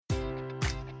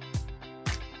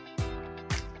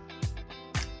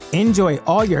Enjoy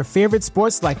all your favorite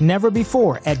sports like never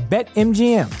before at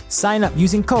BetMGM. Sign up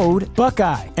using code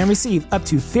Buckeye and receive up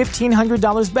to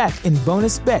 $1,500 back in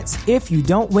bonus bets if you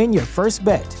don't win your first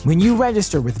bet. When you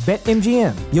register with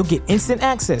BetMGM, you'll get instant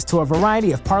access to a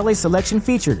variety of parlay selection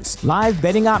features, live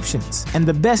betting options, and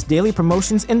the best daily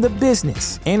promotions in the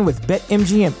business. And with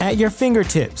BetMGM at your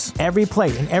fingertips, every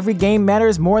play and every game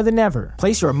matters more than ever.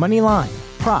 Place your money line,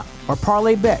 prop, or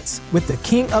parlay bets with the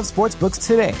king of sportsbooks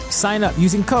today. Sign up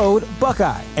using code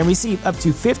Buckeye and receive up to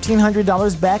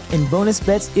 $1,500 back in bonus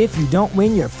bets if you don't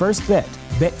win your first bet.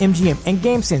 BetMGM and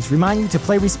GameSense remind you to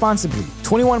play responsibly.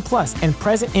 21 plus and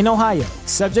present in Ohio,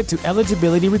 subject to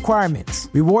eligibility requirements.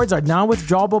 Rewards are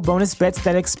non-withdrawable bonus bets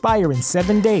that expire in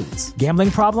 7 days. Gambling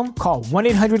problem? Call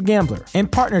 1-800-GAMBLER. In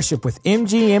partnership with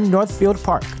MGM Northfield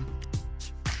Park.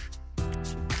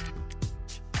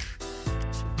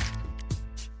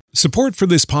 Support for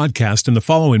this podcast and the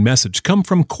following message come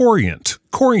from Corient.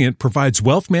 Corient provides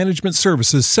wealth management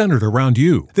services centered around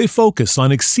you. They focus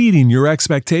on exceeding your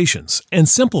expectations and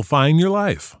simplifying your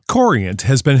life. Corient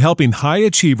has been helping high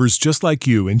achievers just like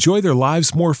you enjoy their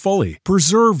lives more fully,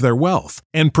 preserve their wealth,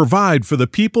 and provide for the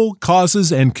people,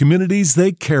 causes, and communities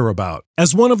they care about.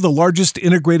 As one of the largest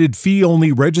integrated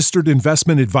fee-only registered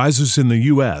investment advisors in the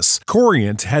U.S.,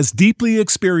 Corient has deeply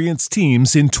experienced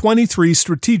teams in 23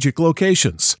 strategic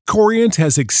locations. Corient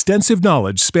has extensive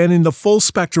knowledge spanning the full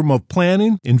spectrum of planning,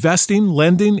 investing,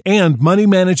 lending, and money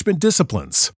management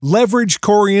disciplines. Leverage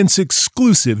Corient's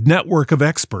exclusive network of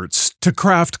experts to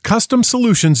craft custom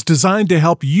solutions designed to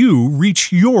help you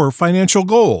reach your financial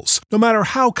goals, no matter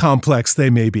how complex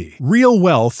they may be. Real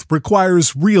wealth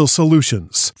requires real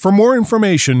solutions. For more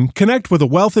information, connect with a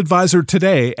wealth advisor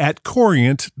today at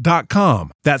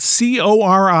Corient.com. That's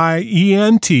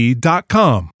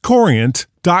Corient.com.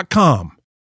 Corient.com.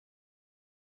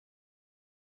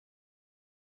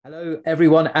 Hello,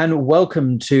 everyone, and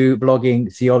welcome to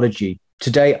Blogging Theology.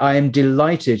 Today, I am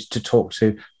delighted to talk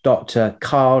to Dr.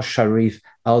 Carl Sharif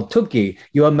El-Tobgui.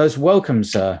 You are most welcome,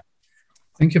 sir.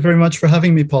 Thank you very much for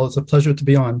having me, Paul. It's a pleasure to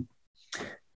be on.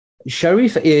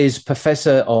 Sharif is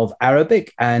Professor of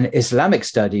Arabic and Islamic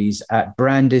Studies at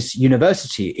Brandeis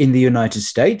University in the United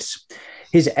States.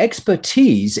 His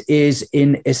expertise is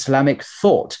in Islamic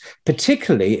thought,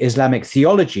 particularly Islamic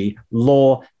theology,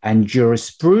 law, and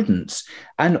jurisprudence,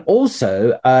 and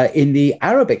also in the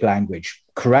Arabic language,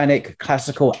 Quranic,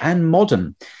 classical, and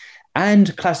modern,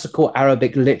 and classical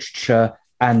Arabic literature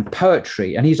and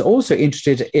poetry. And he's also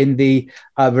interested in the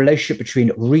relationship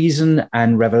between reason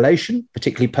and revelation,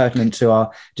 particularly pertinent to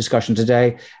our discussion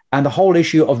today, and the whole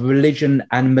issue of religion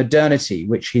and modernity,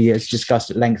 which he has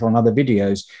discussed at length on other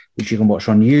videos, which you can watch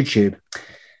on YouTube.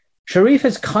 Sharif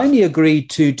has kindly agreed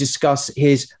to discuss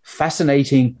his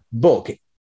fascinating book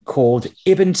called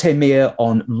Ibn Taymiyya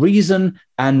on Reason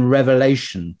and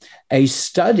Revelation, a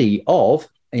study of,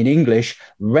 in English,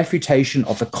 refutation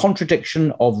of the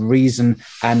contradiction of reason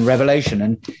and revelation.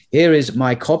 And here is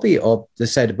my copy of the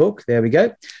said book. There we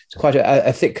go. It's quite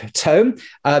a thick tome.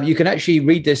 You can actually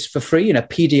read this for free in a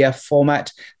PDF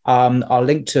format. I'll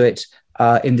link to it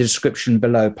in the description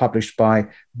below, published by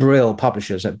Brill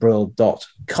Publishers at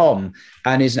brill.com.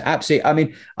 And is an absolute, I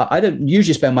mean, I don't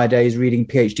usually spend my days reading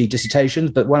PhD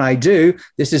dissertations, but when I do,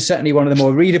 this is certainly one of the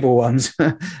more readable ones.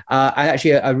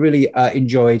 I really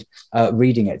enjoyed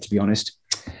reading it, to be honest.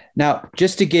 Now,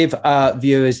 just to give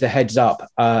viewers the heads up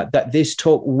that this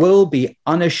talk will be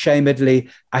unashamedly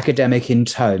academic in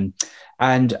tone.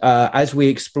 And as we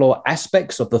explore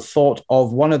aspects of the thought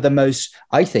of one of the most,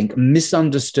 I think,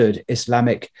 misunderstood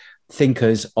Islamic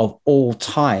thinkers of all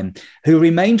time, who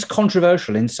remains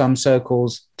controversial in some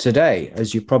circles today,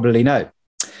 as you probably know.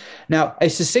 Now, a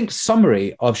succinct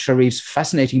summary of Sharif's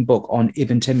fascinating book on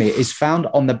Ibn Taymiyya is found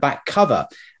on the back cover.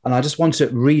 And I just want to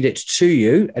read it to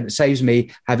you, and it saves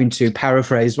me having to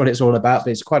paraphrase what it's all about,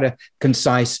 but it's quite a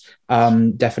concise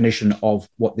definition of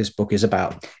what this book is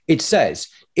about. It says,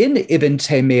 in Ibn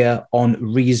Taymiyya on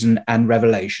Reason and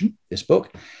Revelation, this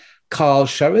book, Carl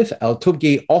Sharif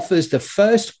El-Tobgui offers the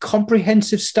first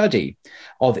comprehensive study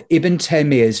of Ibn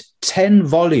Taymiyya's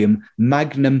 10-volume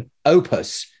magnum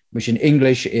opus, which in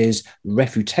English is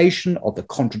Refutation of the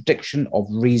Contradiction of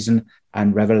Reason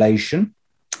and Revelation.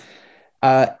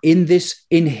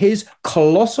 In his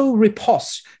colossal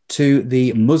riposte to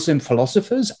the Muslim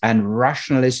philosophers and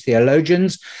rationalist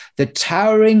theologians, the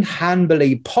towering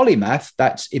Hanbali polymath,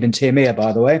 that's Ibn Taymiyyah,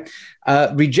 by the way,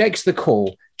 rejects the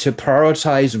call to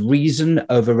prioritize reason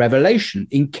over revelation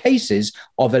in cases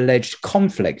of alleged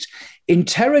conflict,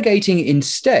 interrogating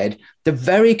instead the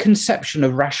very conception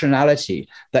of rationality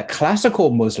that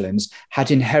classical Muslims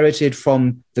had inherited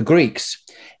from the Greeks.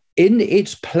 In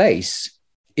its place,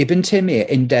 Ibn Taymiyya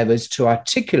endeavors to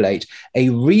articulate a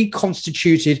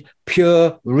reconstituted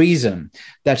pure reason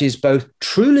that is both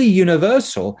truly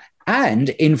universal and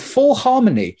in full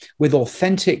harmony with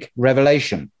authentic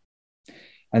revelation.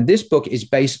 And this book is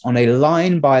based on a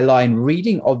line-by-line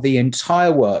reading of the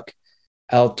entire work.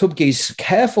 El-Tobghi's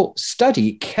careful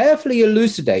study carefully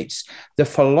elucidates the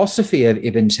philosophy of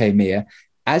Ibn Taymiyya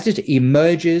as it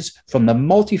emerges from the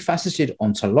multifaceted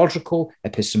ontological,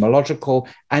 epistemological,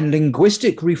 and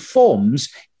linguistic reforms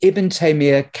Ibn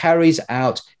Taymiyya carries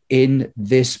out in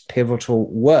this pivotal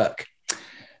work.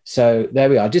 So there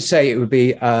we are. I did say it would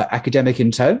be academic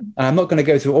in tone, and I'm not going to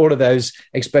go through all of those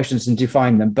expressions and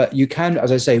define them, but you can,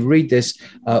 as I say, read this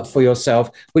for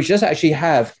yourself, which does actually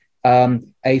have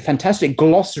a fantastic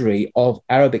glossary of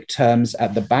Arabic terms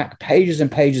at the back, pages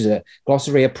and pages of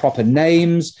glossary of proper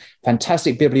names,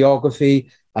 fantastic bibliography,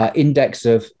 index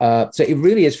of, so it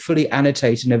really is fully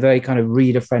annotated in a very kind of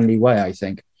reader-friendly way, I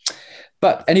think.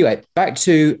 But anyway, back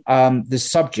to the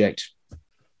subject.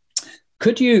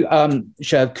 Could you,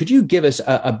 Shav, could you give us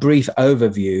a brief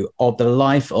overview of the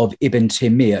life of Ibn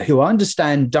Taymiyya, who I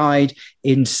understand died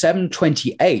in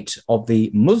 728 of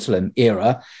the Muslim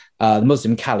era, the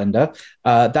Muslim calendar,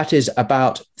 that is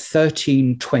about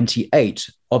 1328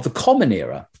 of the Common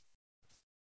Era?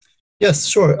 Yes,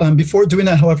 sure. Before doing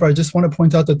that, however, I just want to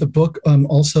point out that the book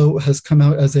also has come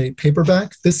out as a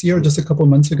paperback this year, just a couple of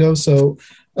months ago. So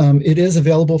it is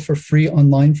available for free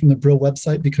online from the Brill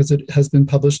website because it has been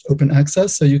published open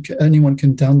access. So anyone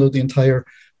can download the entire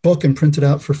book and print it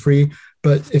out for free.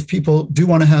 But if people do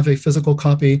want to have a physical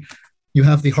copy, you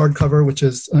have the hardcover, which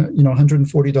is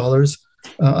 $140.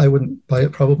 I wouldn't buy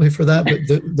it probably for that, but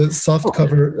the soft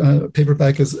cover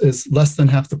paperback is less than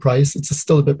half the price. It's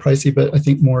still a bit pricey, but I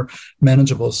think more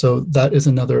manageable. So that is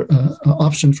another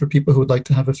option for people who would like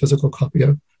to have a physical copy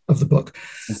of the book.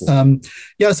 So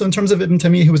in terms of Ibn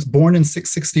Taymiyya, he was born in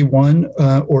 661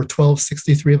 or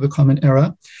 1263 of the Common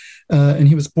Era. And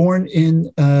he was born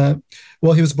in a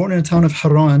town of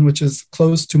Haran, which is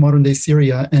close to modern-day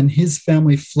Syria, and his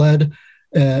family fled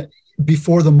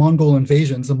before the Mongol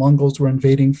invasions. The Mongols were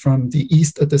invading from the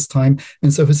east at this time,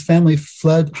 and so his family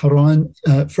fled Haran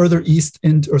further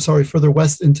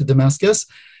west into Damascus,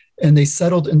 and they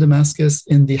settled in Damascus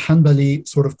in the Hanbali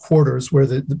sort of quarters where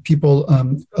the people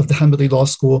of the Hanbali law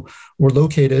school were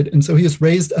located. And so he was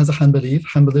raised as a Hanbali.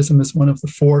 Hanbalism is one of the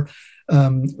four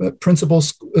principal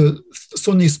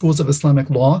Sunni schools of Islamic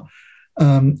law.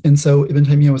 And so Ibn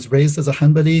Taymiyya was raised as a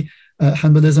Hanbali.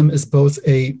 Hanbalism is both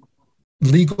a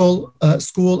legal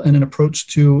school and an approach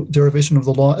to derivation of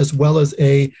the law, as well as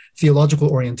a theological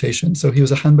orientation. So he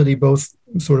was a Hanbali both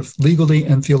sort of legally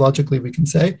and theologically, we can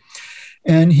say.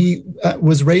 And he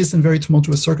was raised in very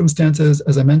tumultuous circumstances.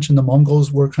 As I mentioned, the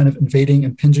Mongols were kind of invading,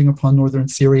 impinging upon northern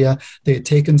Syria. They had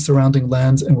taken surrounding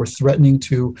lands and were threatening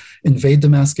to invade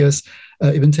Damascus.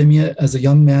 Ibn Taymiyya, as a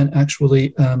young man,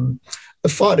 actually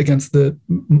fought against the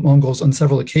Mongols on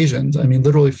several occasions. I mean,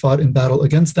 literally fought in battle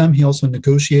against them. He also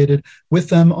negotiated with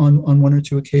them on one or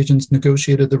two occasions,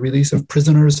 negotiated the release of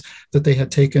prisoners that they had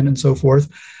taken and so forth.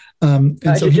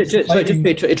 Just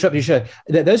to interrupt you, sure.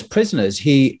 Those prisoners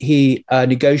he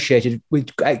negotiated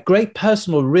with great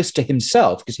personal risk to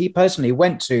himself, because he personally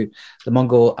went to the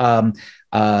Mongol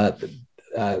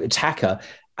attacker.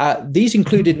 These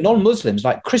included non-Muslims,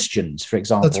 like Christians, for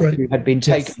example, who had been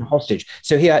taken hostage.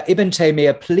 So here, Ibn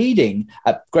Taymiyya pleading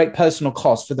at great personal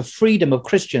cost for the freedom of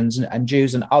Christians and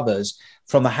Jews and others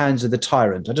from the hands of the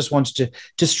tyrant. I just wanted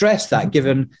to stress that,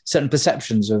 given certain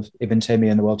perceptions of Ibn Taymiyya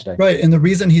in the world today. Right, and the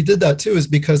reason he did that too is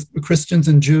because Christians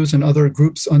and Jews and other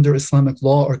groups under Islamic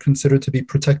law are considered to be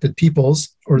protected peoples,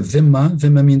 or dhimma.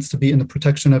 Dhimma means to be in the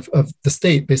protection of the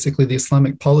state, basically the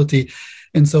Islamic polity.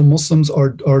 And so Muslims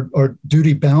are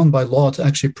duty bound by law to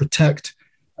actually protect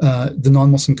the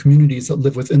non-Muslim communities that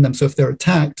live within them. So if they're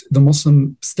attacked, the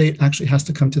Muslim state actually has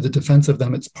to come to the defense of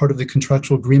them. It's part of the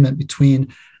contractual agreement between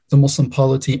the Muslim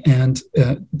polity and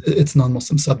its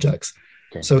non-Muslim subjects.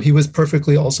 Okay. So he was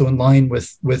perfectly also in line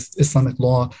with Islamic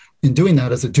law in doing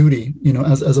that as a duty,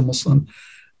 as a Muslim.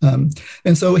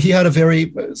 And so he had a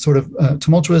very sort of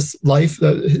tumultuous life.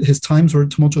 His times were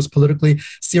tumultuous politically.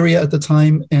 Syria at the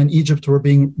time and Egypt were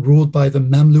being ruled by the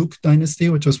Mamluk dynasty,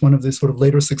 which was one of the sort of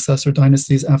later successor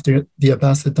dynasties after the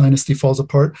Abbasid dynasty falls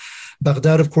apart.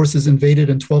 Baghdad, of course, is invaded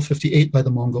in 1258 by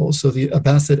the Mongols. So the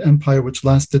Abbasid Empire, which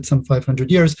lasted some 500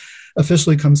 years,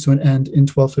 officially comes to an end in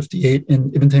 1258.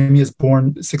 And Ibn Taymiyya is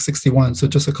born 661, so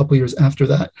just a couple years after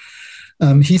that.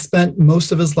 He spent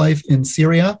most of his life in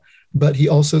Syria, but he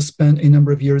also spent a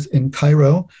number of years in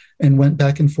Cairo and went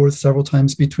back and forth several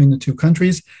times between the two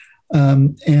countries.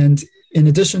 And in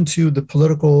addition to the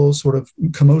political sort of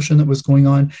commotion that was going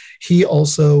on, he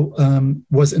also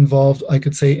was involved, I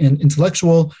could say, in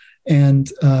intellectual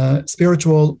and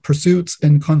spiritual pursuits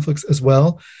and conflicts as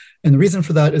well. And the reason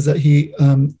for that is that he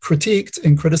critiqued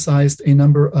and criticized a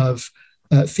number of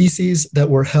theses that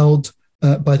were held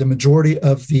by the majority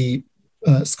of the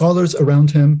scholars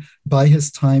around him by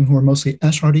his time, who are mostly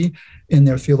Ash'ari in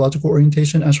their theological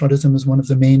orientation. Ash'arism is one of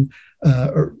the main,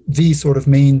 or the sort of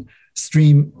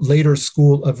mainstream later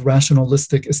school of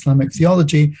rationalistic Islamic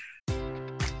theology.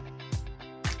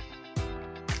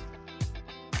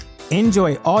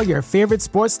 Enjoy all your favorite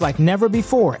sports like never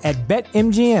before at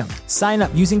BetMGM. Sign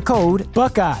up using code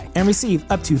Buckeye and receive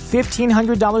up to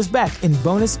 $1,500 back in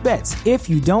bonus bets if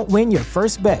you don't win your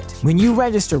first bet. When you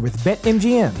register with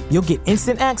BetMGM, you'll get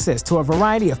instant access to a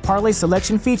variety of parlay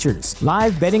selection features,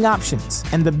 live betting options,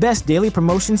 and the best daily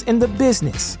promotions in the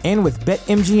business. And with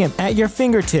BetMGM at your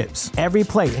fingertips, every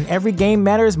play and every game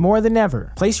matters more than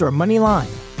ever. Place your money line,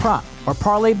 prop, or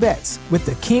parlay bets with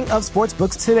the king of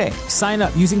sportsbooks today. Sign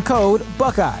up using code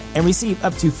Buckeye and receive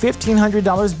up to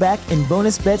 $1,500 back in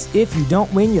bonus bets if you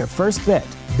don't win your first bet.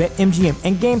 BetMGM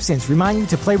and GameSense remind you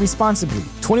to play responsibly.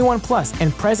 21 plus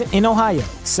and present in Ohio,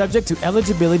 subject to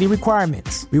eligibility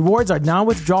requirements. Rewards are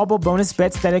non-withdrawable bonus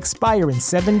bets that expire in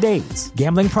 7 days.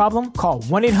 Gambling problem? Call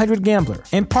 1-800-GAMBLER.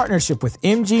 In partnership with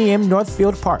MGM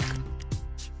Northfield Park.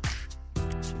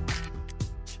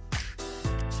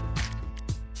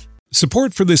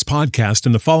 Support for this podcast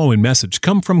and the following message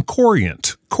come from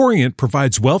Corient. Corient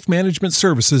provides wealth management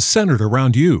services centered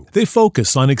around you. They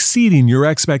focus on exceeding your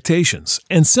expectations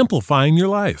and simplifying your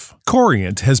life.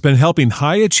 Corient has been helping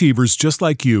high achievers just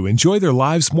like you enjoy their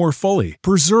lives more fully,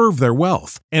 preserve their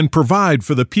wealth, and provide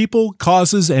for the people,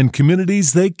 causes, and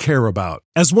communities they care about.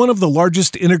 As one of the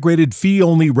largest integrated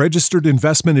fee-only registered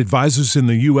investment advisors in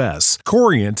the U.S.,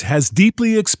 Corient has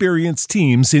deeply experienced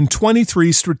teams in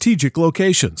 23 strategic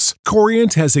locations.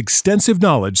 Corient has extensive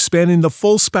knowledge spanning the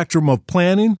full spectrum of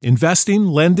planning, investing,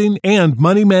 lending, and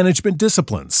money management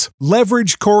disciplines.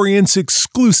 Leverage Corient's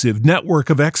exclusive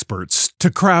network of experts to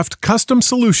craft custom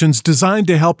solutions designed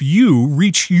to help you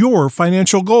reach your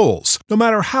financial goals, no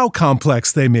matter how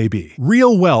complex they may be.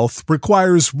 Real wealth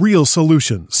requires real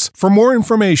solutions. For more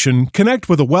information, connect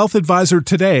with a wealth advisor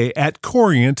today at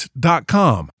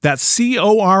Corient.com. That's Corient.com.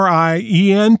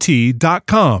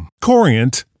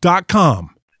 Corient.com.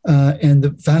 And the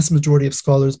vast majority of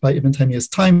scholars by Ibn Taymiyya's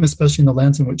time, especially in the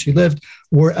lands in which he lived,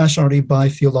 were Ash'ari by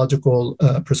theological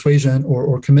persuasion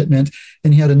or commitment.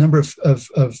 And he had a number of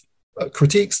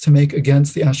critiques to make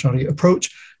against the Ash'ari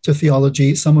approach to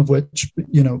theology, some of which,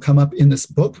 come up in this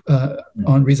book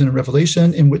on Reason and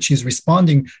Revelation, in which he's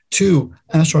responding to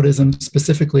Ash'arism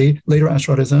specifically, later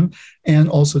Ash'arism, and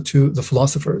also to the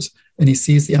philosophers. And he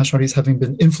sees the Ash'aris having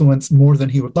been influenced more than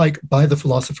he would like by the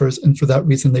philosophers, and for that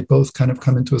reason, they both kind of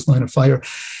come into his line of fire.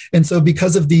 And so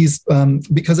because of these,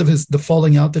 because of the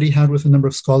falling out that he had with a number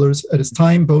of scholars at his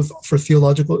time, both for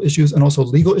theological issues and also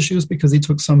legal issues, because he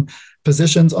took some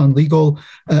positions on legal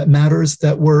matters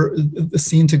that were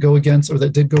seen to go against, or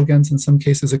that did go against, in some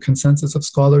cases, a consensus of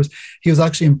scholars. He was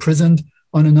actually imprisoned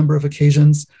on a number of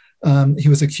occasions. He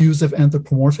was accused of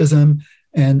anthropomorphism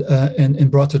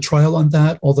and brought to trial on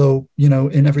that. Although,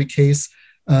 in every case,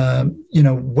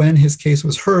 when his case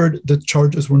was heard, the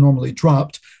charges were normally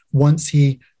dropped once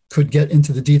he could get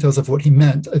into the details of what he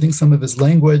meant. I think some of his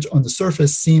language on the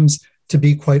surface seems to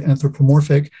be quite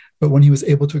anthropomorphic, but when he was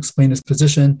able to explain his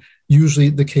position, usually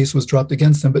the case was dropped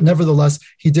against him. But nevertheless,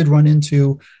 he did run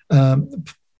into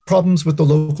problems with the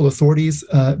local authorities,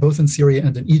 both in Syria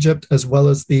and in Egypt, as well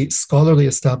as the scholarly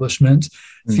establishment,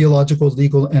 theological,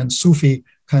 legal, and Sufi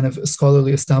kind of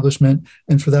scholarly establishment.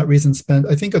 And for that reason, spent,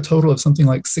 I think, a total of something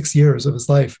like 6 years of his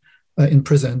life in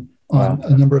prison on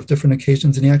a number of different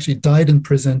occasions. And he actually died in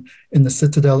prison in the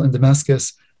citadel in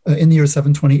Damascus in the year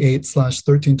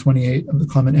 728/1328 of the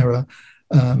Common Era,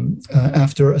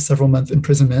 after a several-month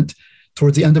imprisonment,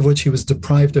 towards the end of which he was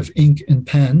deprived of ink and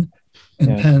pens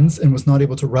and was not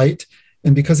able to write.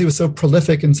 And because he was so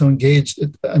prolific and so engaged,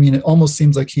 it almost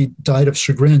seems like he died of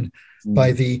chagrin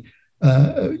by the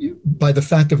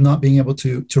fact of not being able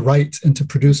to write and to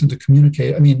produce and to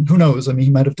communicate. Who knows?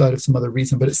 He might have died of some other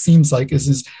reason, but it seems like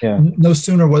no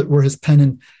sooner were his pen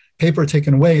and paper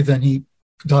taken away than he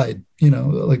died,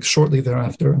 like shortly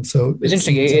thereafter. And so it's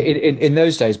interesting. In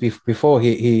those days, before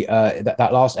he that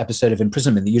last episode of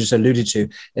imprisonment that you just alluded to,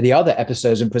 in the other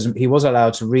episodes in prison, he was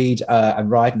allowed to read and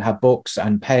write and have books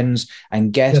and pens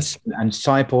and guests and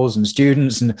disciples and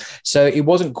students. And so it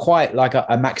wasn't quite like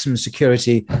a maximum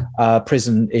security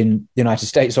prison in the United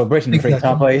States or Britain, for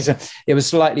example. It was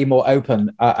slightly more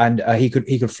open, and he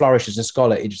could flourish as a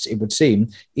scholar, it would seem,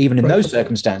 even in those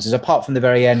circumstances, apart from the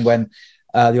very end when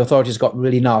the authorities got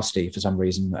really nasty for some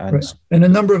reason. And a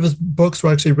number of his books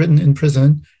were actually written in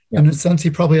prison. And in a sense, he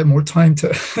probably had more time to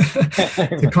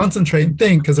to concentrate and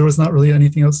think, because there was not really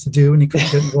anything else to do. And he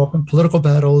couldn't get involved in political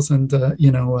battles and,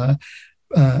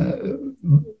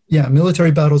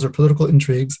 military battles or political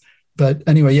intrigues. But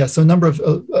anyway, so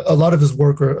a lot of his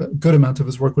work, or a good amount of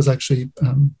his work, was actually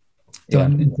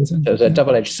done in prison. So it was a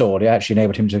double-edged sword. It actually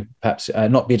enabled him to perhaps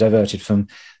not be diverted from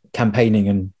campaigning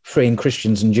and freeing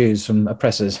Christians and Jews from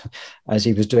oppressors, as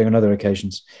he was doing on other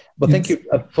occasions. But thank you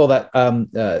for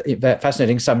that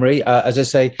fascinating summary. As I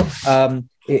say,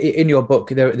 in your book,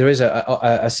 there is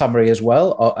a summary as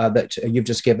well that you've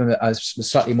just given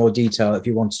slightly more detail if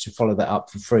you wanted to follow that up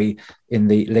for free in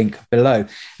the link below.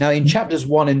 Now, in chapters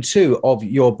 1 and 2 of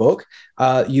your book,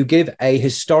 you give a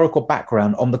historical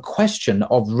background on the question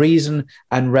of reason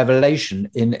and revelation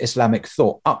in Islamic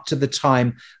thought up to the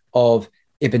time of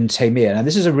Ibn Taymiyya. Now,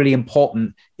 this is a really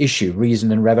important issue,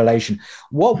 reason and revelation.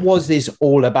 What was this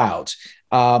all about?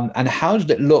 And how did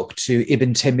it look to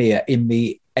Ibn Taymiyya in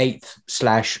the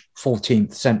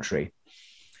 8th/14th century?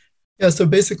 Yeah, so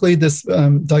basically this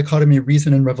dichotomy,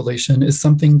 reason and revelation, is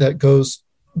something that goes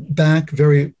back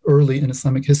very early in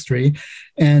Islamic history.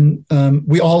 And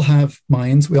we all have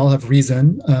minds, we all have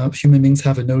reason. Human beings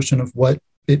have a notion of what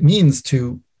it means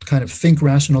to kind of think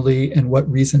rationally and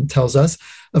what reason tells us.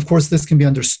 Of course, this can be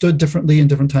understood differently in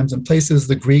different times and places.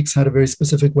 The Greeks had a very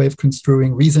specific way of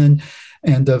construing reason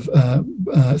and of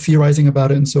theorizing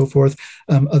about it and so forth.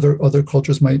 Other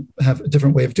cultures might have a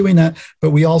different way of doing that,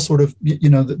 but we all sort of,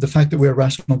 the fact that we are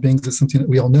rational beings is something that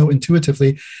we all know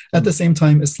intuitively. At the same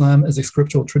time, Islam as a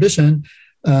scriptural tradition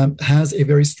has a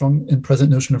very strong and present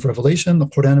notion of revelation. The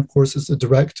Quran, of course, is a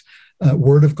direct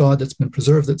word of God that's been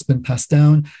preserved, that's been passed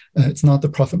down. It's not the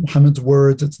Prophet Muhammad's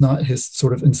words. It's not his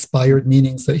sort of inspired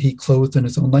meanings that he clothed in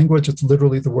his own language. It's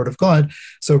literally the word of God.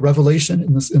 So revelation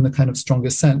in the kind of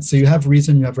strongest sense. So you have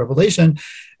reason, you have revelation,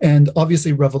 and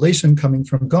obviously revelation coming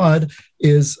from God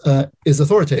is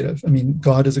authoritative. I mean,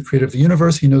 God is the creator of the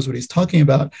universe. He knows what he's talking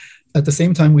about. At the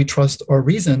same time, we trust our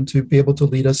reason to be able to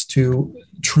lead us to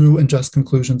true and just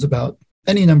conclusions about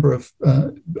any number of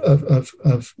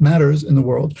matters in the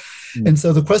world. And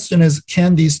so the question is,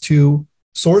 can these two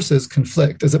sources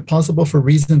conflict? Is it possible for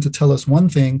reason to tell us one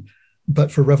thing,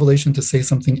 but for revelation to say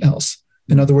something else?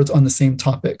 In other words, on the same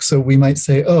topic. So we might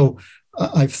say,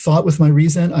 I've thought with my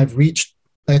reason, I've reached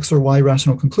X or Y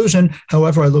rational conclusion.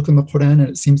 However, I look in the Quran and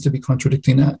it seems to be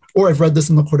contradicting that. Or I've read this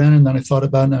in the Quran and then I thought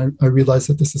about it and I realized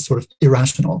that this is sort of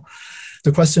irrational.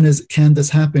 The question is, can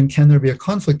this happen? Can there be a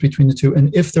conflict between the two?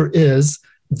 And if there is,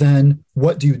 then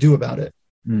what do you do about it?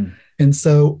 And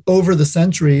so over the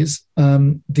centuries,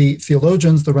 the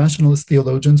theologians, the rationalist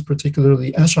theologians,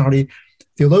 particularly Ash'ari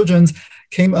theologians,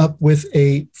 came up with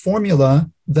a formula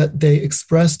that they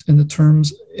expressed in the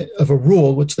terms of a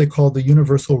rule, which they call the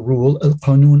universal rule,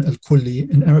 al-Qanun al-Kulli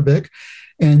in Arabic.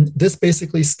 And this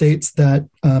basically states that,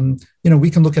 we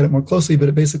can look at it more closely, but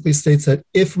it basically states that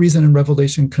if reason and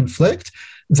revelation conflict,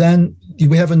 then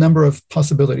we have a number of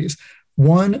possibilities.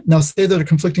 One, now say that they're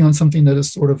conflicting on something that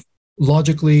is sort of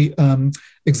logically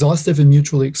exhaustive and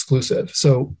mutually exclusive.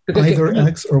 So either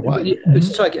X or Y. This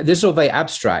is all very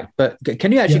abstract, but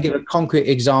can you actually give a concrete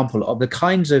example of the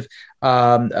kinds of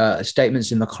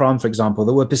statements in the Quran, for example,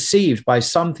 that were perceived by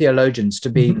some theologians to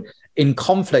be in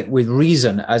conflict with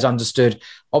reason as understood,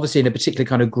 obviously in a particular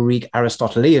kind of Greek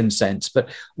Aristotelian sense, but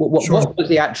what was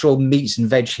the actual meat and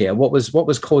veg here? What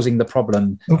was causing the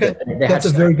problem? Okay, that's a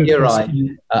very good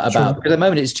question. About, because at the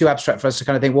moment it's too abstract for us to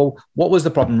kind of think, well, what was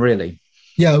the problem really?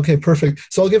 Yeah. Okay. Perfect.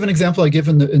 So I'll give an example I give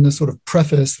in the sort of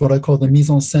preface, what I call the mise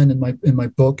en scène in my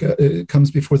book. It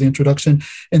comes before the introduction,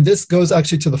 and this goes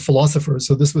actually to the philosophers.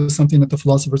 So this was something that the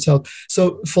philosophers held.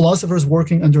 So philosophers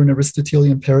working under an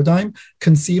Aristotelian paradigm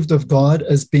conceived of God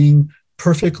as being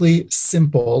perfectly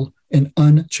simple and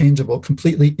unchangeable,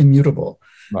 completely immutable.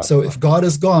 Right. So if God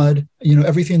is God,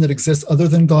 everything that exists other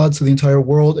than God, so the entire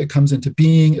world, it comes into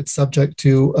being, it's subject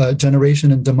to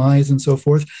generation and demise and so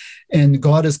forth. And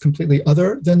God is completely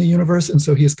other than the universe. And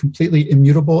so he is completely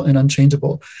immutable and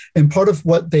unchangeable. And part of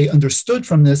what they understood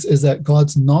from this is that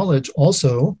God's knowledge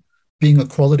also being a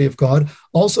quality of God,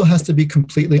 also has to be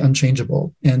completely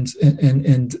unchangeable and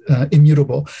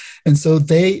immutable. And so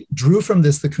they drew from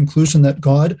this the conclusion that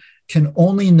God can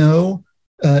only know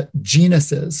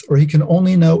genuses, or he can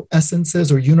only know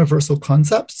essences or universal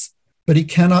concepts, but he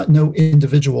cannot know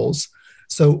individuals.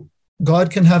 So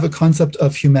God can have a concept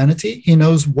of humanity. He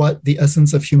knows what the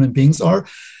essence of human beings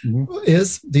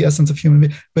is the essence of human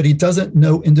beings, but he doesn't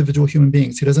know individual human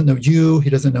beings. He doesn't know you. He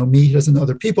doesn't know me. He doesn't know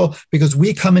other people, because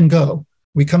we come and go.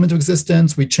 We come into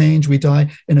existence, we change, we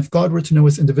die. And if God were to know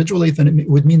us individually, then it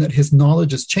would mean that his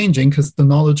knowledge is changing, because the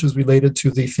knowledge is related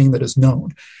to the thing that is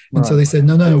known. And so they said,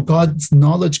 no, God's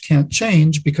knowledge can't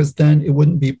change, because then it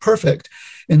wouldn't be perfect.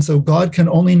 And so God can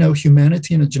only know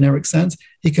humanity in a generic sense.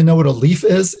 He can know what a leaf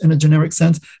is in a generic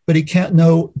sense, but he can't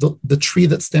know the tree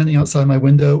that's standing outside my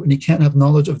window, and he can't have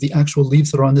knowledge of the actual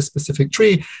leaves that are on this specific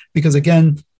tree, because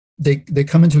again, they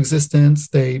come into existence,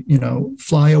 they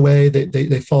fly away,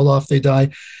 they fall off, they die,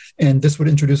 and this would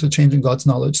introduce a change in God's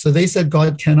knowledge. So they said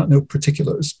God cannot know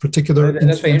particulars. That's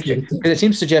very interesting, because it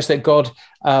seems to suggest that God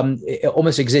it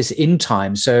almost exists in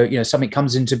time. So something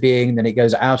comes into being, then it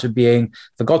goes out of being.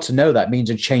 For God to know that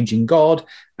means a changing God.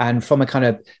 And from a kind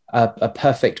of a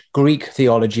perfect Greek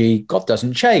theology, God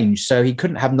doesn't change. So he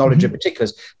couldn't have knowledge of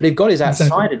particulars. But if God is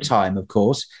outside of time, of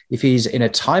course, if he's in a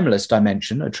timeless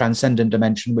dimension, a transcendent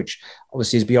dimension, which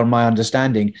obviously is beyond my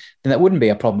understanding, then that wouldn't be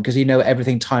a problem, because he knows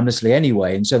everything timelessly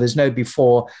anyway. And so there's no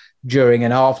before, during,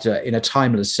 and after in a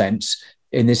timeless sense,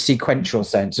 in this sequential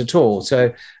sense at all.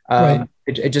 So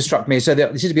it just struck me. So there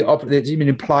seems to be an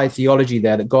implied theology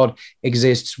there that God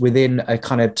exists within a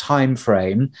kind of time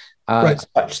frame,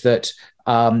 such that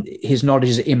his knowledge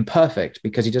is imperfect,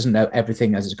 because he doesn't know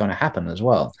everything as it's going to happen as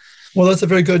well. Well, that's a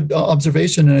very good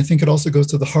observation. And I think it also goes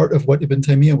to the heart of what Ibn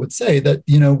Taymiyya would say, that,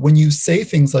 when you say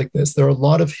things like this, there are a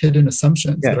lot of hidden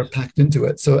assumptions that are packed into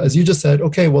it. So as you just said,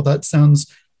 okay, well, that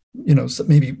sounds,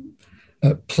 maybe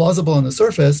plausible on the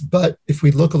surface, but if we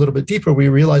look a little bit deeper, we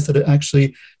realize that it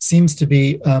actually seems to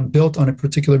be built on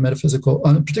particular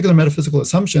metaphysical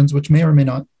assumptions, which may or may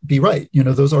not be right.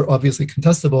 Those are obviously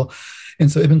contestable.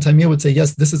 And so Ibn Taymiyyah would say,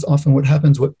 yes, this is often what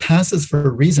happens. What passes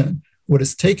for reason, what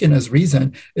is taken as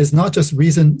reason, is not just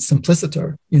reason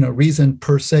simpliciter, reason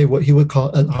per se, what he would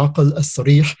call al-aql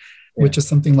as-sarih, which is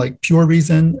something like pure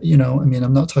reason.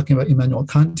 I'm not talking about Immanuel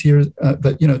Kant here,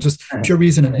 but, just pure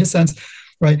reason in his sense,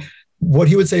 right? What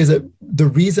he would say is that the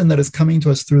reason that is coming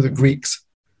to us through the Greeks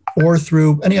or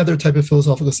through any other type of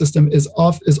philosophical system is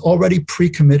already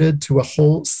pre-committed to a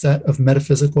whole set of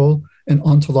metaphysical and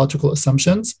ontological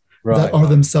assumptions that are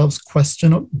themselves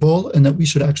questionable and that we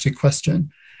should actually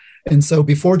question. And so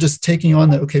before just taking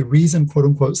on that, okay, reason, quote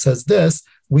unquote, says this,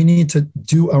 we need to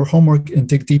do our homework and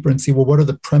dig deeper and see, well, what are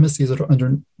the premises that are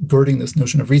undergirding this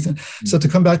notion of reason? So to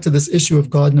come back to this issue of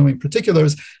God knowing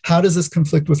particulars, how does this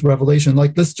conflict with revelation?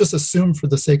 Like, let's just assume for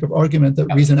the sake of argument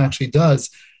that reason actually does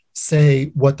say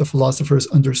what the philosophers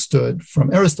understood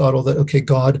from Aristotle, that, okay,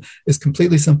 God is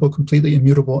completely simple, completely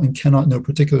immutable, and cannot know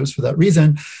particulars for that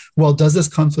reason. Well, does this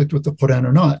conflict with the Quran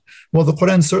or not? Well, the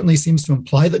Quran certainly seems to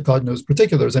imply that God knows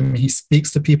particulars. I mean, he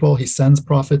speaks to people, he sends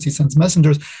prophets, he sends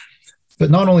messengers. But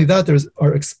not only that, there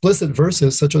are explicit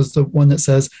verses, such as the one that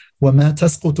says, وَمَا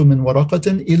تَسْقُطُ مِنْ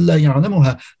وَرَقَةٍ إِلَّا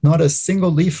يَعْلَمُهَا. Not a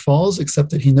single leaf falls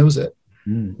except that he knows it.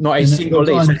 Not a single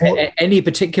leaf, any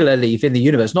particular leaf in the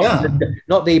universe,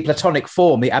 not the Platonic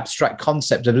form, the abstract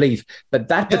concept of leaf, but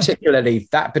that particular leaf,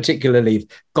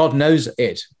 God knows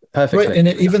it perfectly. Right, and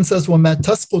it even says, وَمَا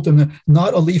تَسْقُطُ,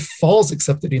 not a leaf falls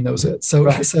except that he knows it. So,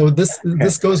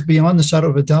 this goes beyond the shadow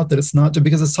of a doubt that it's not,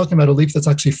 because it's talking about a leaf that's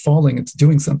actually falling, it's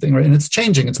doing something, right? And it's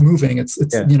changing, it's moving, its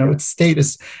state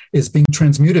is being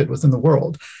transmuted within the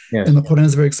world. Yes. And the Quran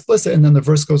is very explicit. And then the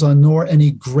verse goes on, nor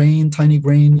any grain, tiny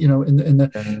grain,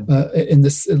 in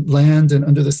this land and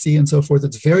under the sea and so forth.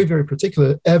 It's very, very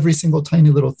particular. Every single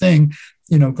tiny little thing,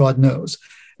 God knows.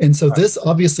 And so this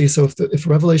obviously, if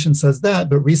Revelation says that,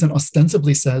 but reason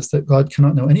ostensibly says that God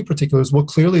cannot know any particulars, well,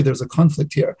 clearly there's a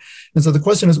conflict here. And so the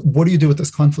question is, what do you do with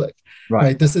this conflict?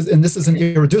 Right? This is an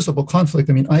irreducible conflict.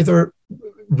 I mean, either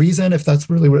reason, if that's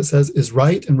really what it says, is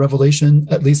right, and Revelation,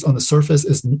 at least on the surface,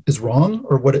 is wrong,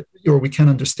 or we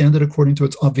can't understand it according to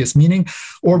its obvious meaning,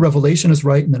 or Revelation is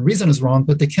right and then reason is wrong,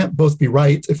 but they can't both be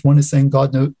right if one is saying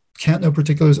God can't know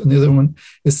particulars and the other one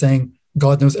is saying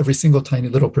God knows every single tiny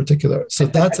little particular. So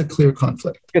that's a clear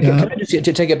conflict. Can I just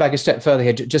to take it back a step further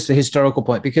here, just the historical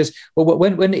point, because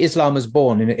when Islam was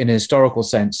born in a historical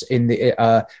sense, in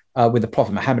the with the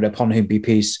Prophet Muhammad, upon whom be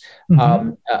peace,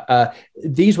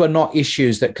 these were not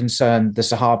issues that concern the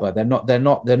Sahaba. They're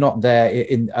not there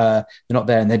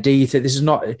in their deed. This is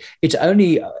not. It's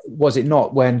only, was it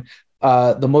not, when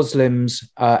the Muslims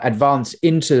advance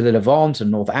into the Levant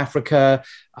and North Africa,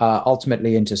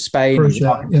 ultimately into Spain,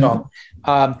 Persia,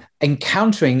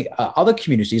 encountering other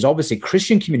communities, obviously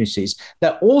Christian communities,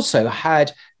 that also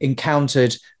had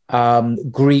encountered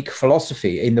Greek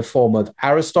philosophy in the form of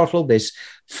Aristotle, this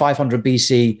 500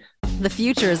 BC. The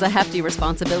future is a hefty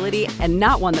responsibility and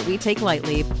not one that we take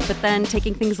lightly. But then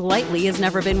taking things lightly has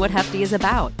never been what Hefty is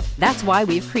about. That's why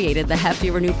we've created the Hefty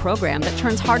Renew program that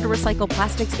turns hard-to-recycle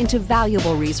plastics into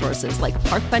valuable resources like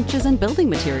park benches and building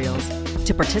materials.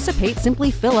 To participate,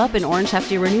 simply fill up an orange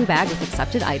Hefty Renew bag with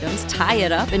accepted items, tie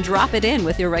it up, and drop it in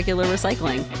with your regular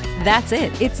recycling. That's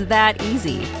it. It's that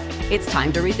easy. It's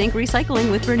time to rethink recycling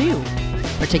with Renew.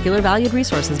 Particular valued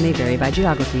resources may vary by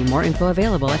geography. More info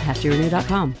available at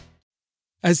heftyrenew.com.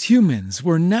 As humans,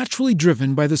 we're naturally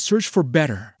driven by the search for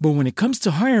better. But when it comes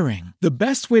to hiring, the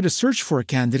best way to search for a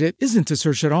candidate isn't to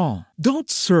search at all. Don't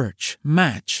search,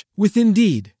 match with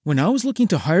Indeed. When I was looking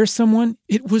to hire someone,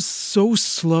 it was so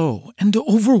slow and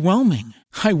overwhelming.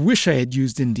 I wish I had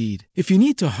used Indeed. If you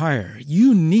need to hire,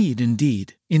 you need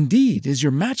Indeed. Indeed is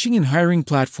your matching and hiring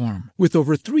platform with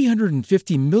over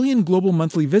 350 million global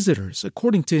monthly visitors,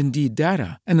 according to Indeed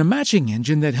data, and a matching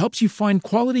engine that helps you find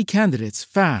quality candidates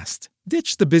fast.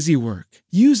 Ditch the busy work.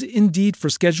 Use Indeed for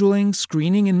scheduling,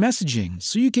 screening, and messaging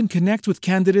so you can connect with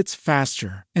candidates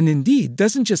faster. And Indeed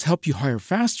doesn't just help you hire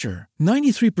faster.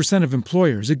 93% of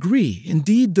employers agree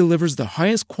Indeed delivers the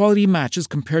highest quality matches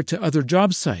compared to other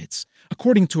job sites,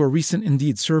 according to a recent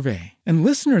Indeed survey. And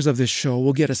listeners of this show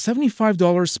will get a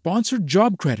 $75 sponsored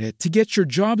job credit to get your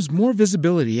jobs more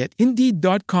visibility at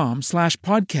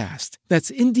Indeed.com/podcast. That's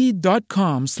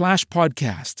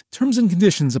Indeed.com/podcast. Terms and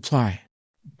conditions apply.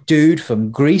 Dude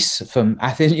from Greece, from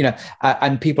Athens,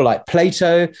 and people like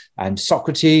Plato and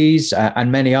Socrates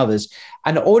and many others,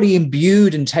 and already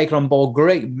imbued and taken on board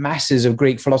great masses of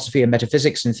Greek philosophy and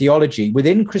metaphysics and theology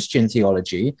within Christian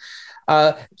theology.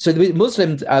 So the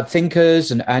Muslim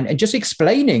thinkers and just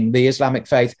explaining the Islamic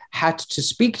faith had to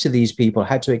speak to these people,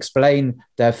 had to explain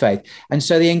their faith. And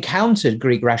so they encountered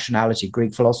Greek rationality,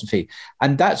 Greek philosophy.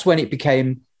 And that's when it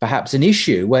became perhaps an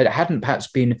issue, where it hadn't perhaps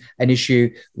been an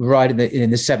issue right in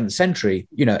the 7th century,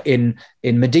 in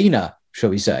Medina,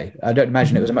 shall we say. I don't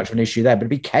imagine it was much of an issue there, but it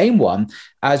became one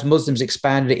as Muslims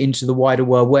expanded into the wider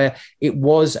world, where it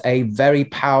was a very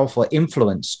powerful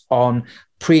influence on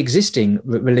pre-existing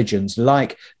religions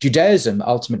like Judaism.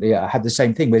 Ultimately had the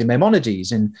same thing with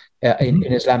Maimonides in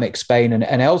Islamic Spain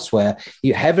and elsewhere,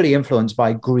 heavily influenced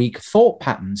by Greek thought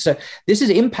patterns. So this is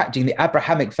impacting the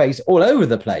Abrahamic faith all over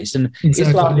the place. And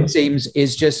exactly. Islam, it seems,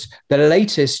 is just the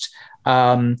latest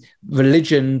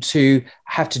religion to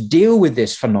have to deal with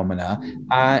this phenomena.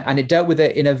 And it dealt with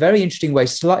it in a very interesting way,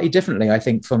 slightly differently, I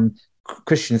think, from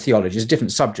Christian theology. Is a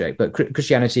different subject, but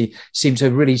Christianity seems to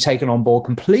have really taken on board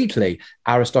completely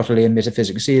Aristotelian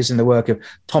metaphysics. He is in the work of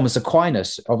Thomas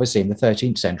Aquinas, obviously in the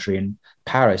 13th century in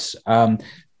Paris.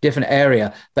 Different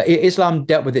area, but Islam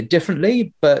dealt with it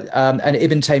differently. But and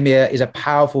Ibn Taymiyya is a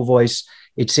powerful voice,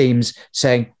 it seems,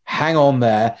 saying, hang on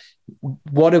there.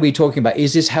 What are we talking about?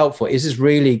 Is this helpful? Is this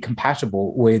really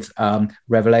compatible with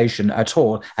revelation at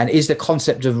all? And is the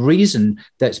concept of reason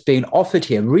that's being offered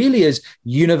here really as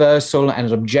universal and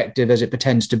as objective as it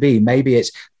pretends to be? Maybe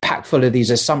it's packed full of these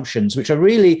assumptions, which are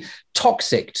really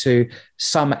toxic to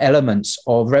some elements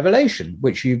of revelation,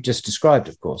 which you've just described,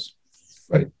 of course.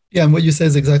 Right. Yeah, and what you say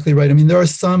is exactly right. I mean, there are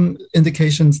some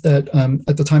indications that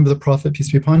at the time of the Prophet, peace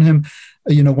be upon him,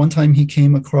 one time he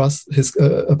came across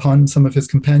upon some of his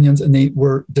companions, and they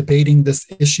were debating this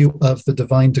issue of the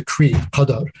divine decree,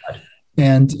 qadar.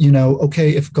 And,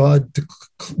 okay, if God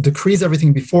decrees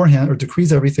everything beforehand or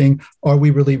decrees everything, are we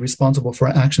really responsible for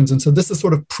our actions? And so this is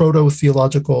sort of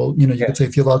proto-theological, you could say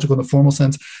theological in the formal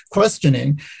sense,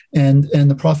 questioning. And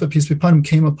the Prophet, peace be upon him,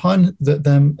 came upon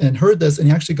them and heard this, and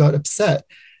he actually got upset.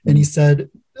 And he said,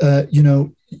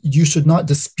 you should not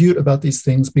dispute about these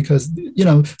things because,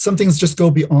 some things just go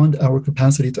beyond our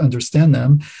capacity to understand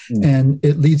them. And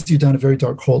it leads you down a very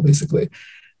dark hole, basically.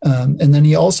 And then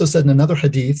he also said in another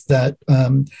hadith that,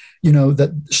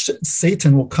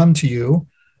 Satan will come to you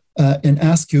and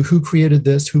ask you who created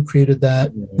this, who created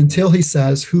that, until he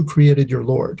says, who created your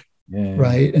Lord?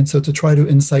 Right. And so to try to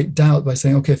incite doubt by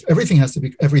saying, okay, if everything has to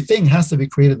be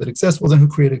created that exists, well, then who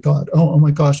created God? Oh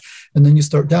my gosh. And then you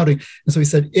start doubting. And so he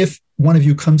said, if one of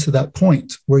you comes to that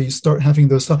point where you start having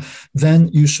those thoughts, then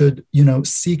you should,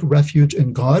 seek refuge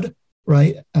in God,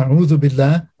 right? A'udhu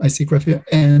billah, I seek refuge,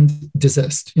 and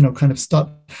desist, kind of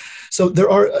stop. So there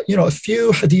are, a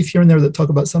few hadith here and there that talk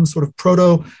about some sort of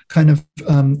proto kind of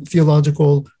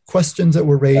theological questions that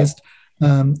were raised.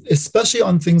 Especially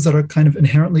on things that are kind of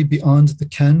inherently beyond the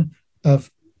ken of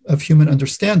human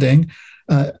understanding,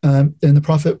 and the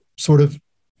Prophet sort of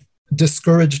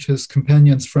discouraged his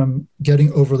companions from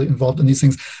getting overly involved in these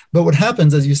things. But what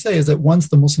happens, as you say, is that once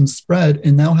the Muslims spread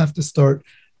and now have to start,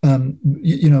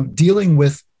 dealing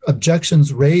with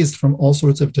objections raised from all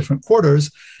sorts of different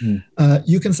quarters,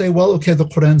 you can say, well, okay, the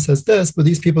Quran says this, but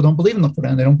these people don't believe in the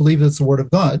Quran. They don't believe it's the word of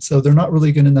God. So they're not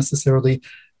really going to necessarily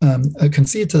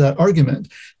concede to that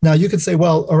argument. Now, you could say,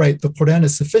 well, all right, the Quran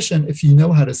is sufficient. If you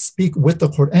know how to speak with the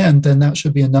Quran, then that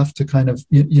should be enough to kind of,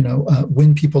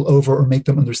 win people over or make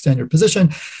them understand your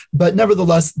position. But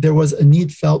nevertheless, there was a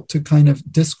need felt to kind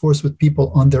of discourse with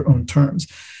people on their own terms.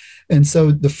 And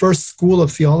so the first school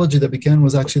of theology that began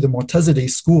was actually the Mu'tazili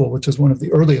school, which is one of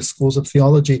the earliest schools of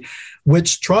theology,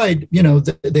 which tried,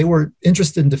 they were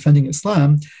interested in defending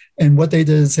Islam. And what they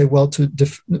did is say, well, to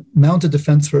mount a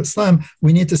defense for Islam,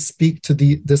 we need to speak to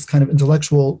this kind of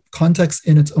intellectual context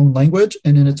in its own language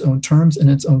and in its own terms and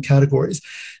its own categories.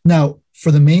 Now,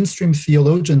 for the mainstream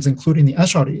theologians, including the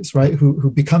Ash'aris, right, who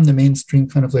become the mainstream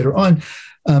kind of later on,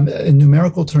 in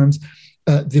numerical terms,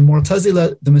 the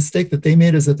Mu'tazila, the mistake that they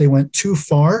made is that they went too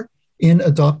far in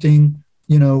adopting,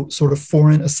 sort of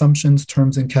foreign assumptions,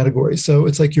 terms, and categories. So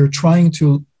it's like you're trying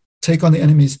to take on the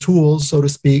enemy's tools, so to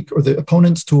speak, or the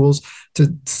opponent's tools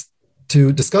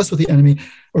to discuss with the enemy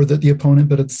or the opponent,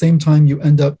 but at the same time, you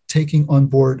end up taking on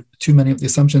board too many of the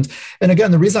assumptions. And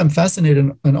again, the reason I'm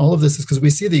fascinated in all of this is because we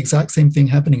see the exact same thing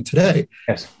happening today,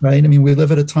 yes, right? I mean, we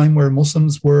live at a time where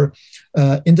Muslims were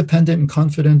independent and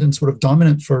confident and sort of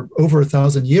dominant for over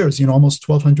 1,000 years, almost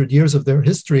 1,200 years of their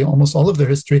history, almost all of their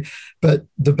history. But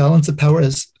the balance of power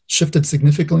has shifted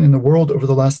significantly in the world over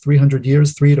the last 300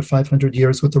 years, 300 to 500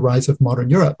 years with the rise of modern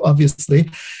Europe, obviously.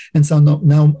 And so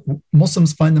now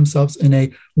Muslims find themselves in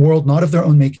a world not of their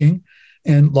own making,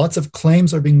 and lots of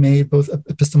claims are being made, both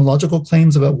epistemological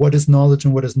claims about what is knowledge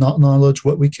and what is not knowledge.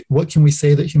 What can we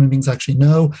say that human beings actually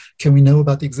know? Can we know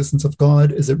about the existence of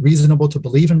God? Is it reasonable to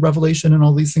believe in revelation and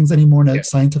all these things anymore in a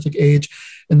scientific age?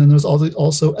 And then there's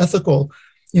also ethical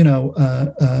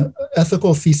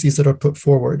ethical theses that are put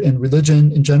forward, and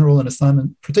religion in general and Islam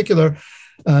in particular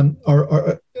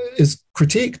is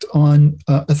critiqued on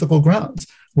ethical grounds.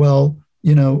 Well,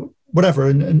 whatever,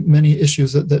 and many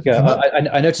issues that come up.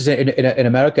 I noticed in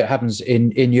America, it happens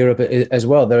in Europe as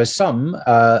well. There are some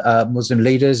Muslim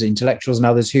leaders, intellectuals, and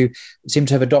others who seem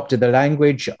to have adopted the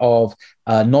language of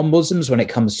non-Muslims when it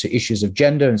comes to issues of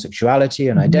gender and sexuality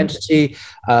and identity.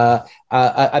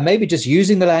 And maybe just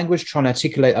using the language, trying to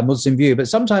articulate a Muslim view, but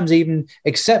sometimes even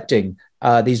accepting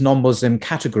these non-Muslim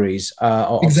categories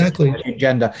of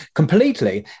gender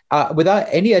completely without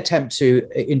any attempt to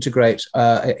integrate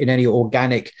in any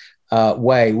organic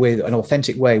way, with an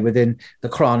authentic way within the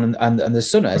Quran and the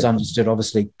Sunnah, as understood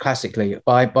obviously classically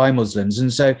by Muslims.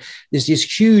 And so there's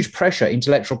this huge pressure,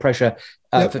 intellectual pressure.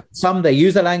 For some, they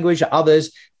use the language,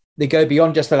 others, they go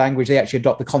beyond just the language, they actually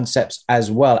adopt the concepts as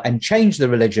well and change the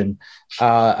religion.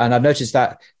 And I've noticed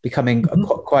that becoming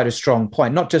quite a strong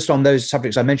point, not just on those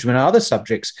subjects I mentioned, but on other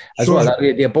subjects as well. Like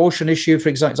the abortion issue, for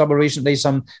example, recently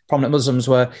some prominent Muslims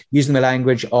were using the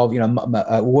language of,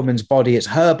 a woman's body, it's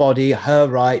her body, her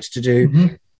right to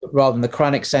do, rather than the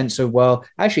Quranic sense of, well,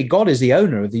 actually, God is the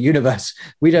owner of the universe.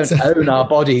 We don't own our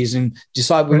bodies and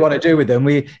decide what we want to do with them.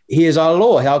 He is our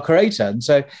Lord, our creator. And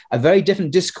so a very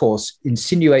different discourse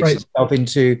insinuates itself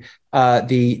into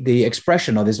the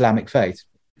expression of Islamic faith.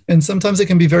 And sometimes it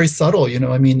can be very subtle,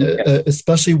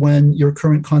 especially when your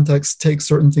current context takes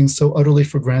certain things so utterly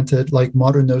for granted, like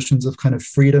modern notions of kind of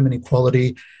freedom and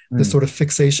equality, the sort of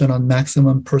fixation on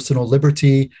maximum personal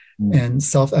liberty and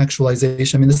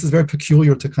self-actualization. I mean, this is very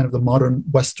peculiar to kind of the modern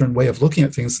Western way of looking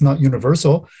at things. It's not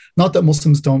universal. Not that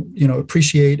Muslims don't,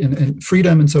 appreciate and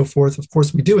freedom and so forth. Of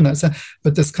course, we do in that sense.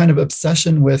 But this kind of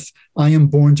obsession with, I am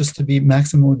born just to be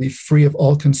maximally free of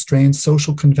all constraints,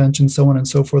 social conventions, so on and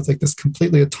so forth, like this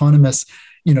completely autonomous,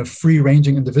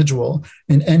 free-ranging individual,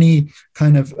 and any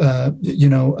kind of,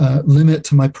 limit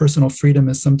to my personal freedom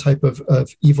is some type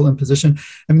of evil imposition.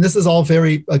 I mean, this is all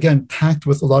very, again, packed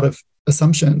with a lot of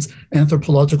assumptions,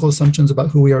 anthropological assumptions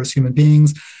about who we are as human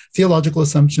beings, theological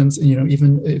assumptions,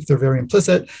 even if they're very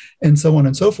implicit, and so on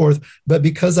and so forth. But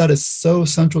because that is so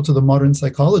central to the modern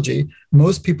psychology,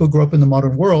 most people grow up in the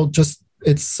modern world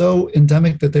it's so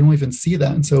endemic that they don't even see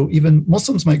that. And so even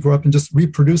Muslims might grow up and just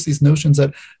reproduce these notions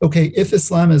that, okay, if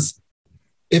Islam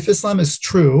is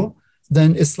true,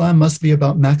 then Islam must be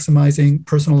about maximizing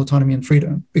personal autonomy and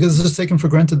freedom, because it's just taken for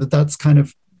granted that that's kind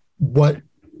of what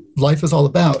life is all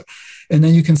about. And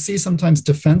then you can see sometimes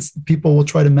people will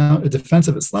try to mount a defense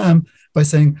of Islam by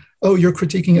saying, oh, you're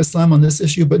critiquing Islam on this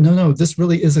issue, but no, this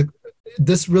really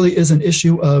is an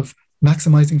issue of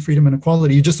maximizing freedom and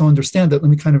equality. You just don't understand it. Let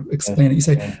me kind of explain it. You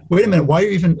say, wait a minute, why are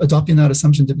you even adopting that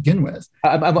assumption to begin with?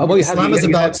 Islam is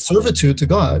about servitude to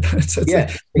God.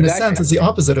 In a sense, it's the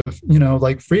opposite of,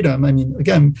 like freedom. I mean,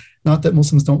 again, not that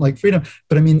Muslims don't like freedom,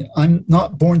 but I mean, I'm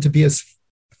not born to be as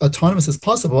autonomous as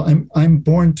possible. I'm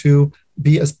born to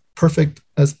be as perfect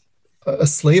as a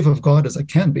slave of God as I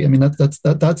can be. I mean,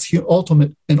 that's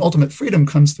ultimate freedom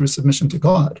comes through submission to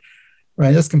God,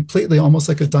 right? That's completely almost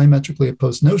like a diametrically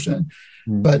opposed notion.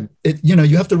 Mm-hmm. But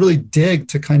you have to really dig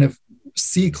to kind of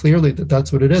see clearly that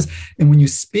that's what it is. And when you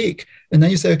speak, and then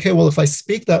you say, okay, well, if I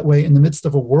speak that way in the midst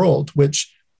of a world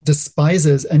which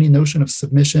despises any notion of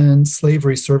submission,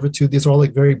 slavery, servitude, these are all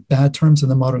like very bad terms in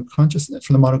the modern consciousness,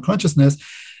 for the modern consciousness.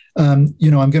 I'm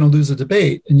going to lose a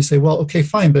debate. And you say, well, okay,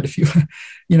 fine. But if you,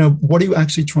 what are you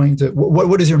actually trying to,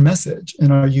 what is your message? And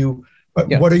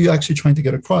what are you actually trying to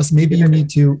get across? Maybe you need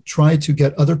to try to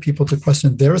get other people to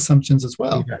question their assumptions as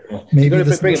well. Exactly. Maybe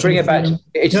you bring it back.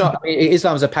 It's not. I mean,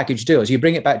 Islam is a package deal. So you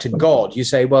bring it back to God. You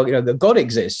say, well, that God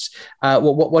exists.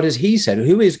 What has He said?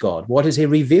 Who is God? What has He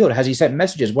revealed? Has He sent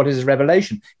messages? What is His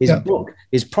revelation? His book,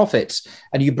 His prophets,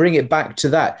 and you bring it back to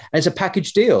that. And it's a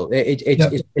package deal.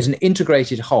 It's an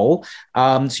integrated whole.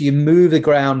 So you move the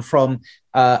ground from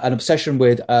an obsession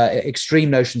with extreme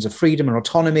notions of freedom and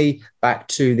autonomy back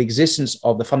to the existence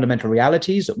of the fundamental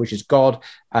realities, which is God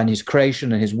and His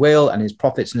creation and His will and His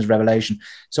prophets and His revelation.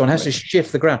 So one has to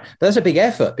shift the ground. But that's a big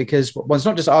effort, because one's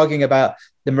not just arguing about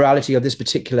the morality of this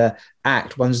particular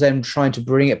act. One's then trying to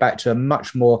bring it back to a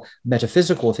much more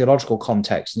metaphysical, theological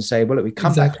context and say, well, look, we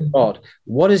come back to God.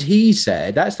 What has He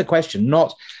said? That's the question,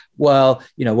 not, well,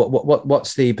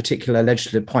 what's the particular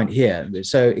legislative point here?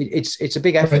 So it's a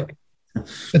big effort. Right.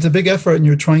 It's a big effort, and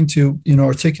you're trying to,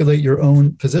 articulate your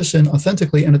own position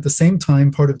authentically. And at the same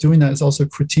time, part of doing that is also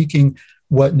critiquing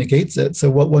what negates it. So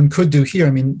what one could do here,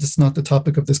 I mean, this is not the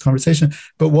topic of this conversation,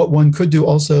 but what one could do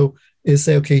also is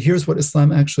say, okay, here's what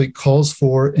Islam actually calls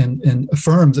for and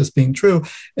affirms as being true.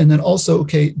 And then also,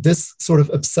 okay, this sort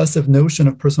of obsessive notion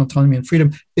of personal autonomy and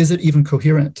freedom, is it even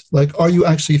coherent? Like, are you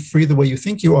actually free the way you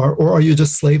think you are, or are you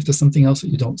just slave to something else that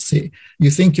you don't see?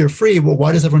 You think you're free. Well,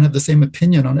 why does everyone have the same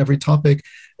opinion on every topic?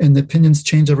 And the opinions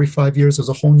change every 5 years. There's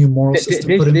a whole new moral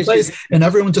system put in place, and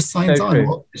everyone just signs on.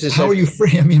 Well, how are you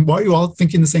free? I mean, why are you all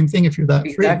thinking the same thing if you're that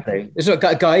free? Exactly. It's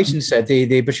what Guy Ayton said,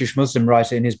 the British Muslim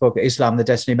writer, in his book, Islam, the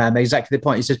Destiny of Man, made exactly the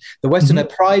point. He says, the Westerner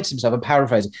prides himself, I'm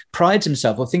paraphrasing, prides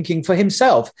himself on thinking for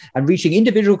himself and reaching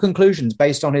individual conclusions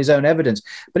based on his own evidence.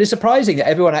 But it's surprising that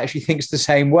everyone actually thinks the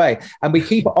same way. And we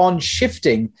keep on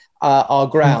shifting our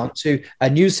ground to a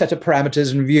new set of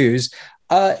parameters and views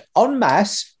en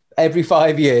masse every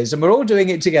 5 years, and we're all doing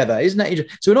it together, isn't that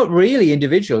interesting? So we're not really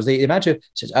individuals. The amount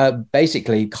of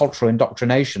basically cultural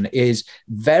indoctrination is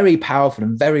very powerful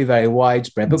and very, very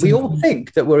widespread, but we all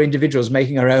think that we're individuals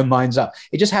making our own minds up.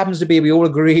 It just happens to be we all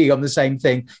agree on the same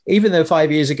thing, even though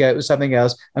 5 years ago it was something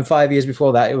else, and 5 years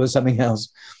before that it was something else.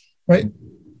 Right.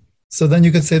 So then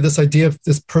you could say this idea of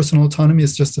this personal autonomy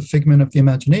is just a figment of the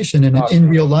imagination, and in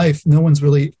real life, no one's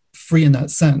really free in that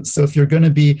sense. So if you're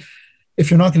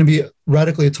not going to be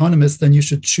radically autonomous, then you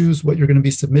should choose what you're going to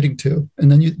be submitting to.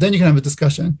 And then you can have a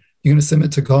discussion. You're going to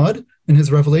submit to God and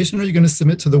His revelation, or you're going to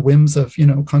submit to the whims of,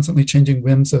 constantly changing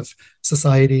whims of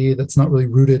society that's not really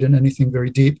rooted in anything very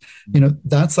deep.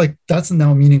 That's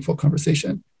now a meaningful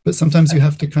conversation. But sometimes you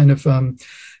have to kind of,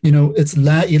 it's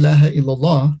la ilaha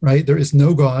illallah, right? There is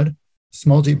no God,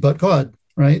 small g, but God,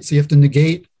 right? So you have to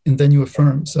negate and then you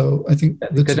affirm. So I think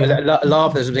because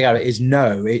love is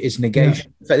no, it's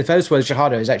negation. Yeah. The first word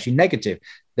shahada is actually negative.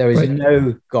 There is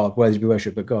no God worthy to be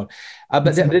worshipped but God.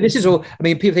 But this is all. I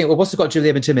mean, people think, well, what's it got to do with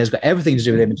Ibn Taymiyyah? It's got everything to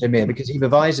do with Ibn Taymiyyah, because he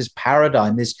revised this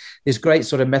paradigm, this great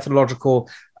sort of methodological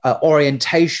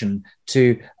orientation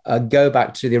to go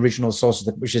back to the original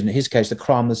sources, which is in his case the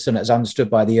Quran, the Sunnah, as understood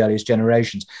by the earliest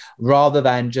generations, rather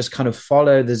than just kind of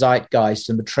follow the zeitgeist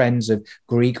and the trends of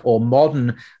Greek or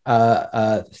modern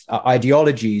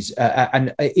ideologies,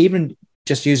 and even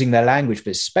just using their language,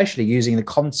 but especially using the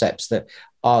concepts that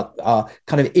are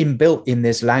kind of inbuilt in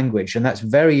this language, and that's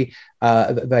very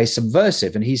very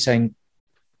subversive. And he's saying,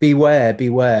 beware,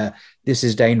 this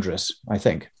is dangerous, I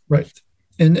think. Right.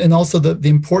 And also the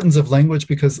importance of language,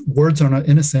 because words are not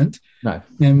innocent. No.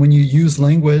 And when you use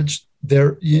language,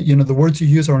 the words you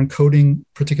use are encoding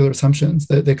particular assumptions.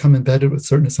 They come embedded with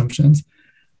certain assumptions.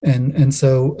 And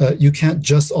so you can't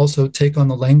just also take on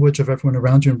the language of everyone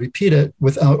around you and repeat it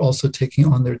without also taking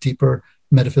on their deeper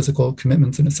metaphysical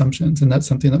commitments and assumptions. And that's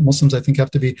something that Muslims, I think, have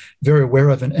to be very aware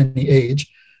of in any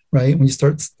age, right? When you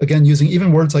start, again, using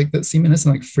even words like that seem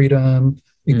innocent, like freedom,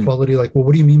 equality, like, well,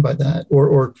 what do you mean by that?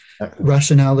 Or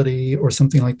rationality or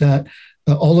something like that.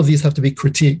 all of these have to be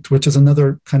critiqued, which is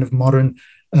another kind of modern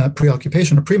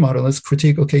preoccupation or pre-modern. Let's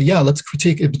critique. Okay, yeah, let's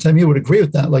critique. Ibn Taymiyyah would agree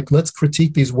with that. Like, let's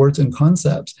critique these words and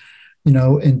concepts,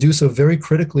 and do so very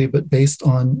critically, but based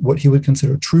on what he would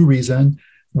consider true reason,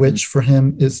 which for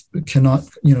him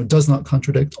does not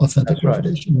contradict authentic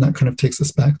revelation. And that kind of takes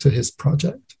us back to his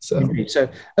project.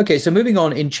 So moving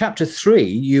on, in chapter 3,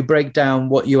 you break down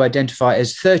what you identify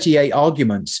as 38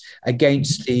 arguments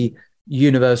against the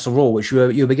universal rule, which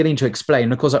you're beginning to explain.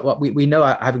 And of course, we know,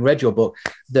 having read your book,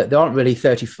 that there aren't really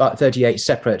 38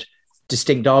 separate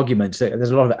distinct arguments.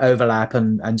 There's a lot of overlap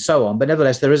and so on. But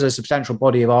nevertheless, there is a substantial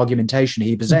body of argumentation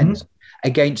he presents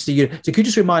against the. So could you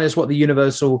just remind us what the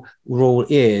universal rule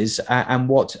is and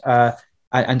what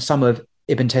and some of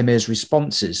Ibn Taymiyyah's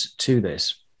responses to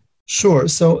this? Sure.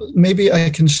 So maybe I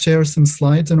can share some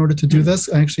slides in order to do this.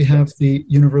 I actually have the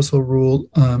universal rule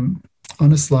on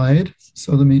a slide.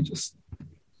 So let me just...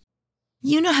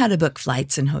 You know how to book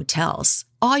flights and hotels.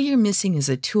 All you're missing is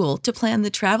a tool to plan the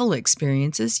travel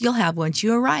experiences you'll have once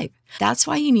you arrive. That's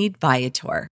why you need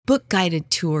Viator. Book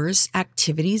guided tours,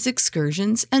 activities,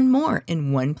 excursions, and more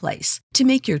in one place to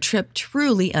make your trip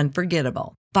truly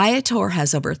unforgettable. Viator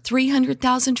has over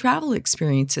 300,000 travel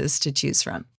experiences to choose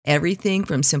from. Everything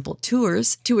from simple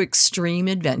tours to extreme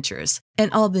adventures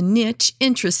and all the niche,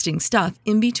 interesting stuff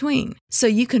in between. So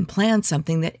you can plan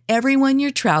something that everyone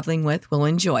you're traveling with will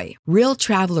enjoy. Real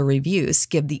traveler reviews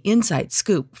give the inside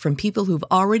scoop from people who've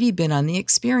already been on the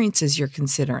experiences you're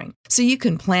considering. So you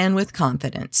can plan with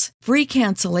confidence. Free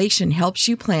cancellation helps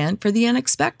you plan for the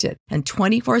unexpected. And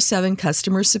 24/7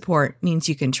 customer support means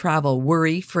you can travel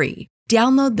worry-free.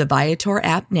 Download the Viator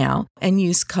app now and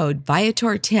use code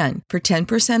Viator10 for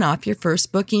 10% off your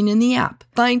first booking in the app.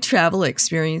 Find travel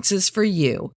experiences for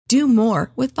you. Do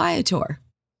more with Viator.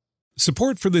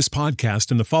 Support for this podcast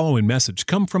and the following message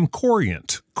come from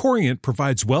Corient. Corient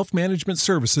provides wealth management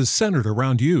services centered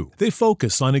around you. They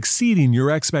focus on exceeding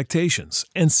your expectations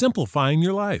and simplifying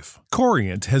your life.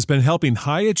 Corient has been helping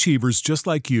high achievers just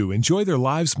like you enjoy their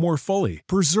lives more fully,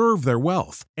 preserve their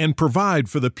wealth, and provide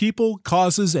for the people,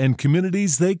 causes, and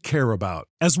communities they care about.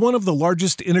 As one of the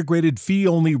largest integrated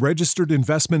fee-only registered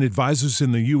investment advisors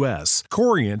in the U.S.,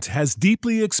 Corient has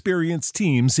deeply experienced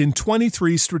teams in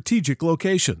 23 strategic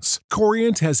locations.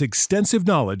 Corient has extensive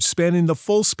knowledge spanning the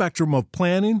full spectrum of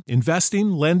planning,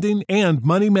 investing, lending, and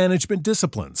money management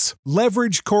disciplines.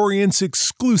 Leverage Corient's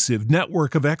exclusive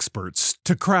network of experts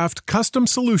to craft custom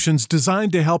solutions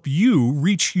designed to help you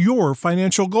reach your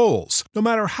financial goals, no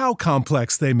matter how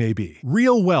complex they may be.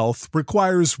 Real wealth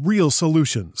requires real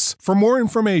solutions. For more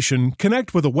information,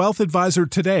 connect with a wealth advisor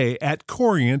today at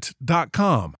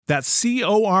Corient.com. That's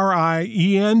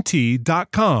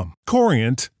Corient.com.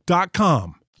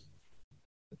 Corient.com.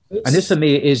 And this, for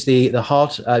me, is the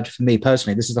heart, for me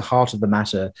personally, this is the heart of the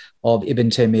matter of Ibn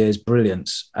Taymiyyah's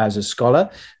brilliance as a scholar.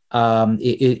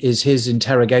 It is his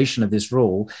interrogation of this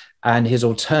rule and his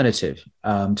alternative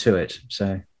to it.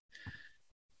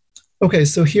 Okay,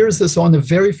 so here's this on the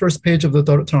very first page of the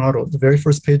Ta'arud, the very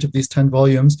first page of these 10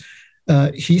 volumes.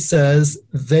 He says,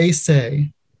 they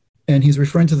say, and he's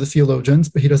referring to the theologians,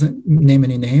 but he doesn't name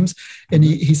any names. And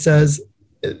he says,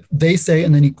 they say,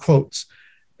 and then he quotes.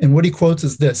 And what he quotes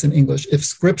is this in English: if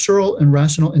scriptural and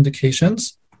rational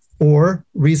indications, or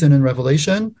reason and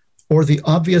revelation, or the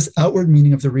obvious outward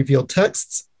meaning of the revealed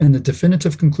texts and the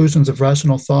definitive conclusions of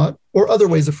rational thought, or other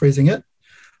ways of phrasing it,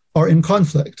 are in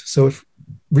conflict. So if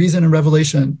reason and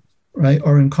revelation, right,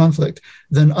 are in conflict,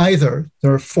 then either,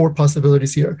 there are 4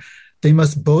 possibilities here, they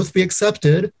must both be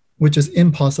accepted, which is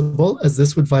impossible, as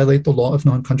this would violate the law of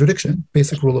non-contradiction,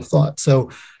 basic rule of thought.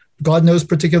 So God knows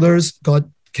particulars,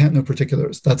 God can't know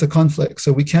particulars. That's a conflict.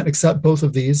 So we can't accept both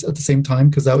of these at the same time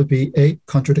because that would be a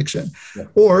contradiction. Yeah.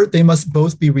 Or they must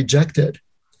both be rejected,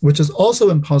 which is also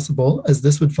impossible, as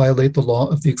this would violate the law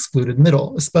of the excluded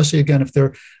middle, especially, again, if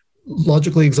they're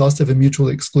logically exhaustive and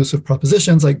mutually exclusive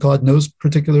propositions, like God knows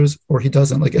particulars or he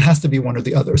doesn't. Like, it has to be one or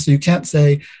the other. So you can't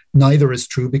say neither is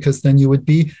true, because then you would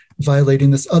be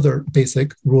violating this other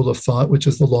basic rule of thought, which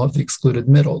is the law of the excluded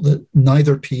middle, that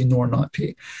neither P nor not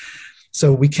P.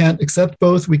 So we can't accept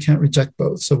both, we can't reject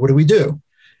both. So what do we do?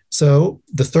 So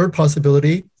the third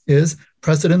possibility is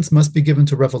precedence must be given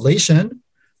to revelation,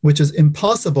 which is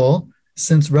impossible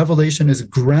since revelation is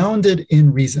grounded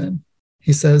in reason.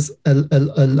 He says,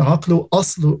 al-aqlu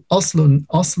aslun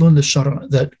l'shara,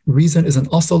 that reason is an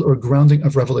asl or grounding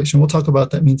of revelation. We'll talk about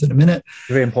what that means in a minute.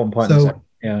 Very important point. So,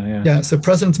 so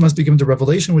precedence must be given to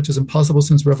revelation, which is impossible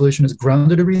since revelation is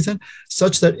grounded in reason,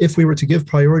 such that if we were to give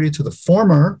priority to the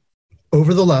former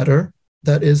over the latter,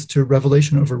 that is, to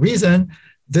revelation over reason,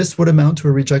 this would amount to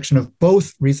a rejection of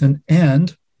both reason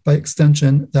and by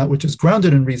extension, that which is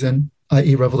grounded in reason,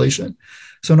 i.e. revelation.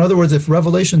 So in other words, if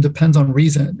revelation depends on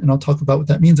reason, and I'll talk about what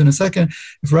that means in a second,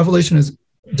 if revelation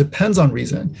depends on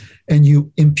reason and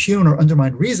you impugn or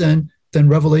undermine reason, then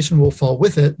revelation will fall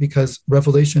with it, because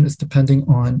revelation is depending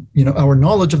on, our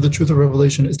knowledge of the truth of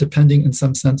revelation is depending in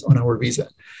some sense on our reason.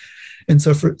 And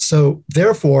so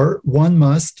therefore, one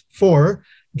must,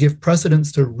 give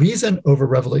precedence to reason over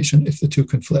revelation if the two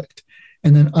conflict.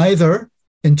 And then either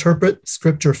interpret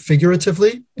scripture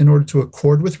figuratively in order to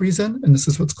accord with reason, and this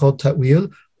is what's called ta'wil,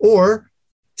 or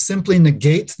simply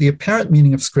negate the apparent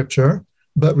meaning of scripture,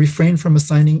 but refrain from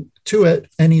assigning to it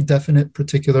any definite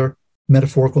particular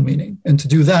metaphorical meaning. And to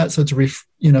do that, so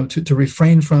to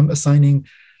refrain from assigning,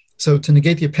 so to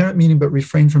negate the apparent meaning but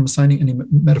refrain from assigning any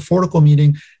metaphorical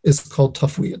meaning is called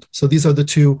tafwid. So these are the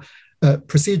two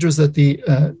procedures that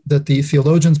the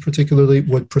theologians particularly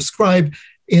would prescribe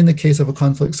in the case of a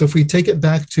conflict. So if we take it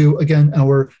back to, again,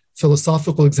 our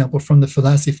philosophical example from the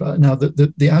Falasifa. Now,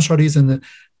 the Ash'aris and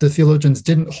the theologians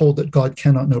didn't hold that God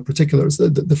cannot know particulars.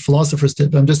 The philosophers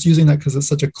did, but I'm just using that because it's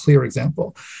such a clear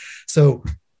example. So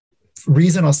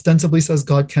reason ostensibly says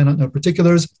God cannot know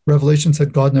particulars. Revelation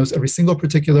said God knows every single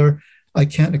particular. I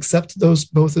can't accept those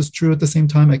both as true at the same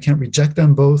time. I can't reject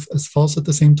them both as false at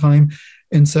the same time.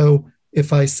 And so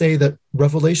if I say that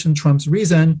revelation trumps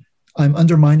reason, I'm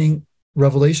undermining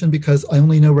revelation because I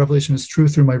only know revelation is true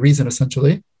through my reason,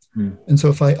 essentially. And so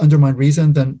if I undermine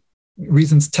reason, then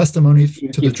reason's testimony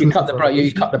to the truth. You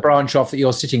cut the branch off that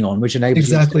you're sitting on, which enables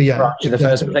you to branch in the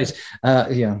first place.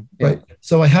 Right.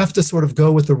 So I have to sort of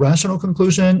go with the rational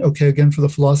conclusion. Okay, again, for the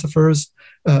philosophers,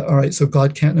 all right, so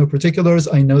God can't know particulars.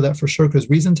 I know that for sure because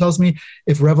reason tells me.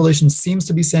 If revelation seems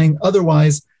to be saying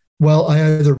otherwise, well, I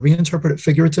either reinterpret it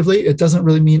figuratively. It doesn't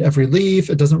really mean every leaf.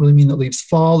 It doesn't really mean that leaves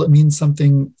fall. It means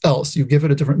something else. You give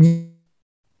it a different meaning.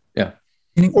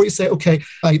 Or you say, okay,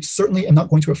 I certainly am not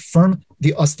going to affirm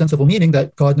the ostensible meaning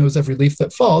that God knows every leaf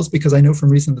that falls, because I know from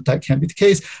reason that can't be the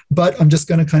case, but I'm just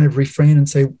going to kind of refrain and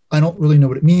say, I don't really know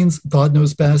what it means. God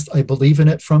knows best. I believe in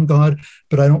it from God,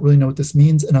 but I don't really know what this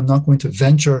means, and I'm not going to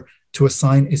venture to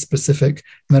assign a specific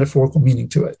metaphorical meaning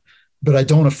to it. But I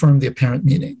don't affirm the apparent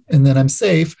meaning. And then I'm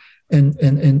safe, and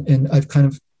I've kind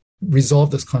of resolve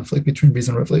this conflict between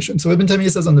reason and revelation. So Ibn Taymiyya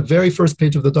says on the very first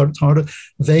page of the Dar al-Tahara,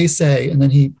 they say, and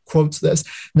then he quotes this.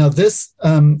 Now this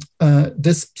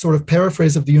sort of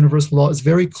paraphrase of the universal law is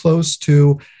very close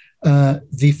to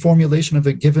the formulation of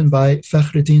it given by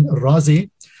Fakhruddin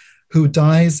al-Razi, who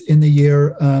dies in the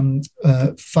year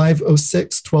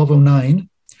 506, 1209,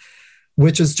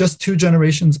 which is just 2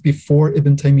 generations before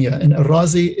Ibn Taymiyya. And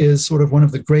al-Razi is sort of one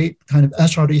of the great kind of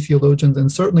Ash'ari theologians, and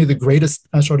certainly the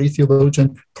greatest Ash'ari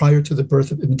theologian prior to the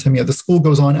birth of Ibn Taymiyya. The school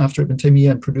goes on after Ibn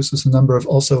Taymiyya and produces a number of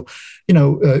also,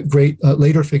 great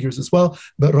later figures as well.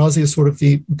 But Razi is sort of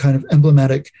the kind of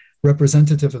emblematic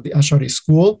representative of the Ash'ari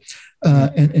school,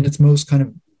 and in its most kind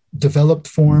of developed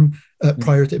form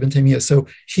prior to Ibn Taymiyya. So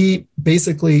he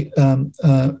basically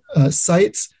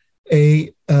cites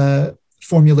a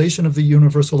formulation of the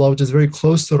universal law, which is very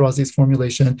close to Razi's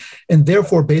formulation, and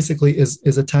therefore basically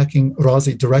is attacking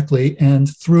Razi directly,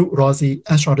 and through Razi,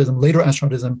 Ash'arism, later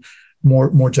Ash'arism,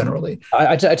 more generally.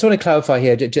 I just want to clarify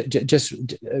here, just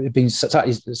being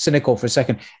slightly cynical for a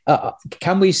second.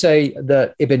 Can we say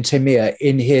that Ibn Taymiyya,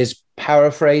 in his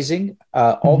paraphrasing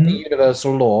of the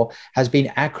universal law, has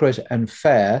been accurate and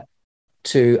fair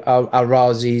to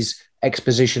al-Razi's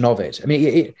exposition of it? I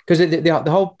mean, because the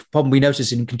whole problem we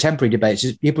notice in contemporary debates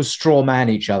is people straw man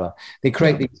each other. They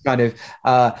create these kind of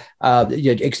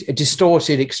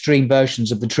distorted extreme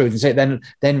versions of the truth, and say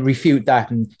then refute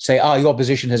that and say, your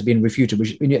position has been refuted,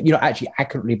 which you're not actually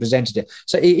accurately presented it.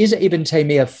 So is Ibn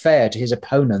Taymiyya fair to his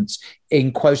opponents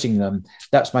in quoting them?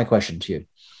 That's my question to you.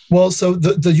 Well, so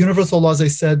the universal law, as I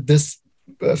said, this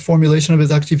formulation of it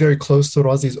is actually very close to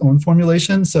Razi's own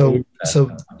formulation. So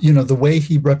the way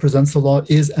he represents the law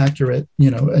is accurate,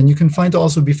 and you can find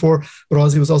also before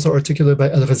Razi was also articulated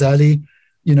by Al-Ghazali,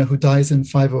 who dies in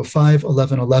 505,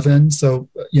 1111. So,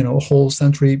 a whole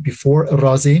century before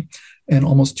Razi and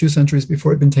almost 2 centuries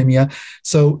before Ibn Taymiyya.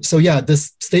 So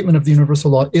this statement of the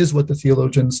universal law is what the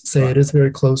theologians say. It is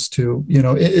very close to,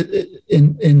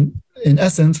 in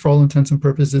essence, for all intents and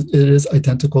purposes, it is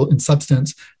identical in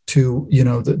substance to,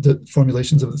 the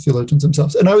formulations of the theologians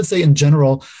themselves. And I would say in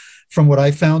general, from what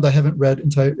I found, I haven't read Ibn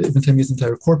Taymiyya's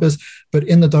entire corpus, but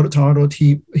in the Dar al-Ta'arud,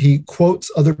 he quotes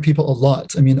other people a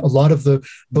lot. I mean, a lot of the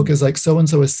book is like,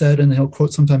 so-and-so has said, and he'll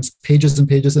quote sometimes pages and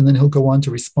pages, and then he'll go on to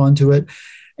respond to it.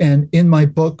 And in my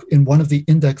book, in one of the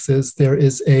indexes, there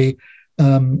is there's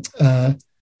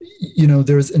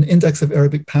an index of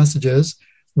Arabic passages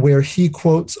where he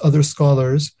quotes other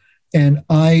scholars and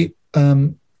I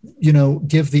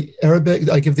give the Arabic,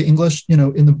 I give the English,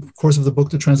 in the course of the book,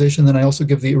 the translation. Then I also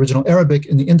give the original Arabic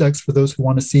in the index for those who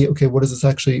want to see, okay, what does this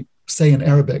actually say in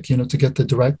Arabic, to get the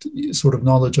direct sort of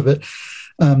knowledge of it.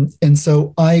 And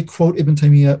so I quote Ibn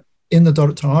Taymiyya in the Dar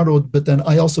al-Ta'arud, but then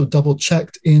I also double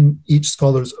checked in each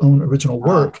scholar's own original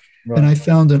work. Right. And I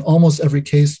found in almost every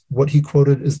case, what he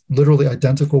quoted is literally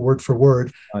identical word for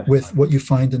word with what you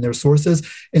find in their sources.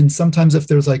 And sometimes if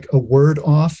there's like a word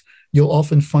off, you'll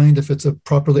often find, if it's a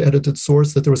properly edited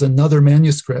source, that there was another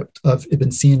manuscript of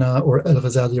Ibn Sina or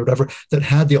Al-Ghazali or whatever that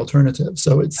had the alternative.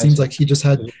 So it seems like he just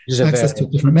had access to a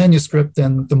different manuscript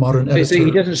than the modern editor. So he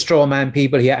doesn't straw man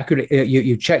people. He accurately,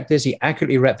 you check this, he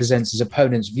accurately represents his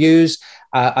opponent's views.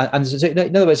 And so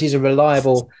in other words, he's a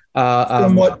reliable...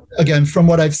 from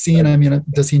what I've seen, I mean,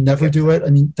 does he never do it? I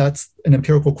mean, that's an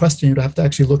empirical question. You'd have to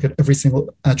actually look at every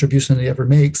single attribution that he ever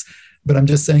makes. But I'm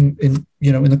just saying, in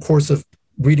the course of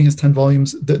reading his 10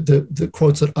 volumes, the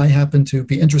quotes that I happen to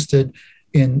be interested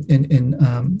in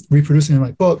reproducing in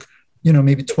my book,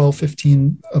 maybe 12,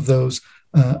 15 of those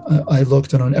I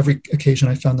looked, and on every occasion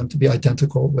I found them to be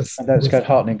identical with. And that's quite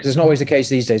heartening, because it's not always the case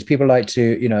these days. People like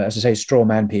to, as I say, straw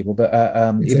man people, but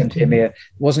even Taymiyya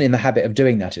wasn't in the habit of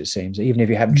doing that, it seems, even if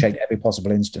you haven't checked every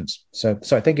possible instance. So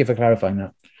thank you for clarifying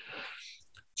that.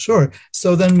 Sure.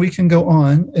 So then we can go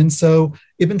on. And so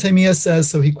Ibn Taymiyya says,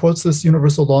 so he quotes this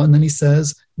universal law, and then he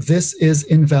says, this is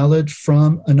invalid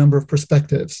from a number of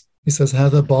perspectives. He says,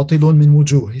 هذا باطل من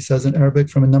وجوه. He says in Arabic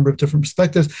from a number of different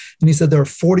perspectives. And he said, there are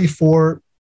 44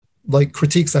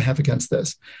 critiques I have against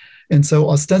this. And so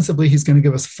ostensibly, he's going to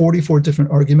give us 44 different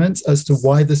arguments as to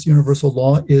why this universal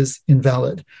law is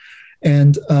invalid.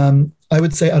 And I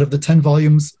would say out of the 10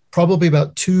 volumes, probably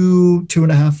about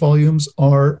 2.5 volumes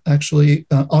are actually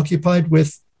occupied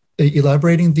with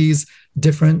elaborating these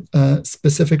different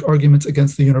specific arguments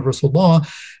against the universal law.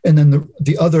 And then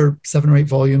the other 7 or 8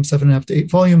 volumes, 7.5 to 8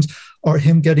 volumes, are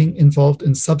him getting involved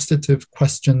in substantive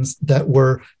questions that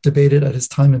were debated at his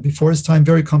time and before his time,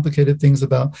 very complicated things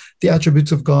about the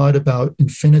attributes of God, about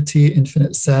infinity,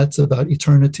 infinite sets, about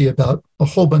eternity, about a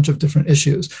whole bunch of different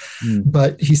issues.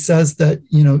 But he says that,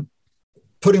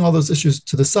 putting all those issues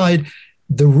to the side,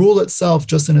 the rule itself,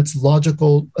 just in its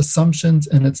logical assumptions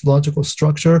and its logical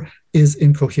structure, is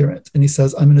incoherent. And he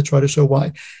says, I'm going to try to show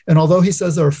why. And although he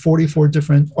says there are 44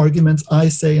 different arguments, I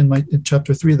say in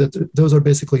chapter 3 that those are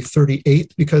basically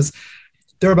 38, because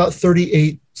there are about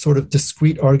 38 sort of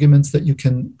discrete arguments that you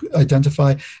can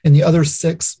identify. And the other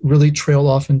 6 really trail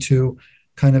off into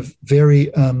kind of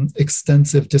very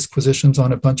extensive disquisitions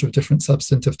on a bunch of different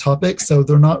substantive topics. So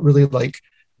they're not really like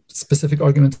specific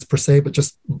arguments per se, but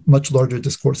just much larger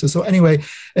discourses. So anyway,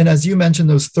 and as you mentioned,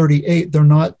 those 38, they're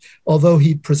not, although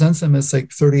he presents them as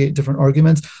like 38 different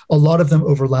arguments, a lot of them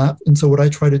overlap. And so what I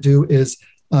try to do is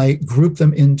I group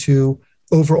them into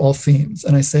overall themes.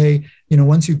 And I say,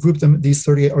 once you group them, these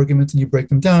 38 arguments, and you break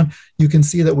them down, you can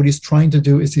see that what he's trying to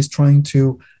do is he's trying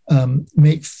to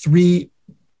make 3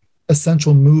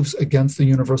 essential moves against the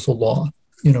universal law,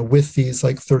 with these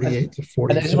like 38 to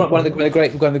 40. And this is one of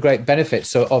the great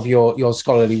benefits of your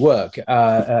scholarly work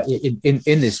in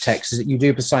this text, is that you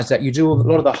do, besides that, you do a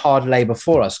lot of the hard labor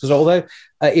for us. Because although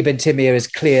Ibn Taymiyya is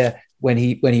clear when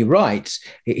he writes,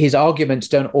 his arguments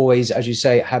don't always, as you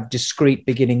say, have discrete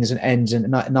beginnings and ends and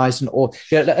nice and all.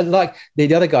 Like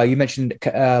the other guy you mentioned,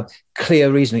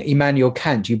 clear reasoning, Immanuel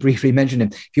Kant, you briefly mentioned him.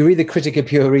 If you read the Critic of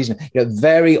Pure Reason,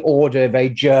 very ordered, very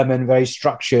German, very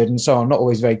structured, and so on, not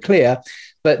always very clear.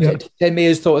 But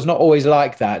Taymiyya's thought is not always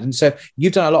like that. And so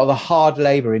you've done a lot of the hard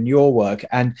labor in your work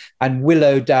and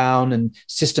willowed down and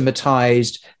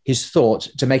systematized his thought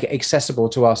to make it accessible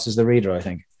to us as the reader, I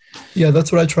think. Yeah,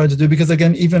 that's what I tried to do, because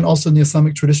again, even also in the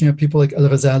Islamic tradition, you have people like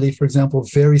Al-Ghazali, for example,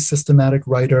 very systematic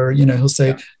writer. He'll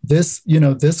say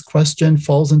this question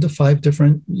falls into 5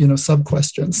 different,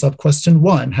 sub-questions. Sub-question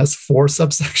 1 has 4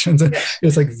 subsections. And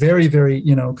it's like very, very,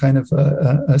 kind of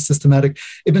systematic.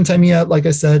 Ibn Taymiyya, like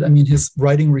I said, I mean, his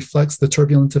writing reflects the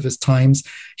turbulence of his times.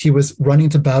 He was running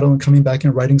to battle and coming back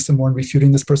and writing some more and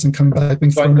refuting this person, coming back,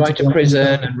 going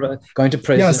to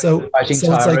prison. Yeah, so it's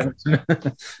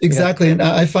like, exactly. And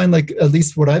I find, like, at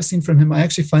least what I've seen from him, I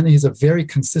actually find that he's a very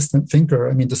consistent thinker.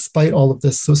 I mean, despite all of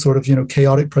this sort of,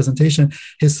 chaotic presentation,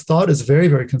 his thought is very,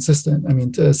 very consistent. I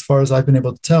mean, as far as I've been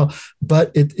able to tell,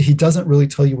 but he doesn't really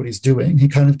tell you what he's doing. He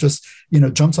kind of just,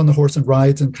 jumps on the horse and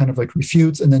rides and kind of like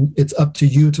refutes. And then it's up to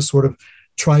you to sort of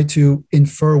try to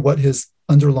infer what his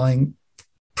underlying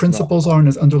principles are in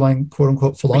his underlying quote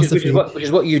unquote philosophy, which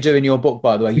is what you do in your book,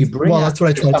 by the way. You bring that's what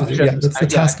I try to do. Yeah, that's the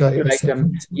task I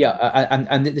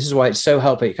and this is why it's so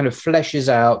helpful. It kind of fleshes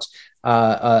out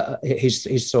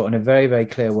his thought in a very, very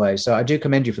clear way. So I do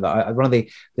commend you for that. One of the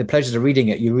pleasures of reading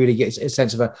it, you really get a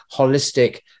sense of a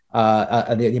holistic,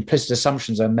 and the implicit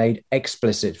assumptions are made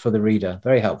explicit for the reader.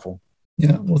 Very helpful.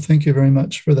 Yeah, well, thank you very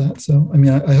much for that. So, I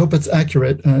mean, I hope it's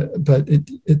accurate, but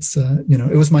it's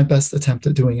it was my best attempt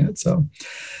at doing it. So,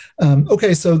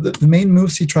 okay, so the main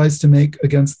moves he tries to make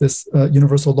against this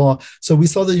universal law. So we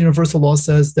saw the universal law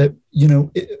says that,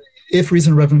 if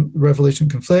reason and revelation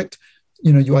conflict,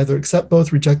 you either accept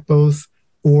both, reject both,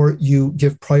 or you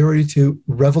give priority to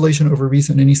revelation over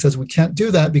reason. And he says we can't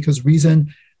do that because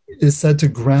reason is said to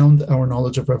ground our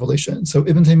knowledge of revelation. So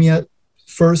Ibn Taymiyyah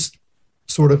first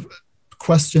sort of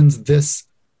questions this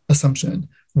assumption.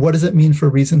 What does it mean for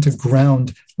reason to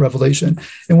ground revelation?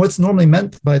 And what's normally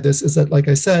meant by this is that, like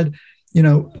I said,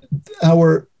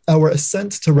 our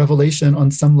assent to revelation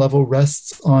on some level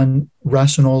rests on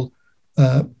rational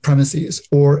premises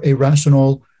or a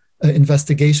rational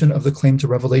investigation of the claim to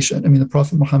revelation. I mean, the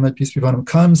Prophet Muhammad, peace be upon him,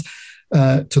 comes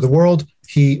to the world.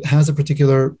 He has a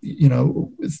particular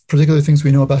things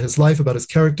we know about his life, about his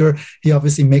character. He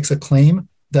obviously makes a claim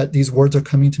that these words are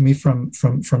coming to me from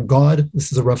God.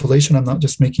 This is a revelation. I'm not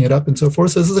just making it up and so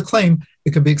forth. So this is a claim.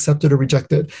 It could be accepted or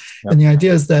rejected. Yep. And the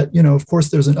idea is that, of course,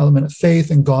 there's an element of faith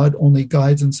and God only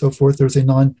guides and so forth. There's a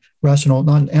non-rational,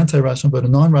 not an anti-rational, but a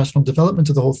non-rational development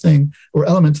to the whole thing or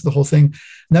element to the whole thing.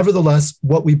 Nevertheless,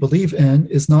 what we believe in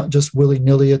is not just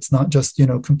willy-nilly. It's not just,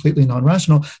 completely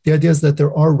non-rational. The idea is that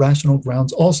there are rational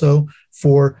grounds also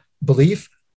for belief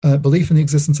in the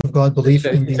existence of God, belief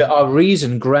in our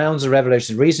reason grounds the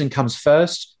revelation. Reason comes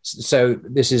first. So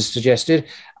this is suggested.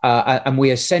 And we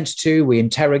assent to, we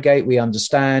interrogate, we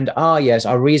understand. Yes,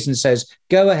 our reason says,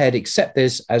 go ahead, accept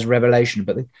this as revelation.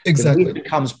 But exactly. The reason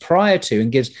comes prior to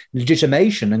and gives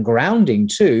legitimation and grounding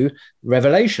to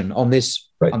revelation on this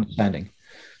understanding.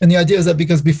 And the idea is that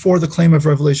because before the claim of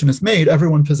revelation is made,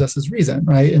 everyone possesses reason,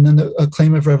 right? And then a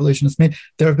claim of revelation is made.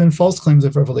 There have been false claims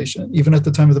of revelation. Even at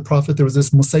the time of the prophet, there was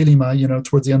this Musaylima,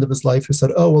 towards the end of his life, who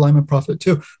said, oh, well, I'm a prophet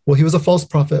too. Well, he was a false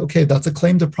prophet. Okay, that's a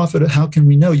claim to prophet. How can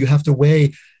we know? You have to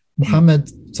weigh Muhammad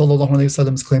sallallahu alaihi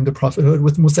wasallam's claim to prophethood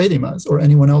with Musaylima's or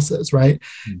anyone else's, right?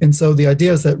 And so the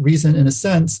idea is that reason, in a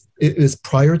sense, is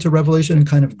prior to revelation and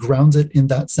kind of grounds it in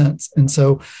that sense. And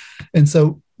so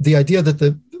the idea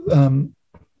that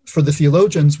for the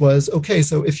theologians was, okay,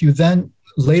 so if you then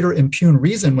later impugn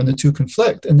reason when the two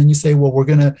conflict, and then you say, well, we're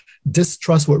going to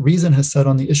distrust what reason has said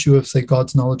on the issue of, say,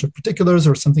 God's knowledge of particulars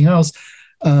or something else,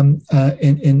 in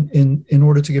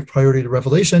order to give priority to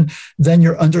revelation, then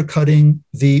you're undercutting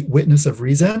the witness of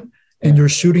reason, and you're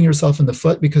shooting yourself in the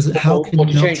foot because how can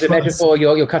you change the metaphor?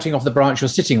 You're cutting off the branch you're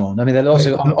sitting on. I mean, there are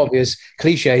also obvious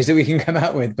cliches that we can come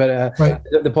out with, but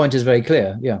the point is very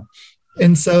clear. Yeah,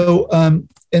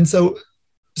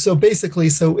 So basically,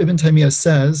 Ibn Taymiyyah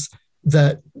says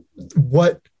that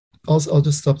I'll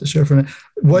just stop the share for a minute.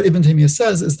 What Ibn Taymiyyah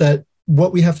says is that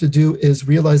what we have to do is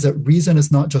realize that reason is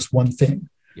not just one thing.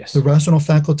 Yes. The rational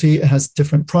faculty, it has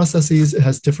different processes. It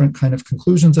has different kind of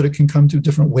conclusions that it can come to,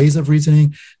 different ways of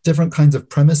reasoning, different kinds of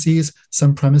premises.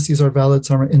 Some premises are valid,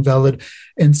 some are invalid.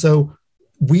 And so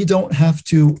we don't have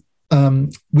to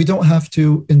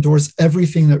endorse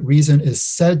everything that reason is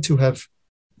said to have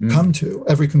come to,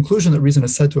 every conclusion that reason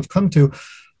is said to have come to.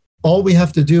 All we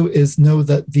have to do is know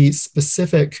that the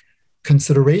specific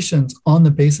considerations on the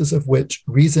basis of which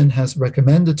reason has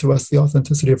recommended to us the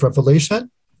authenticity of revelation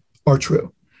are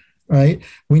true, right?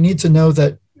 We need to know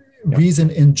that reason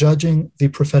in judging the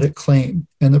prophetic claim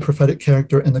and the prophetic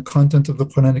character and the content of the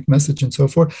Quranic message and so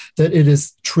forth, that it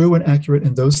is true and accurate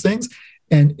in those things.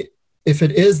 And if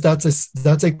it is,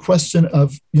 that's a question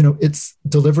of, its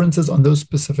deliverances on those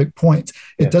specific points.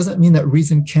 It doesn't mean that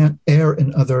reason can't err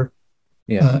in other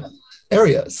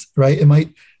areas, right? It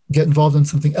might get involved in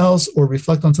something else or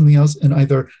reflect on something else and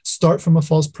either start from a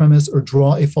false premise or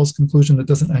draw a false conclusion that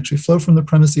doesn't actually flow from the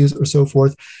premises or so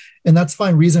forth. And that's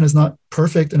fine. Reason is not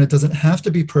perfect, and it doesn't have to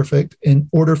be perfect in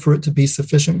order for it to be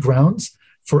sufficient grounds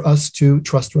for us to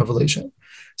trust revelation.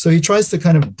 So he tries to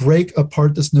kind of break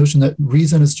apart this notion that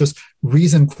reason is just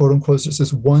reason, quote unquote, is just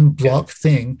this one block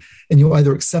thing, and you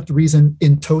either accept reason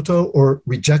in toto or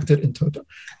reject it in toto.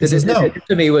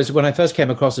 To me, was when I first came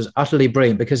across this utterly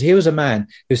brilliant, because he was a man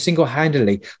who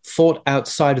single-handedly thought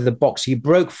outside of the box. He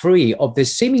broke free of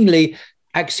this seemingly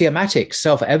axiomatic,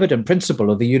 self-evident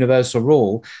principle of the universal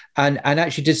rule and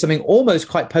actually did something almost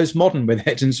quite postmodern with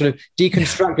it and sort of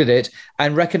deconstructed it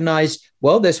and recognized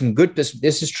well, there's some good,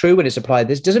 this is true when it's applied.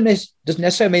 This doesn't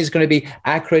necessarily mean it's going to be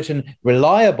accurate and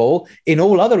reliable in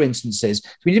all other instances. So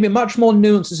we need to be much more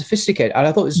nuanced and sophisticated. And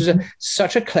I thought this was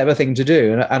such a clever thing to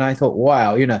do. And I thought,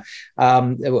 wow,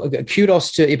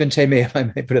 kudos to Ibn Taymiyyah, if I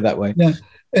may put it that way. Yeah.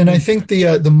 And I think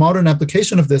the modern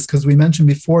application of this, because we mentioned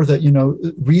before that,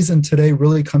 reason today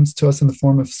really comes to us in the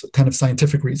form of kind of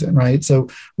scientific reason, right? So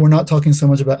we're not talking so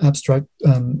much about abstract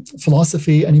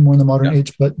philosophy anymore in the modern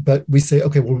age, but we say,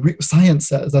 okay, well, science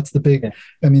says. That's the big,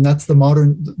 that's the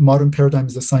modern paradigm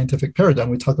is the scientific paradigm.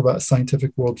 We talk about a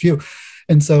scientific worldview.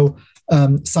 And so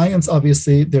science,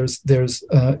 obviously, there's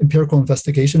empirical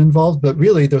investigation involved, but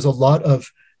really there's a lot of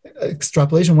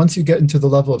extrapolation. Once you get into the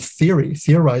level of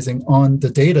theorizing on the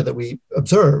data that we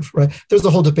observe, right? There's a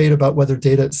whole debate about whether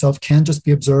data itself can just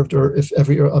be observed or if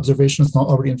every observation is not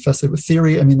already infested with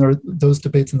theory. There are those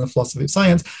debates in the philosophy of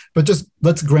science, but just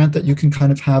let's grant that you can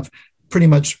kind of have pretty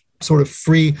much sort of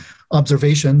free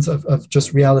observations of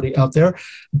just reality out there.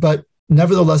 But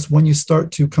nevertheless, when you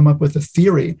start to come up with a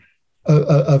theory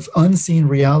of unseen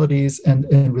realities and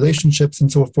relationships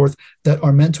and so forth that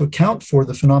are meant to account for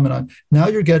the phenomenon, now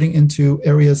you're getting into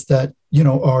areas that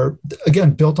are,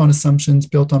 again, built on assumptions,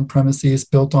 built on premises,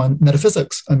 built on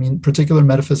metaphysics. Particular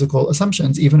metaphysical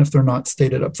assumptions, even if they're not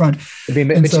stated up front.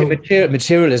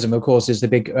 Materialism, of course, is the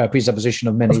big presupposition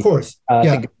of many. Of course,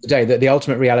 think today that the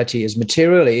ultimate reality is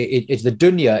material. It's the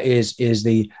dunya is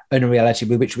the only reality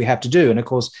with which we have to do. And of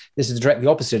course, this is directly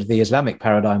opposite of the Islamic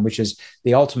paradigm, which is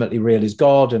the ultimately real is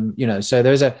God. And so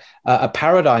there's a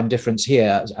paradigm difference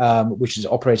here, which is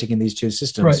operating in these two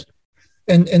systems. Right.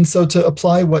 And so to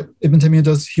apply what Ibn Taymiyyah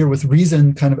does here with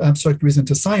reason, kind of abstract reason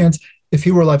to science, if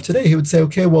he were alive today, he would say,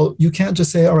 okay, well, you can't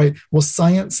just say, all right, well,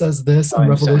 science says this and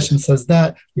revelation says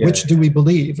that. Which do we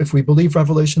believe? If we believe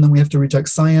revelation, then we have to reject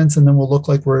science, and then we'll look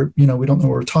like we don't know what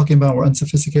we're talking about, we're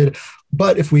unsophisticated.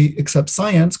 But if we accept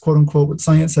science, quote unquote, what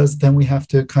science says, then we have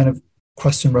to kind of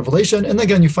question revelation. And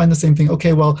again, you find the same thing.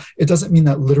 Okay, well, it doesn't mean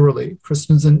that literally.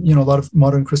 Christians and, a lot of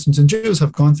modern Christians and Jews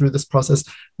have gone through this process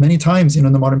many times,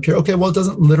 in the modern period. Okay, well, it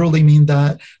doesn't literally mean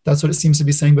that. That's what it seems to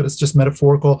be saying, but it's just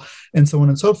metaphorical, and so on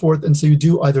and so forth. And so you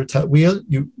do either ta'wil,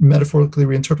 you metaphorically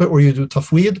reinterpret, or you do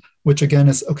tafwid, which again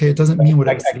is, okay, it doesn't mean what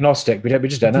it's agnostic. We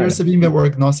just don't know. Here's the meaning, but we're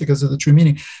agnostic as to the true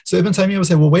meaning. So Ibn Taymiyyah would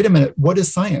say, well, wait a minute, what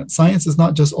is science? Science is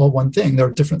not just all one thing. There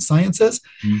are different sciences.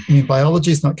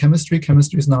 Biology is not chemistry.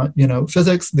 Chemistry is not,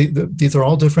 physics. These are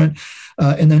all different.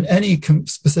 And then any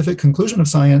specific conclusion of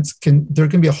science there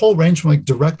can be a whole range from like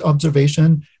direct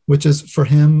observation, which is for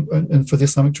him and for the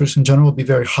Islamic tradition in general, will be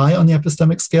very high on the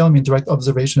epistemic scale. Direct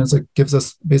observation is gives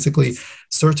us basically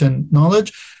certain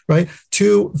knowledge, right?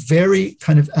 To very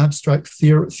kind of abstract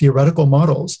theoretical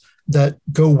models that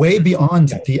go way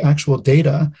beyond the actual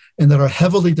data and that are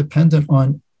heavily dependent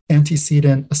on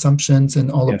antecedent assumptions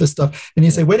and all of this stuff. And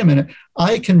you say, wait a minute,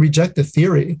 I can reject a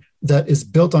theory that is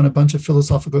built on a bunch of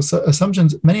philosophical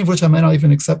assumptions, many of which I might not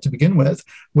even accept to begin with,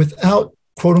 without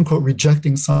quote unquote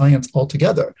rejecting science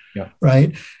altogether,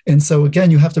 right? And so again,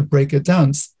 you have to break it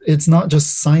down. It's not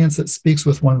just science that speaks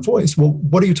with one voice. Well,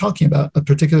 what are you talking about? A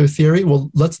particular theory?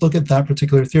 Well, let's look at that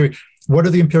particular theory. What are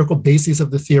the empirical bases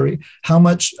of the theory? How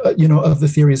much, of the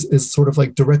theory is sort of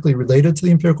like directly related to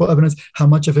the empirical evidence? How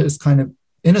much of it is kind of,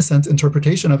 in a sense,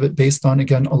 interpretation of it based on,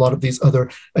 again, a lot of these other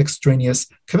extraneous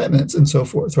commitments and so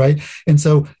forth, right? And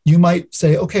so you might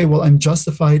say, okay, well, I'm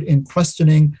justified in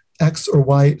questioning X or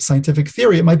Y scientific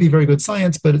theory. It might be very good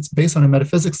science, but it's based on a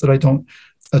metaphysics that I don't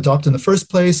adopt in the first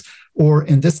place. Or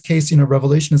in this case,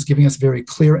 revelation is giving us very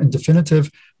clear and definitive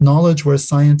knowledge, whereas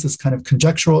science is kind of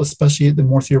conjectural, especially the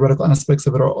more theoretical aspects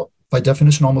of it are, by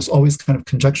definition, almost always kind of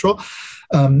conjectural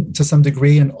to some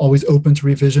degree, and always open to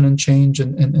revision and change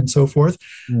and so forth.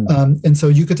 And so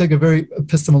you could take a very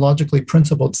epistemologically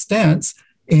principled stance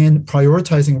in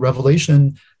prioritizing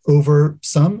revelation over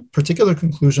some particular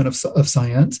conclusion of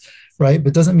science, right?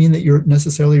 But doesn't mean that you're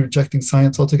necessarily rejecting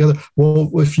science altogether.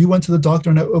 Well, if you went to the doctor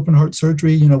and had open heart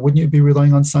surgery, wouldn't you be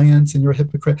relying on science and you're a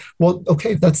hypocrite? Well,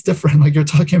 okay, that's different. Like you're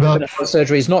talking about...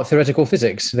 Surgery is not theoretical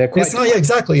physics. They're quite... It's not,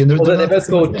 exactly. And they're both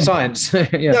called science.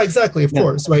 Yeah, exactly, of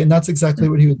course, right? And that's exactly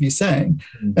what he would be saying.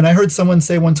 And I heard someone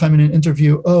say one time in an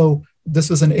interview, oh, this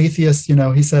was an atheist,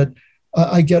 he said,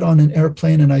 I get on an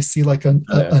airplane and I see like a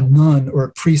nun or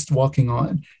a priest walking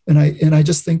on. And I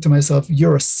just think to myself,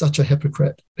 you're such a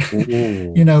hypocrite,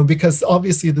 because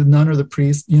obviously the nun or the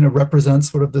priest,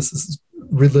 represents sort of this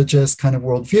religious kind of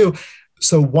worldview.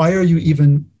 So why are you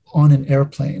even on an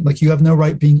airplane? Like you have no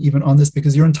right being even on this,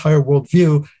 because your entire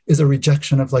worldview is a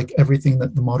rejection of like everything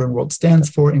that the modern world stands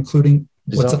for, including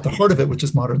what's at the heart of it, which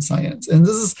is modern science. And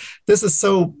this is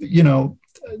so,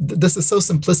 this is so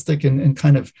simplistic and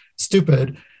kind of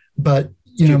stupid But,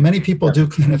 many people do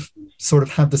kind of sort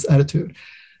of have this attitude.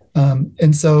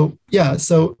 And so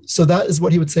that is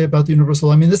what he would say about the universal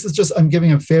law. I mean, this is just, I'm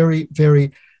giving a very,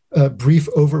 very brief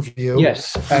overview.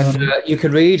 Yes, and you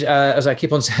can read, as I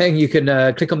keep on saying, you can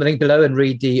click on the link below and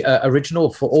read the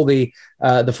original for all the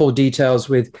full details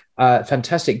with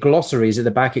fantastic glossaries at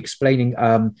the back explaining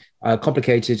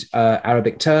complicated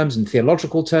Arabic terms and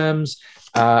theological terms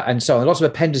and so on. Lots of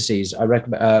appendices, I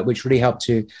recommend, which really help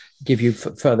to give you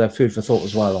further food for thought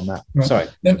as well on that. Right. Sorry.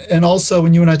 And also,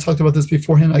 when you and I talked about this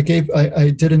beforehand, I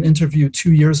did an interview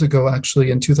 2 years ago, actually,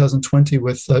 in 2020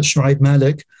 with Shuaib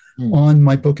Malik, on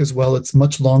my book as well. It's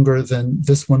much longer than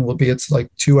this one will be. It's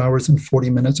like 2 hours and 40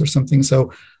 minutes or something.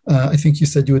 So I think you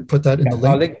said you would put that in the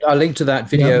link. I'll link to that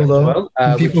video as well.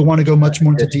 People want to go much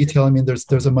more into detail. I mean,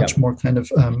 there's a much more kind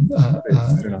of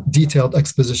detailed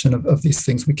exposition of these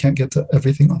things. We can't get to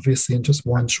everything, obviously, in just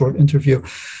one short interview.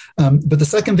 But the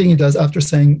second thing he does, after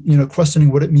saying,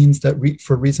 questioning what it means that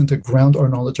for reason to ground our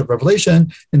knowledge of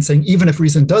revelation, and saying even if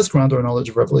reason does ground our knowledge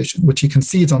of revelation, which he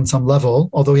concedes on some level,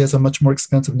 although he has a much more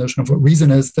expansive notion of what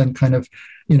reason is than kind of,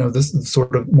 this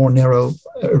sort of more narrow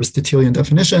Aristotelian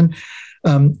definition.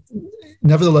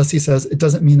 Nevertheless, he says it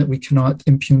doesn't mean that we cannot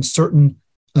impugn certain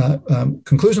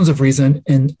conclusions of reason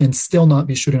and still not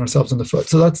be shooting ourselves in the foot.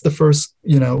 So that's the first,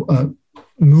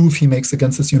 move he makes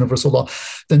against this universal law.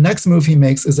 The next move he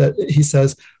makes is that he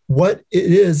says what it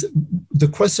is, the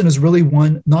question is really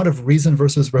one, not of reason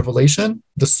versus revelation,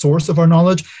 the source of our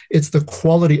knowledge, it's the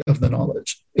quality of the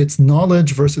knowledge. It's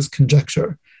knowledge versus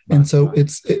conjecture. And so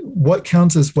what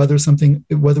counts is whether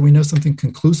we know something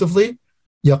conclusively,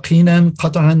 yaqinan,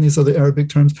 qat'an, these are the Arabic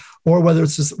terms, or whether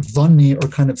it's just dhanni or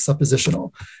kind of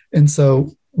suppositional. And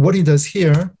so what he does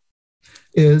here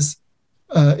is,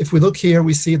 if we look here,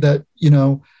 we see that,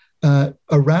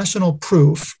 a rational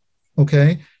proof,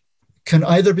 can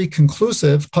either be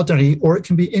conclusive, qat'i, or it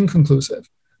can be inconclusive,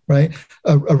 right?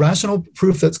 A rational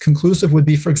proof that's conclusive would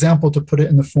be, for example, to put it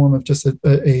in the form of just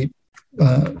a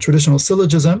traditional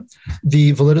syllogism,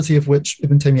 the validity of which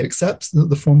Ibn Taymiyya accepts,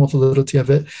 the formal validity of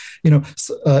it.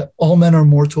 All men are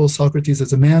mortal, Socrates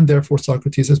is a man, therefore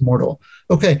Socrates is mortal.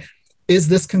 Okay, is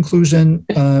this conclusion,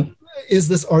 is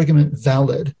this argument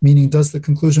valid? Meaning, does the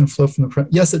conclusion flow from the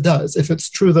premise? Yes, it does. If it's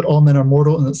true that all men are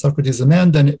mortal and that Socrates is a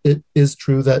man, then it is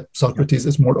true that Socrates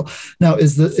is mortal. Now,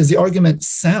 is the argument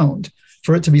sound?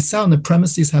 For it to be sound, the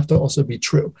premises have to also be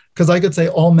true. Because I could say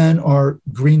all men are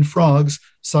green frogs,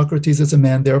 Socrates is a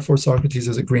man, therefore Socrates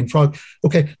is a green frog.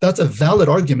 Okay, that's a valid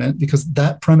argument because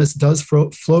that premise does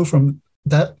flow from,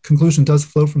 that conclusion does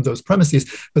flow from those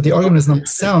premises, but the argument is not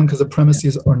sound because the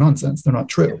premises are nonsense. They're not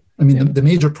true. I mean, the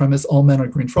major premise, all men are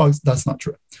green frogs, that's not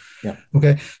true. Yeah.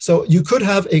 Okay, so you could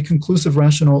have a conclusive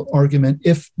rational argument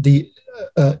if the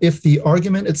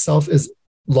argument itself is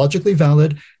logically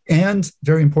valid, and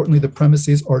very importantly, the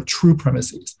premises are true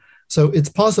premises. So it's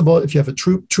possible if you have a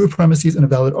true premises and a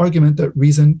valid argument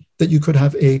that you could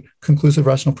have a conclusive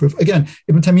rational proof. Again,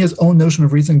 Ibn Taymiyya's own notion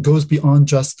of reason goes beyond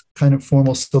just kind of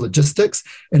formal syllogistics,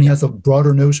 and he has a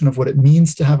broader notion of what it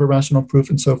means to have a rational proof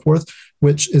and so forth,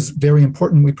 which is very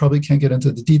important. We probably can't get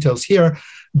into the details here,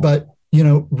 but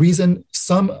reason,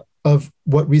 some of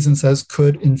what reason says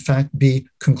could in fact be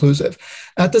conclusive.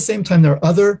 At the same time, there are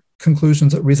other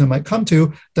conclusions that reason might come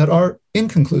to that are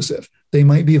inconclusive. They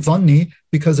might be dhanni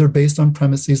because they're based on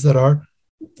premises that are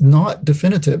not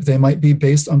definitive. They might be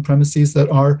based on premises that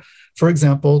are, for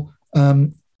example,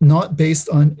 not based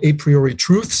on a priori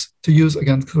truths, to use,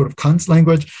 again, sort of Kant's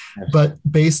language, but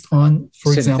based on,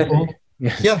 for example,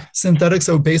 synthetic,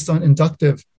 so based on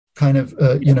inductive kind of,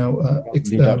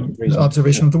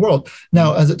 observation of the world.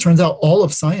 Now, as it turns out, all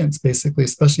of science, basically,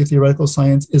 especially theoretical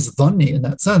science, is dhanni in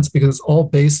that sense, because it's all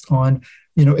based on,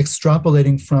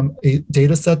 extrapolating from a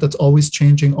data set that's always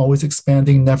changing, always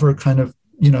expanding, never kind of,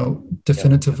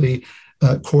 definitively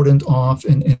cordoned off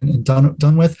and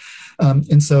done with.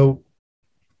 And so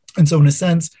in a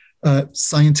sense,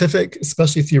 scientific,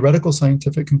 especially theoretical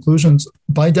scientific conclusions,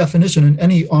 by definition, in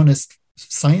any honest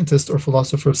scientist or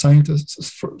philosopher of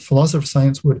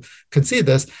science would concede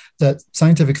this, that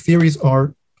scientific theories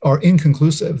are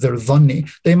inconclusive. They're dhanni.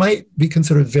 They might be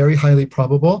considered very highly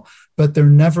probable, but they're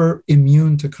never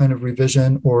immune to kind of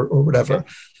revision or whatever.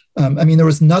 There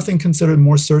was nothing considered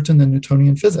more certain than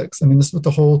Newtonian physics. This is what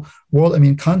the whole world,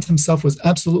 Kant himself was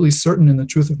absolutely certain in the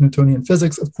truth of Newtonian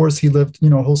physics. Of course, he lived,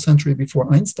 a whole century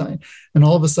before Einstein. And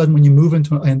all of a sudden, when you move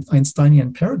into an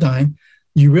Einsteinian paradigm,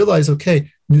 you realize,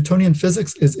 okay, Newtonian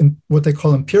physics is what they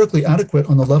call empirically adequate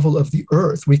on the level of the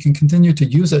earth. We can continue to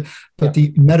use it, but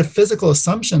the metaphysical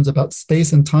assumptions about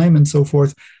space and time and so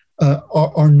forth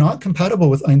are not compatible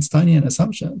with Einsteinian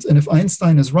assumptions. And if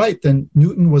Einstein is right, then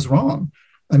Newton was wrong.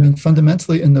 I mean,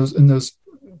 fundamentally in those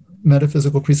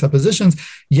metaphysical presuppositions.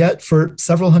 Yet for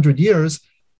several hundred years,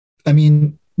 I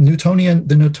mean,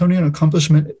 the Newtonian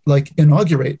accomplishment like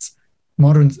inaugurates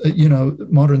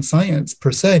modern science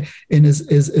per se, and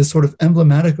is sort of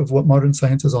emblematic of what modern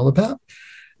science is all about.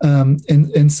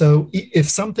 And so if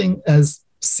something as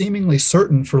seemingly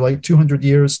certain for like 200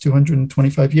 years,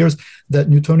 225 years, that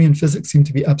Newtonian physics seem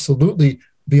to be absolutely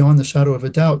beyond the shadow of a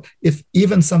doubt, if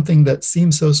even something that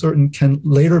seems so certain can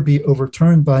later be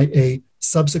overturned by a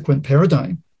subsequent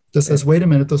paradigm that says, wait a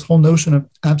minute, this whole notion of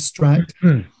abstract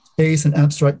space and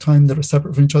abstract time that are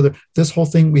separate from each other, this whole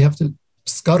thing we have to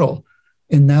scuttle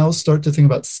and now start to think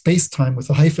about space-time with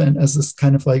a hyphen as this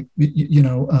kind of like,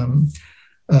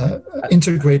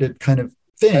 integrated kind of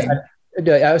thing.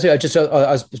 I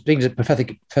was speaking to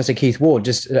Professor Keith Ward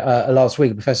just last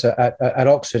week, a professor at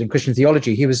Oxford in Christian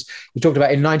theology. He talked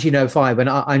about in 1905 when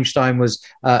Einstein was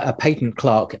a patent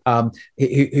clerk,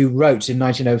 who wrote in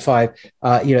 1905,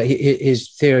 his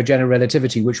theory of general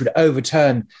relativity, which would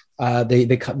overturn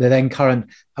the then current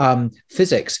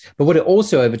physics. But what it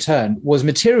also overturned was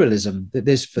materialism, that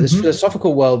this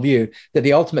philosophical worldview that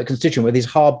the ultimate constituent were these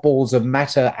hard balls of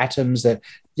matter, atoms that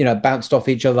bounced off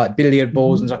each other like billiard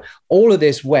balls and so on. All of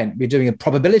this we're doing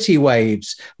probability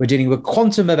waves, we're dealing with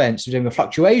quantum events, we're dealing with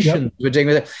fluctuations, we're dealing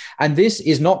with it. And this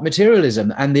is not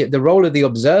materialism. And the role of the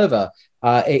observer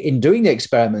in doing the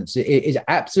experiments is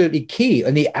absolutely key.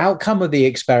 And the outcome of the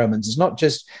experiments is not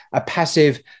just a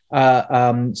passive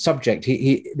subject.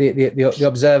 The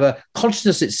observer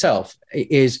consciousness itself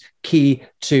is key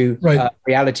to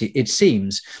reality, it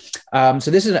seems.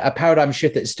 So this is a paradigm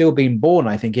shift that's still being born,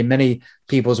 I think, in many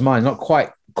people's minds, not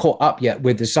quite caught up yet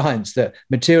with the science, that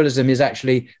materialism is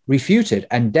actually refuted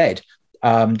and dead.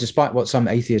 Despite what some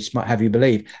atheists might have you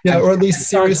believe. Yeah, or at least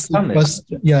seriously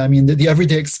questioned. Yeah, I mean, the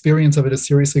everyday experience of it is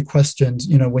seriously questioned.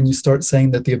 When you start saying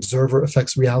that the observer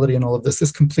affects reality and all of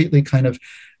this completely kind of,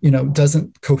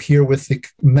 doesn't cohere with the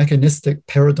mechanistic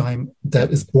paradigm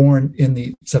that is born in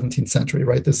the 17th century,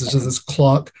 right? This is just this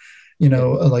clock,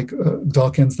 like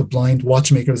Dawkins, the blind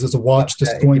watchmakers, there's a watch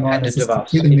just going on. It's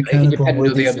completely mechanical. Independent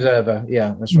of the observer.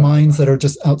 Yeah, that's right. Minds that are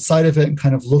just outside of it and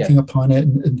kind of looking upon it.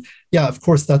 And yeah, of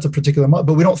course, that's a particular model,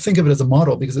 but we don't think of it as a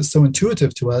model because it's so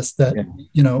intuitive to us that,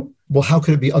 well, how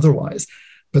could it be otherwise?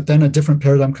 But then a different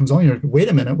paradigm comes on. You're like, wait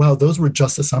a minute, wow, those were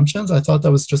just assumptions. I thought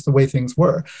that was just the way things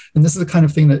were. And this is the kind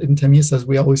of thing that Ibn Taymiyya says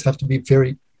we always have to be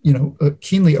very,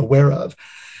 keenly aware of.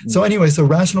 So anyway, so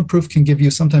rational proof can give you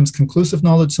sometimes conclusive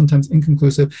knowledge, sometimes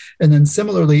inconclusive. And then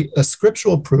similarly, a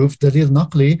scriptural proof, dalil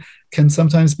naqli, can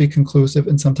sometimes be conclusive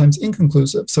and sometimes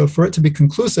inconclusive. So for it to be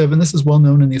conclusive, and this is well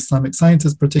known in the Islamic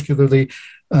sciences, particularly,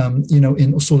 in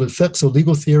usul al-fiqh, so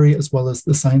legal theory, as well as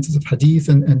the sciences of hadith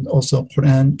and also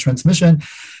Quran transmission,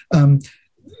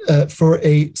 for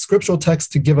a scriptural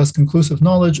text to give us conclusive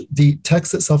knowledge, the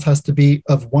text itself has to be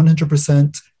of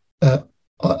 100%,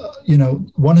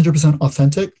 100%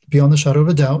 authentic, beyond the shadow of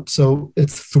a doubt. So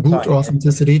it's thubut or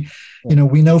authenticity.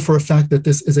 We know for a fact that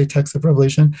this is a text of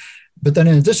revelation. But then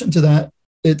in addition to that,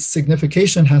 its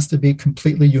signification has to be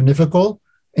completely univocal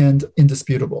and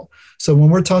indisputable. So when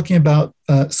we're talking about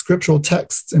scriptural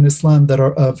texts in Islam that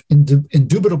are of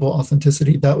indubitable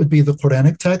authenticity, that would be the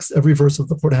Quranic text, every verse of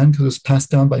the Quran, because it was passed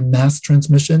down by mass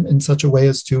transmission in such a way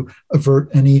as to avert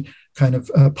any kind of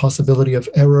possibility of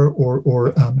error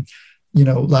or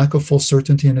lack of full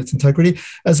certainty in its integrity,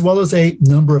 as well as a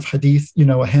number of hadith,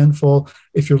 a handful,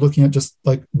 if you're looking at just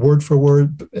like word for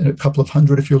word, and a couple of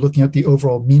hundred if you're looking at the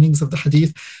overall meanings of the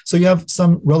hadith. So you have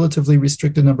some relatively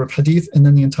restricted number of hadith, and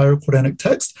then the entire Quranic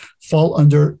text fall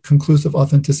under conclusive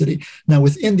authenticity. Now,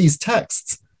 within these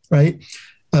texts, right,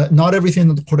 not everything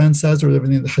that the Quran says or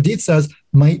everything that the hadith says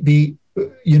might be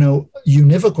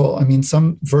univocal. I mean,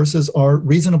 some verses are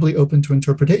reasonably open to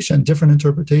interpretation, different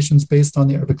interpretations based on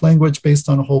the Arabic language, based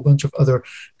on a whole bunch of other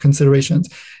considerations.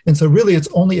 And so really it's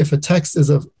only if a text is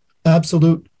of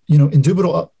absolute,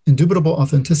 indubitable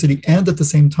authenticity and at the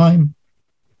same time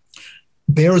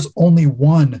bears only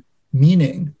one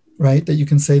meaning, right, that you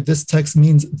can say this text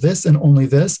means this and only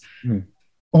this.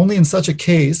 Only in such a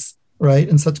case, right,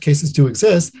 and such cases do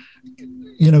exist,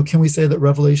 can we say that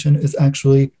revelation is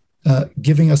actually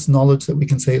giving us knowledge that we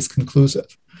can say is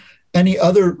conclusive. Any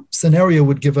other scenario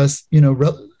would give us,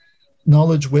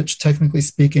 knowledge which, technically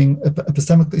speaking,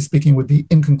 epistemically speaking, would be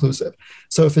inconclusive.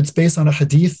 So if it's based on a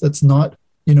hadith that's not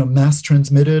mass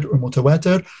transmitted or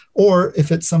mutawatir, or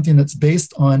if it's something that's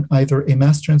based on either a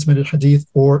mass transmitted hadith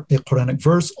or a Quranic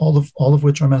verse, all of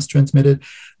which are mass transmitted,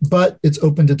 but it's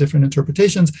open to different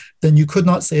interpretations, then you could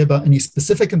not say about any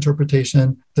specific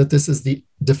interpretation that this is the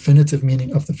definitive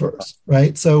meaning of the verse,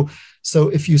 right? So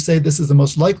if you say this is the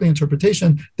most likely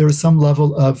interpretation, there is some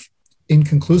level of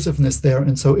inconclusiveness there,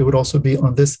 and so it would also be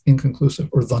on this inconclusive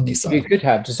or dhanni side.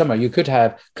 You could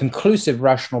have conclusive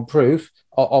rational proof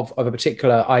of a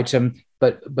particular item,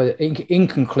 but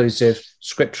inconclusive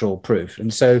scriptural proof.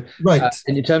 And so, right.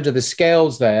 And in terms of the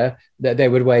scales there, that they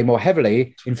would weigh more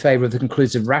heavily in favor of the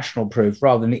conclusive rational proof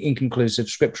rather than the inconclusive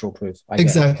scriptural proof.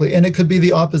 Exactly, and it could be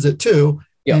the opposite too.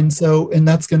 Yeah. And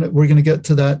we're going to get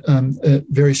to that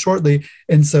very shortly.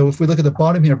 And so if we look at the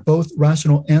bottom here, both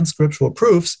rational and scriptural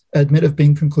proofs admit of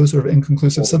being conclusive or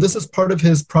inconclusive. So this is part of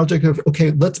his project of, okay,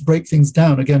 let's break things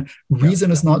down. Again, reason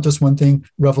is not just one thing.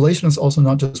 Revelation is also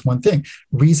not just one thing.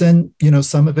 Reason,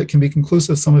 some of it can be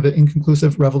conclusive, some of it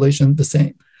inconclusive. Revelation, the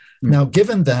same. Now,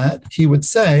 given that, he would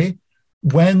say,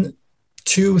 when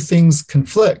two things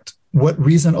conflict, what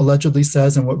reason allegedly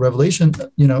says and what Revelation,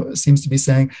 seems to be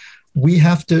saying, we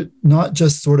have to not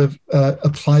just sort of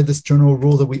apply this general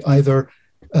rule that we either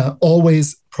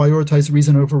always prioritize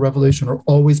reason over revelation or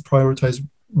always prioritize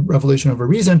revelation over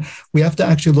reason. We have to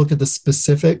actually look at the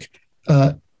specific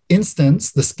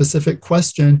instance, the specific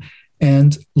question,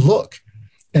 and look.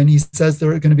 And he says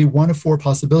there are going to be one of four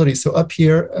possibilities. So up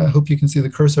here, I hope you can see the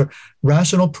cursor,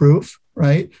 rational proof,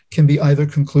 right, can be either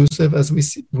conclusive, as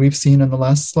we've seen in the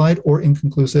last slide, or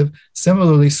inconclusive.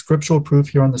 Similarly, scriptural proof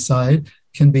here on the side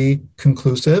can be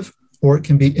conclusive or it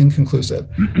can be inconclusive.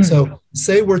 So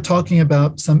say we're talking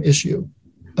about some issue.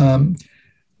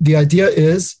 The idea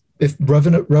is if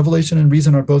revelation and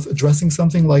reason are both addressing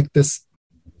something like this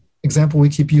example we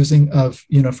keep using of,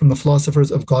 from the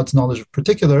philosophers of God's knowledge of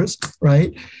particulars,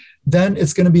 right? Then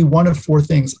it's going to be one of four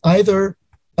things. Either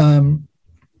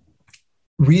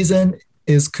reason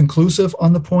is conclusive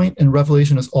on the point and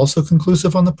revelation is also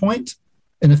conclusive on the point.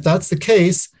 And if that's the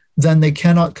case, then they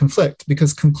cannot conflict,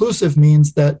 because conclusive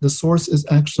means that the source is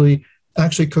actually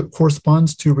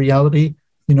corresponds to reality,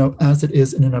 as it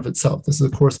is in and of itself. This is a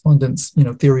correspondence,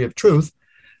 theory of truth,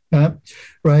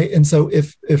 right? And so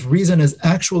if reason is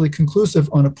actually conclusive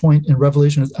on a point and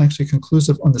revelation is actually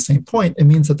conclusive on the same point, it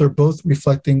means that they're both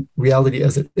reflecting reality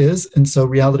as it is. And so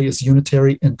reality is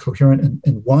unitary and coherent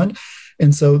and one.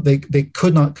 And so they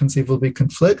could not conceivably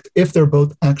conflict if they're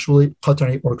both actually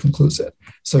qat'i or conclusive.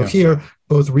 So here,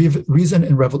 both reason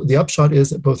and the upshot is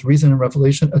that both reason and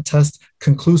revelation attest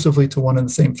conclusively to one and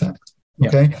the same fact.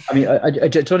 Okay.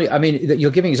 Tony, you're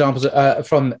giving examples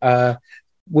from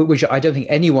which I don't think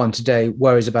anyone today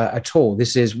worries about at all.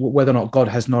 This is whether or not God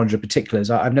has knowledge of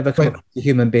particulars. I've never come across a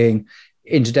human being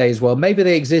in today's world. Maybe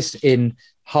they exist in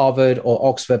Harvard or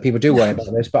Oxford. People do worry about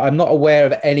this, but I'm not aware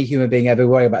of any human being ever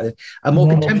worrying about this. A more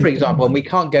contemporary example, and we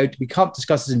can't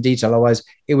discuss this in detail, otherwise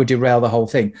it would derail the whole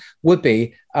thing, would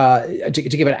be to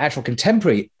give an actual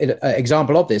contemporary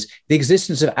example of this, the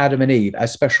existence of Adam and Eve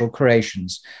as special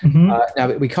creations.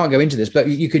 Now, we can't go into this, but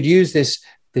you could use this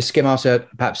schemata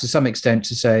perhaps to some extent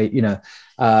to say,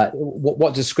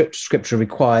 what does scripture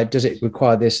require? Does it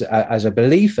require this as a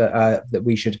belief that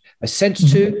we should assent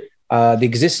to? The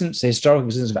historical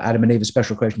existence of Adam and Eve as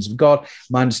special creations of God.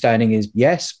 My understanding is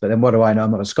yes, but then what do I know?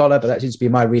 I'm not a scholar, but that seems to be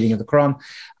my reading of the Quran.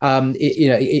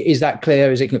 Is that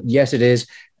clear? Yes, it is.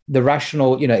 The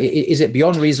rational, is it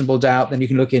beyond reasonable doubt? Then you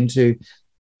can look into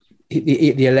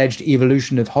the alleged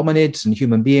evolution of hominids and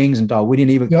human beings, and Darwinian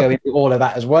even go into all of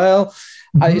that as well.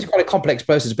 It's quite a complex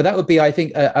process, but that would be, I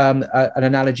think, an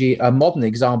analogy, a modern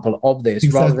example of this.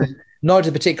 Exactly. Rather than knowledge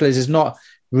of particulars is not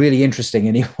really interesting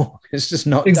anymore. It's just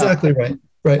not exactly right.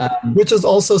 Which is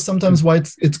also sometimes why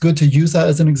it's good to use that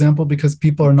as an example, because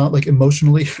people are not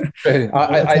emotionally.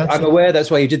 I'm aware that's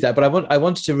why you did that, but I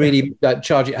wanted to really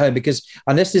charge it home, because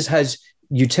unless this has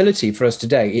utility for us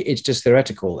today, it's just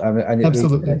theoretical.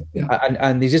 Absolutely.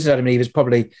 And the existence of Adam and Eve is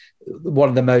probably one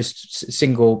of the most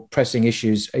single pressing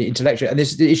issues intellectually. And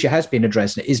the issue has been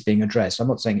addressed and it is being addressed. I'm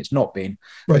not saying it's not been.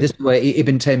 But this is where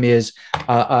Ibn Taymiyya's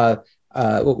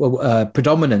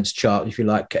predominance chart, if you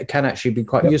like, can actually be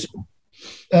quite useful.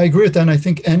 I agree with that. And I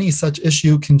think any such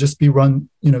issue can just be run,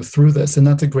 through this. And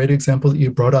that's a great example that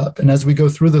you brought up. And as we go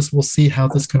through this, we'll see how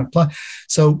this can apply.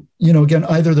 So, again,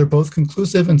 either they're both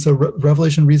conclusive. And so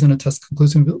revelation, reason attests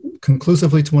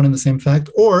conclusively to one and the same fact,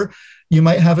 or you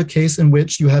might have a case in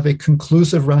which you have a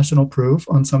conclusive rational proof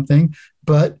on something,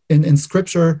 but in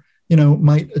scripture,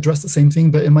 might address the same thing,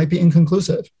 but it might be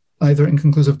inconclusive. Either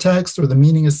inconclusive text or the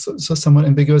meaning is somewhat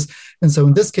ambiguous. And so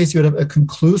in this case, you would have a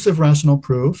conclusive rational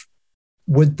proof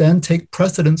would then take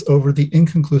precedence over the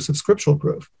inconclusive scriptural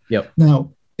proof. Yep.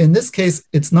 Now, in this case,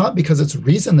 it's not because it's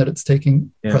reason that it's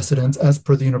taking precedence as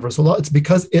per the universal law. It's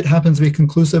because it happens to be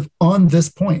conclusive on this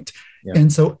point. Yeah.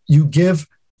 And so you give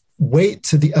weight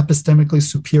to the epistemically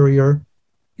superior,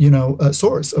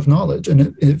 source of knowledge.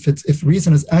 And if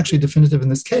reason is actually definitive in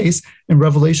this case, and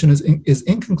revelation is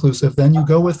inconclusive, then you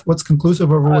go with what's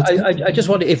conclusive over what's I just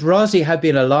wonder if Razi had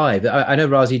been alive. I know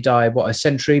Razi died, a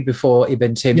century before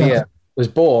Ibn Taymiyya was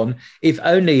born. If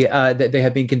only that they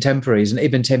had been contemporaries, and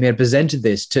Ibn Taymiyya presented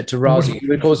this to Razi,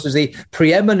 who of course was the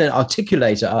preeminent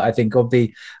articulator, I think, of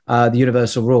the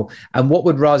universal rule. And what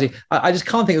would Razi? I just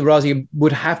can't think that Razi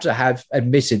would have to have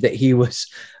admitted that he was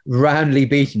roundly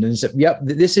beaten and said, "Yep,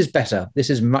 this is better.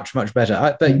 This is much, much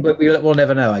better." But we'll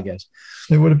never know, I guess.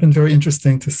 It would have been very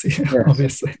interesting to see,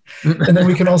 obviously. And then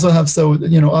we can also have,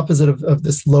 opposite of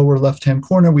this lower left-hand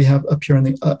corner, we have up here in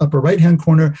the upper right-hand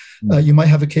corner, you might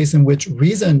have a case in which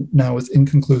reason now is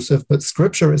inconclusive, but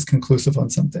scripture is conclusive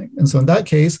on something. And so in that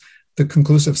case, the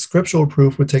conclusive scriptural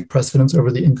proof would take precedence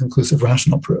over the inconclusive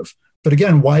rational proof. But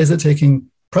again, why is it taking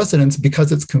precedence?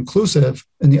 Because it's conclusive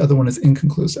and the other one is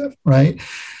inconclusive, right?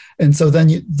 And so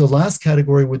then the last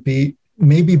category would be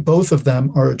maybe both of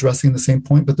them are addressing the same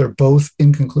point, but they're both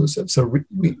inconclusive. So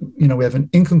we have an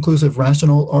inconclusive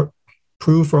rational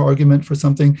proof or argument for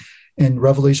something, and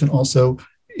revelation also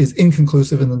is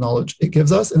inconclusive in the knowledge it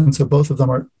gives us. And so both of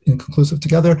them are inconclusive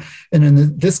together. And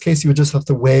in this case, you would just have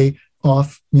to weigh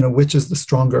off, which is the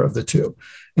stronger of the two.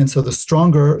 And so the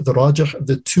stronger, the rajah of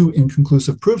the two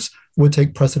inconclusive proofs would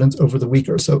take precedence over the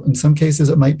weaker. So in some cases,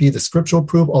 it might be the scriptural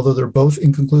proof, although they're both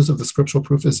inconclusive. The scriptural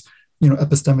proof is,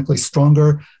 epistemically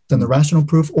stronger than the rational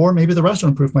proof, or maybe the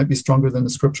rational proof might be stronger than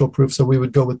the scriptural proof. So we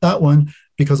would go with that one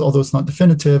because although it's not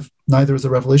definitive, neither is a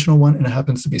revelational one, and it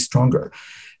happens to be stronger.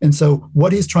 And so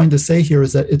what he's trying to say here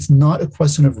is that it's not a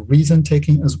question of reason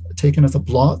taken as a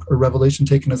block or revelation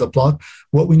taken as a block.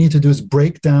 What we need to do is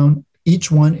break down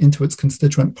each one into its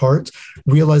constituent parts,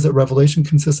 realize that revelation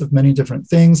consists of many different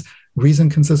things, reason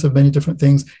consists of many different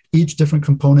things. Each different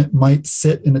component might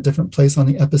sit in a different place on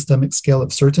the epistemic scale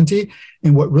of certainty.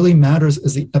 And what really matters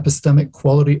is the epistemic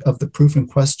quality of the proof in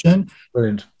question,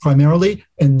 primarily,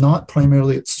 and not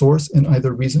primarily its source in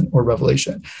either reason or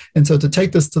revelation. And so to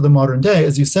take this to the modern day,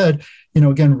 as you said,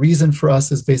 again, reason for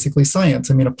us is basically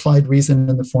science. Applied reason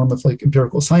in the form of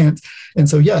empirical science. And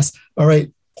so, yes, all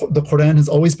right, the Quran has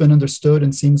always been understood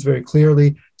and seems very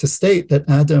clearly to state that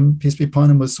Adam, peace be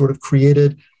upon him, was sort of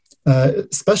created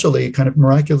especially kind of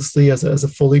miraculously as a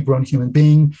fully grown human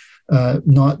being,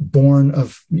 not born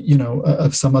of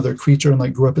some other creature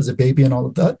and grew up as a baby and all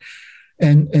of that.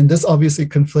 And this obviously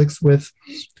conflicts with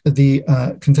the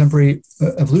contemporary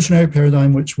evolutionary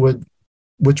paradigm, which would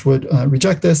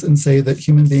reject this and say that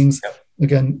human beings,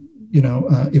 again,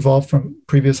 evolved from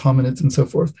previous hominids and so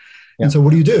forth. And so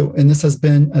what do you do? And this has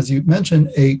been, as you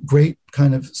mentioned, a great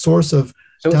kind of source of...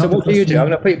 So what do you do? I'm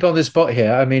going to put you on the spot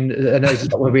here. I know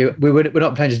we're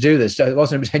not planning to do this. I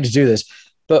wasn't planning to do this.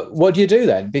 But what do you do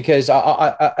then? Because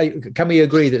can we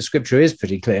agree that Scripture is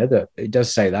pretty clear that it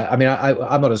does say that?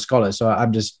 I'm not a scholar, so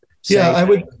I'm just saying... Yeah, I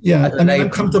would... Yeah, I'm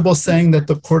comfortable saying that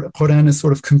the Quran is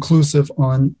sort of conclusive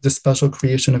on the special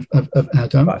creation of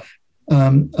Adam. Right.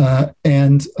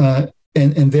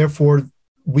 And therefore...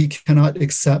 we cannot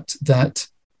accept that,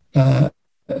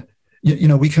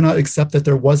 we cannot accept that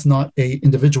there was not a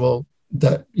individual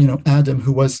that, Adam,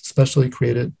 who was specially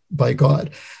created by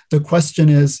God. The question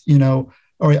is,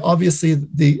 all right, obviously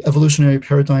the evolutionary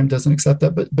paradigm doesn't accept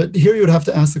that, but here you would have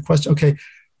to ask the question, okay,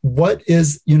 what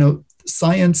is,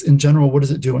 science in general, what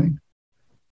is it doing?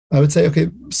 I would say, okay,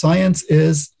 science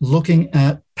is looking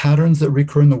at patterns that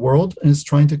recur in the world and is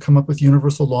trying to come up with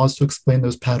universal laws to explain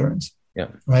those patterns. Yeah.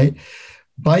 Right.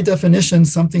 By definition,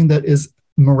 something that is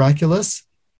miraculous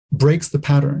breaks the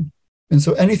pattern. And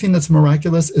so anything that's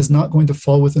miraculous is not going to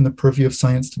fall within the purview of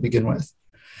science to begin with.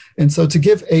 And so to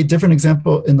give a different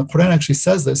example, in the Quran actually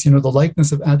says this, the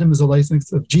likeness of Adam is the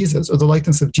likeness of Jesus, or the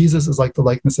likeness of Jesus is like the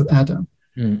likeness of Adam,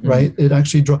 right? It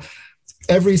actually draws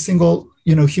every single,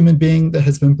 human being that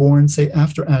has been born, say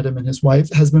after Adam and his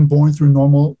wife, has been born through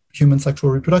normal human sexual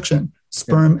reproduction,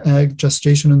 sperm, egg,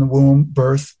 gestation in the womb,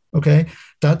 birth. Okay,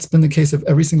 that's been the case of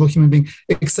every single human being,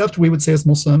 except we would say as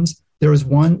Muslims, there is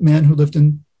one man who lived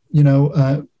in,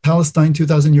 Palestine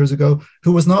 2,000 years ago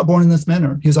who was not born in this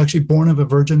manner. He was actually born of a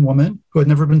virgin woman who had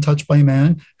never been touched by a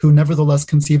man, who nevertheless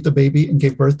conceived a baby and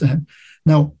gave birth to him.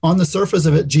 Now, on the surface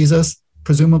of it, Jesus,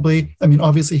 presumably,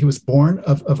 obviously he was born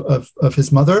of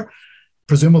his mother,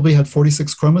 presumably had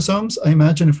 46 chromosomes. I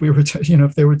imagine if we were to,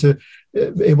 if they were to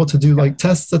able to do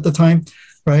tests at the time.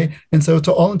 right? And so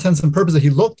to all intents and purposes, he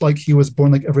looked like he was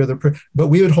born like every other person, but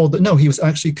we would hold that no, he was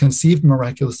actually conceived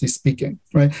miraculously speaking,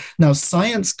 right? Now,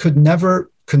 science could never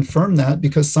confirm that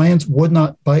because science would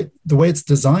not, by the way it's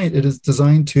designed, it is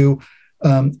designed to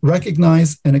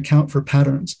recognize and account for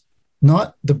patterns,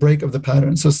 not the break of the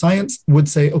pattern. So science would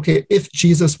say, okay, if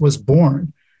Jesus was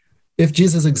born, if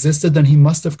Jesus existed, then he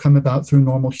must have come about through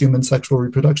normal human sexual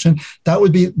reproduction. That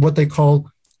would be what they call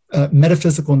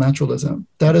metaphysical naturalism.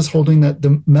 That is holding that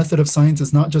the method of science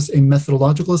is not just a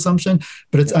methodological assumption,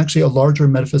 but it's actually a larger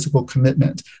metaphysical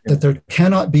commitment, that there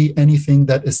cannot be anything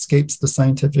that escapes the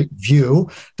scientific view.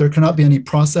 There cannot be any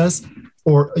process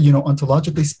or,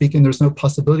 ontologically speaking, there's no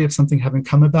possibility of something having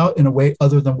come about in a way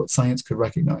other than what science could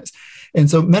recognize. And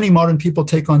so many modern people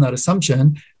take on that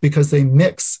assumption because they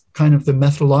mix kind of the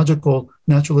methodological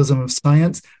naturalism of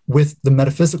science with the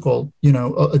metaphysical,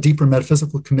 a deeper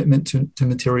metaphysical commitment to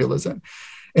materialism.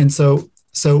 And so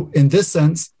in this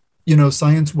sense,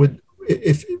 science would,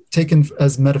 if taken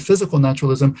as metaphysical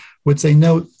naturalism, would say,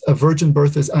 no, a virgin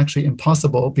birth is actually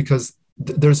impossible because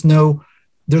there's no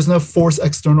force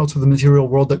external to the material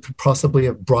world that could possibly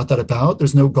have brought that about.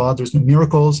 There's no God, there's no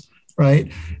miracles,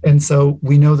 right? And so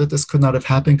we know that this could not have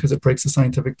happened because it breaks the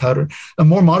scientific pattern. A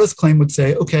more modest claim would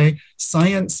say, okay,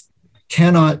 science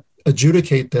cannot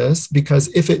adjudicate this because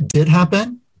if it did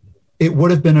happen, it would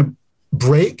have been a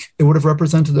break. It would have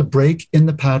represented a break in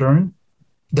the pattern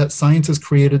that science has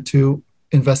created to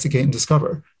investigate and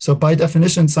discover. So by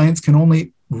definition, science can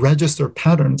only register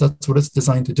patterns. That's what it's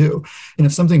designed to do. And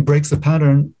if something breaks a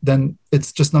pattern, then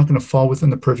it's just not going to fall within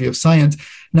the purview of science.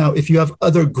 Now, if you have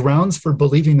other grounds for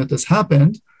believing that this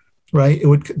happened, right,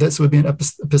 this would be an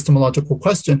epistemological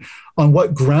question. On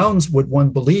what grounds would one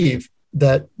believe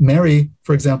that Mary,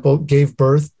 for example, gave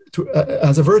birth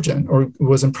as a virgin or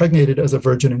was impregnated as a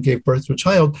virgin and gave birth to a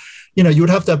child? You would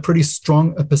have to have pretty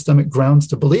strong epistemic grounds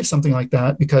to believe something like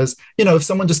that, because, if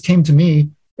someone just came to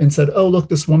me and said, oh, look,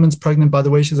 this woman's pregnant, by the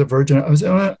way, she's a virgin,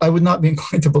 I would not be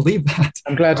inclined to believe that.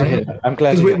 I'm glad to hear that. I'm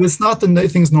glad to hear that. It's not the way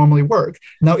things normally work.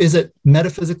 Now, is it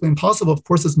metaphysically impossible? Of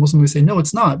course, as Muslims, we say, no,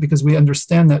 it's not, because we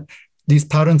understand that these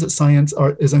patterns that science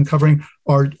is uncovering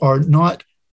are not,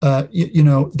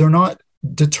 they're not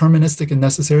deterministic and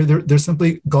necessary. They're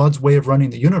simply God's way of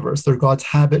running the universe. They're God's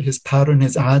habit, his pattern,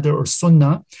 his adah or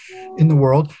sunnah in the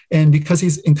world. And because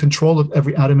he's in control of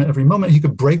every atom at every moment, he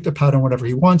could break the pattern whenever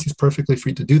he wants. He's perfectly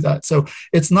free to do that. So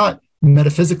it's not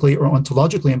metaphysically or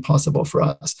ontologically impossible for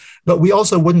us. But we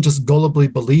also wouldn't just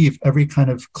gullibly believe every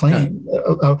kind of claim.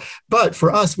 But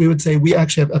for us, we would say we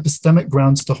actually have epistemic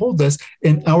grounds to hold this.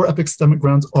 And our epistemic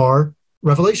grounds are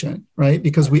revelation, right?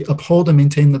 Because we uphold and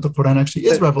maintain that the Quran actually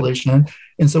is revelation.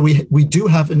 And so we do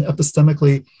have an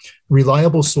epistemically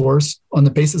reliable source on the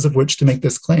basis of which to make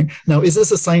this claim. Now, is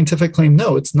this a scientific claim?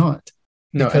 No, it's not.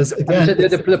 No, because again,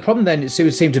 the problem then it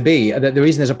would seem to be that the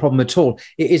reason there's a problem at all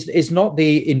is not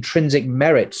the intrinsic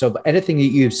merits of anything that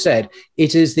you've said.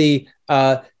 It is the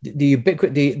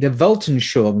ubiquity, the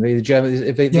Weltanschauung, the German,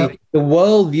 the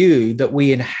worldview that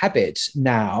we inhabit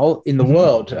now in the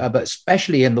world, but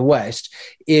especially in the West,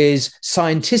 is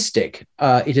scientistic.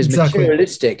 It is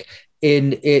materialistic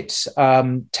in its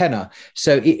tenor.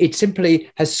 So it simply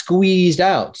has squeezed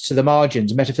out to the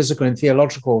margins metaphysical and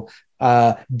theological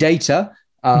data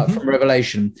from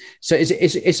revelation. So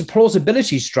it's a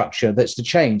plausibility structure that's the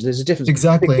change. There's a difference.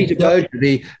 Exactly. Peter Berger,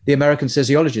 the American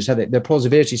sociologist, had the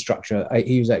plausibility structure.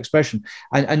 He used that expression.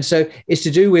 And so it's to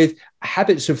do with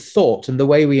habits of thought and the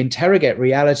way we interrogate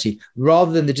reality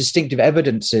rather than the distinctive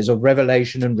evidences of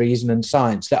revelation and reason and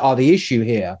science that are the issue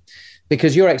here.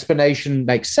 Because your explanation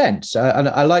makes sense. And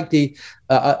I like the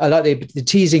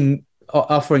teasing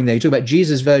offering there. You talk about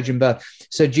Jesus' virgin birth.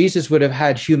 So Jesus would have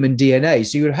had human DNA.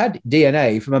 So you would have had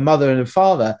DNA from a mother and a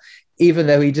father, even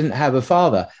though he didn't have a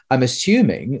father. I'm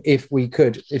assuming if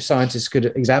scientists could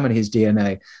examine his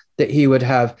DNA, that he would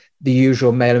have the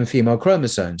usual male and female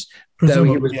chromosomes. Though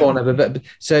he was born of a.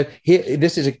 So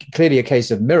this is clearly a case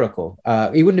of miracle.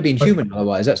 He wouldn't have been human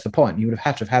otherwise. That's the point. You would have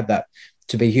had to have had that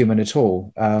to be human at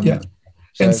all.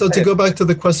 And so to go back to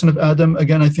the question of Adam,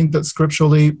 again, I think that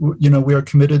scripturally, we are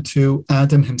committed to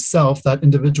Adam himself, that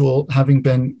individual having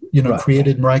been,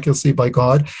 created miraculously by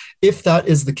God. If that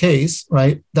is the case,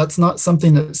 right, that's not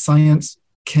something that science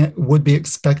would be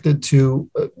expected to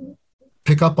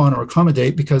pick up on or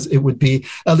accommodate, because it would be,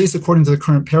 at least according to the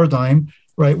current paradigm,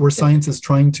 right, where science is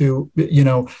trying to,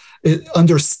 it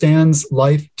understands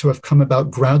life to have come about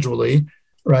gradually,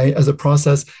 right, as a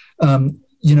process.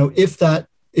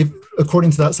 If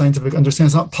according to that scientific understanding,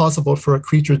 it's not possible for a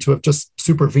creature to have just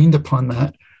supervened upon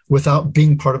that, without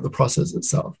being part of the process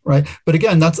itself, right? But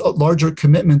again, that's a larger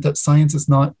commitment that science is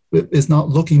not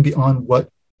looking beyond what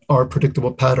are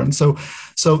predictable patterns. So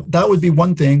that would be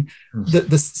one thing.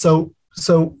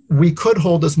 So we could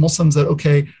hold as Muslims that,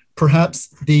 okay, perhaps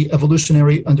the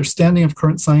evolutionary understanding of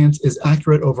current science is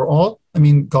accurate overall. I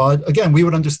mean, God, again, we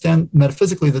would understand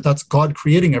metaphysically that that's God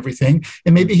creating everything.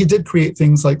 And maybe he did create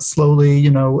things like slowly,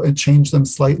 and change them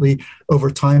slightly over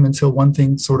time until one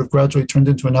thing sort of gradually turned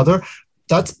into another.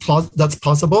 That's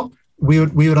possible. We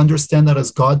would understand that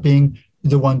as God being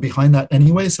the one behind that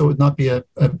anyway. So it would not be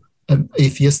an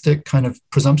atheistic kind of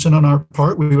presumption on our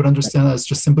part. We would understand that as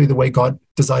just simply the way God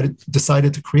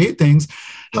decided to create things.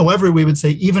 However, we would say,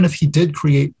 even if he did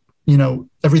create,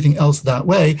 everything else that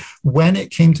way, when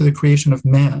it came to the creation of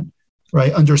man,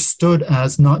 right, understood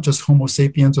as not just Homo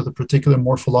sapiens or the particular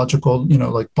morphological,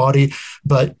 like body,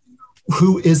 but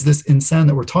who is this insan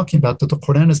that we're talking about, that the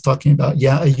Quran is talking about?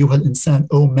 Ya ayyuhal insan,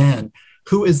 oh man.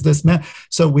 Who is this man?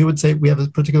 So we would say we have a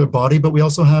particular body, but we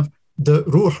also have the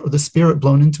ruh, or the spirit,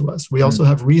 blown into us. We also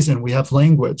have reason. We have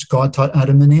language. God taught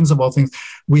Adam the names of all things.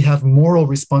 We have moral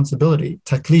responsibility,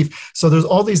 taklif. So there's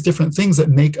all these different things that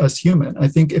make us human. I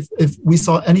think if we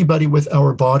saw anybody with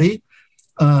our body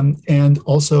and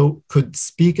also could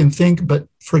speak and think, but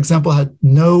for example, had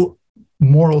no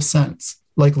moral sense,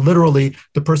 like literally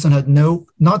the person had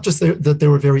not just that they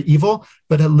were very evil,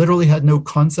 but literally had no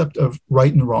concept of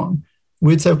right and wrong,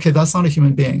 we'd say, okay, that's not a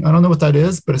human being. I don't know what that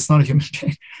is, but it's not a human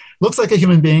being. Looks like a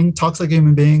human being, talks like a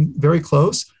human being, very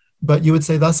close, but you would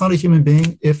say that's not a human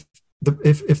being if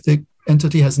the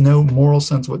entity has no moral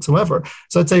sense whatsoever.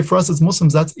 So I'd say for us as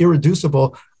Muslims, that's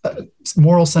irreducible.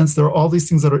 Moral sense, there are all these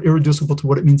things that are irreducible to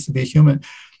what it means to be a human.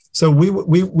 So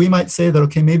we might say that,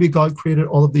 okay, maybe God created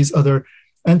all of these other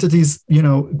entities,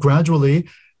 gradually,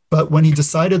 but when he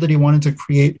decided that he wanted to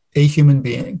create a human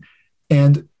being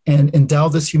and endow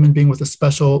this human being with a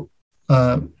special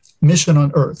mission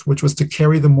on earth, which was to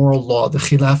carry the moral law, the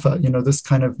khilafah, this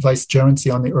kind of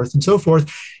vicegerency on the earth and so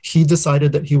forth, he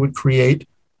decided that he would create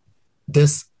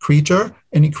this creature,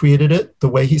 and he created it the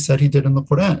way he said he did in the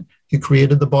Quran. He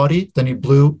created the body, then he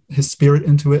blew his spirit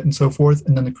into it and so forth,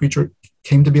 and then the creature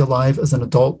came to be alive as an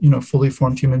adult, fully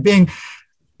formed human being.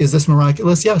 Is this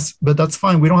miraculous? Yes, but that's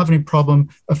fine. We don't have any problem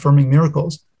affirming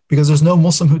miracles, because there's no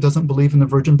Muslim who doesn't believe in the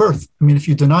virgin birth. I mean, if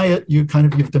you deny it, you've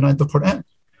denied the Quran.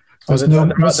 There's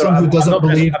no Muslim who doesn't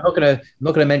believe. I'm not going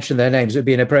to mention their names. It would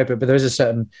be inappropriate. But there is a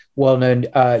certain well-known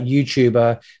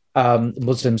YouTuber,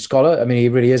 Muslim scholar. I mean, he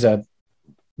really is a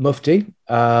mufti.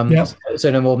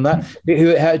 So no more than that.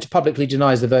 Who publicly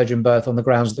denies the virgin birth on the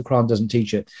grounds that the Quran doesn't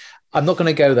teach it. I'm not going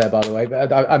to go there, by the way,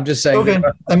 but I'm just saying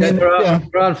there are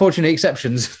unfortunate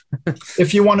exceptions.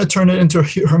 If you want to turn it into a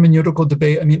hermeneutical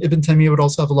debate, I mean, Ibn Taymiyya would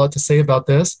also have a lot to say about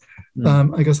this.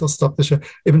 I guess I'll stop the show.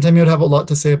 Ibn Taymiyya would have a lot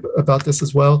to say about this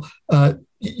as well.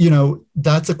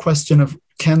 That's a question of,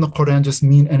 can the Quran just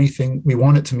mean anything we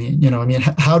want it to mean?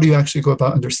 How do you actually go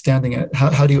about understanding it?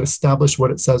 How do you establish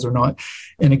what it says or not?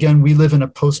 And again, we live in a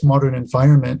postmodern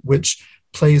environment which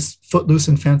plays footloose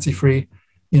and fancy-free,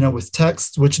 with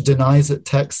text, which denies that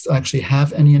texts actually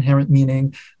have any inherent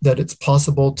meaning, that it's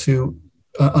possible to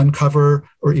uncover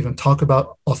or even talk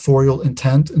about authorial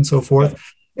intent and so forth.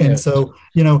 And so,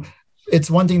 it's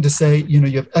one thing to say, you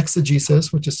have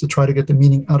exegesis, which is to try to get the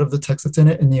meaning out of the text that's in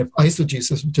it, and you have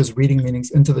eisegesis, which is reading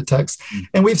meanings into the text.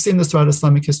 And we've seen this throughout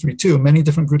Islamic history too. Many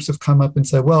different groups have come up and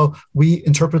said, well, we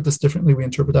interpret this differently, we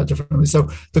interpret that differently. So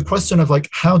the question of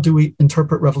how do we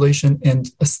interpret Revelation and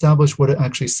establish what it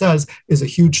actually says is a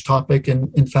huge topic.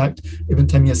 And in fact, Ibn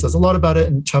Taymiyya says a lot about it,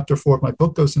 and chapter 4 of my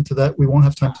book goes into that. We won't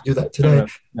have time to do that today,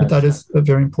 but that is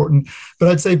very important. But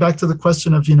I'd say back to the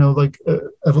question of,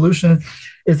 evolution,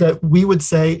 is that we would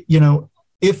say,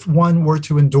 if one were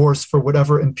to endorse for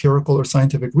whatever empirical or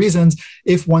scientific reasons,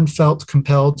 if one felt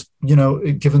compelled,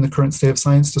 given the current state of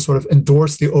science, to sort of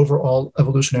endorse the overall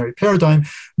evolutionary paradigm,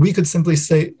 we could simply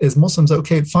say as Muslims,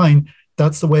 okay, fine,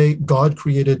 that's the way God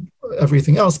created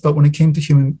everything else. But when it came to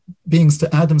human beings,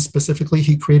 to Adam specifically,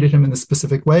 he created him in a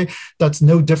specific way. That's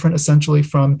no different essentially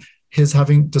from his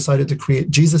having decided to create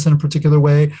Jesus in a particular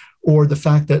way, or the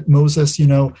fact that Moses,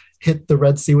 hit the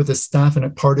Red Sea with his staff and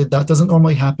it parted. That doesn't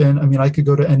normally happen. I mean, I could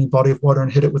go to any body of water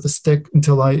and hit it with a stick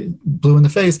until I blew in the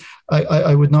face.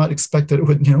 I would not expect that it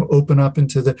would, open up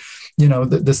into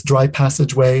this dry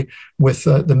passageway with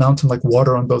the mountain like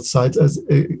water on both sides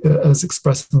as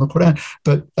expressed in the Quran.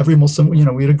 But every Muslim,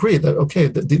 we'd agree that, okay,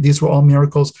 these were all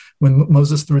miracles. When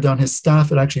Moses threw down his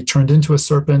staff, it actually turned into a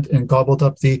serpent and gobbled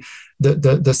up the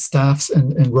staffs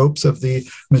and ropes of the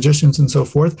magicians and so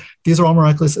forth. These are all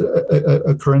miraculous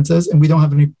occurrences, and we don't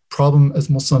have any problem as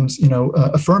Muslims,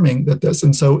 affirming that this.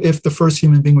 And so if the first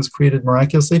human being was created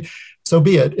miraculously, so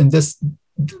be it. And this,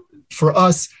 for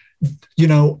us,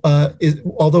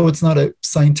 although it's not a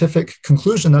scientific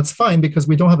conclusion, that's fine, because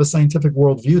we don't have a scientific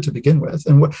worldview to begin with.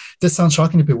 And this sounds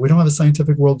shocking to people. We don't have a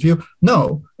scientific worldview.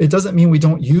 No, it doesn't mean we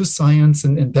don't use science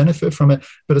and benefit from it.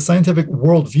 But a scientific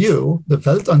worldview, the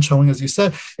Weltanschauung, as you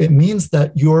said, it means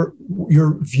that your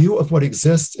view of what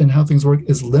exists and how things work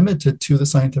is limited to the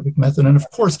scientific method. And of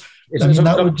course, it's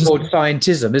called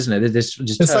scientism, isn't it? It's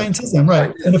scientism,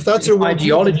 right? And if that's your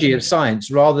ideology of science,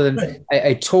 rather than right.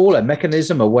 a tool, a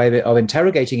mechanism, a way of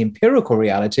interrogating empirical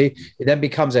reality, it then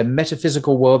becomes a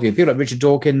metaphysical worldview. People like Richard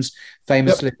Dawkins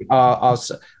famously are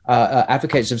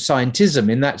advocates of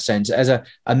scientism in that sense, as a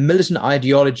militant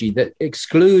ideology that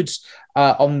excludes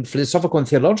on philosophical and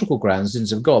theological grounds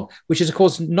the of God, which is, of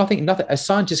course, nothing. A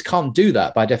scientist can't do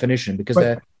that by definition, because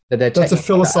right. That's a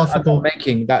philosophical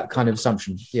making that kind of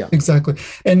assumption. Yeah, exactly.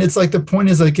 And it's like, the point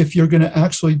is, like, if you're going to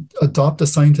actually adopt a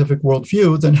scientific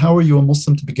worldview, then how are you a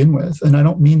Muslim to begin with? And I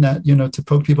don't mean that, to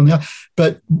poke people in the eye,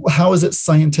 but how is it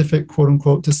scientific, quote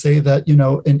unquote, to say that,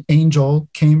 an angel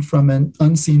came from an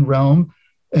unseen realm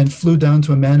and flew down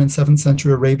to a man in 7th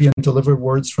century Arabia and delivered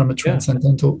words from a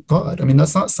transcendental God? I mean,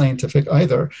 that's not scientific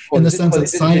either, in the sense that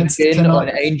science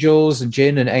cannot... angels and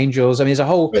jinn and angels. I mean, there's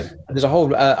a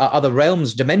whole other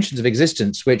realms, dimensions of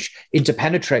existence which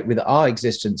interpenetrate with our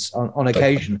existence on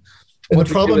occasion. And the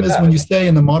problem is when you say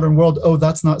in the modern world, oh,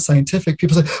 that's not scientific,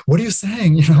 people say, what are you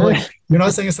saying? You're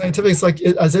not saying it's scientific. It's like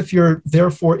as if you're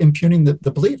therefore impugning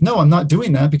the belief. No, I'm not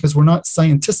doing that, because we're not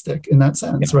scientistic in that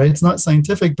sense, right? It's not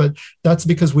scientific, but that's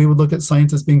because we would look at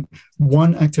science as being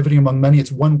one activity among many.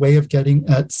 It's one way of getting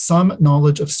at some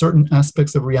knowledge of certain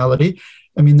aspects of reality.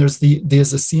 I mean, there's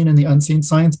a seen and the unseen.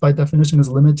 Science, by definition, is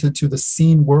limited to the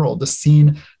seen world, the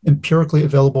seen, empirically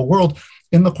available world.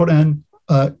 In the Quran,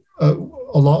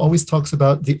 Allah always talks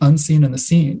about the unseen and the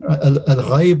seen,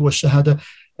 al-ghaib wa shahada.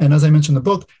 And as I mentioned in the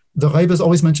book, the ghaib is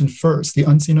always mentioned first. The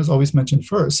unseen is always mentioned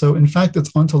first. So in fact,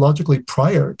 it's ontologically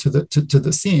prior to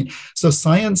the seen. So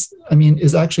science,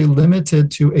 is actually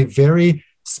limited to a very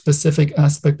specific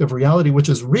aspect of reality, which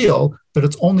is real, but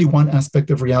it's only one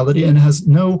aspect of reality and has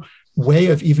no way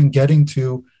of even getting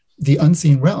to the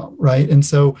unseen realm, right? And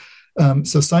so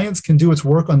science can do its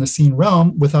work on the seen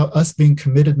realm without us being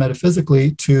committed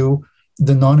metaphysically to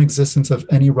the non-existence of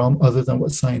any realm other than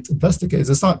what science investigates.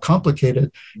 It's not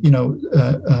complicated,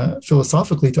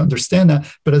 philosophically to understand that.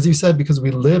 But as you said, because we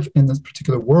live in this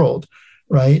particular world,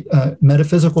 right?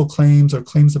 Metaphysical claims or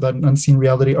claims about an unseen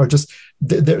reality are just,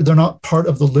 they're not part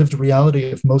of the lived reality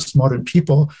of most modern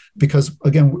people, because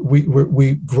again,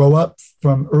 we grow up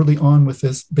from early on with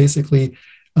this basically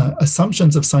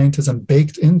assumptions of scientism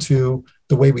baked into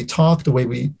the way we talk, the way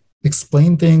we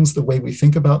explain things, the way we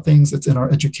think about things. It's in our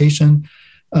education.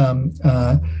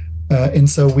 And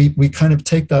so we kind of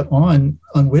take that on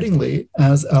unwittingly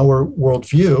as our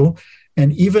worldview.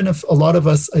 And even if a lot of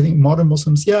us, I think modern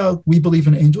Muslims, we believe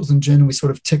in angels and jinn, we sort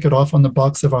of tick it off on the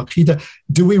box of Aqidah.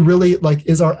 Do we really,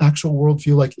 is our actual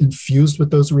worldview infused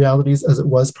with those realities as it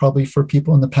was probably for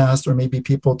people in the past, or maybe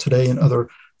people today in other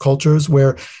cultures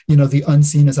where, the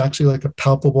unseen is actually a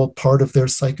palpable part of their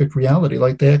psychic reality.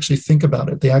 They actually think about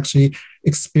it. They actually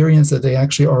experience it. They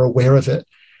actually are aware of it.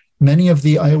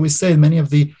 I always say, many of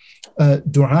the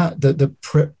dua,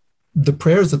 the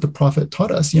prayers that the Prophet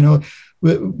taught us,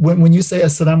 when you say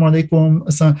assalamu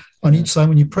alaikum on each side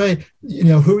when you pray,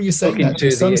 who are you saying that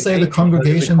to? Some say the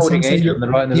congregation, some say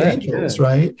the angels,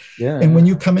 right? Yeah. And when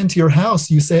you come into your house,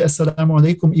 you say assalamu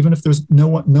alaikum, even if there's no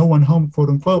one home, quote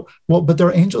unquote. Well, but there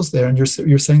are angels there, and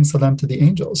you're saying salam to the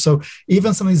angels. So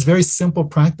even some of these very simple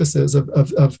practices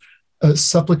of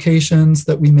supplications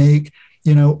that we make,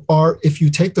 are, if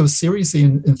you take those seriously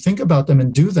and think about them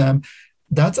and do them,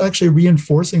 that's actually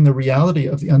reinforcing the reality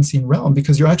of the unseen realm,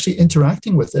 because you're actually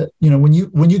interacting with it. When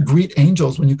you greet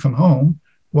angels when you come home,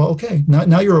 well, okay,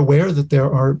 now you're aware that there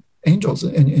are angels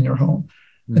in your home.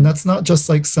 Mm-hmm. And that's not just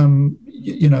some,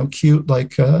 cute,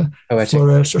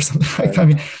 flourish or something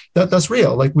like that. That's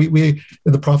real.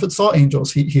 The Prophet saw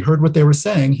angels. He heard what they were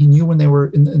saying. He knew when they were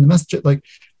in the masjid,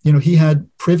 he had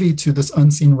privy to this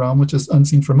unseen realm, which is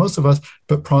unseen for most of us,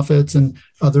 but prophets and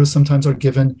others sometimes are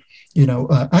given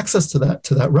access to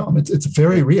that realm. It's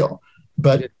very real,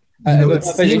 but It But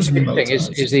seems the remote thing to us.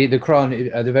 is the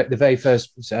Quran, the very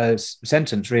first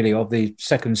sentence, really, of the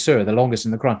second surah, the longest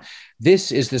in the Quran.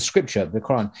 This is the scripture, the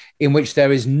Quran, in which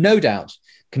there is no doubt,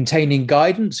 containing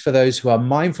guidance for those who are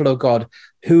mindful of God,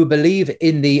 who believe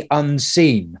in the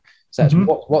unseen. So that's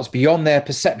what's beyond their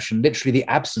perception, literally the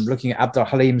absent, looking at Abdul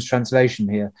Halim's translation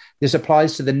here. This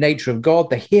applies to the nature of God,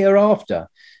 the hereafter,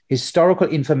 historical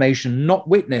information not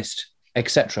witnessed,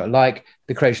 etc., like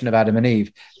the creation of Adam and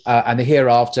Eve, and the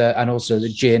hereafter, and also the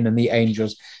jinn and the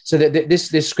angels. So that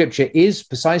this scripture is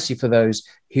precisely for those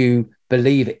who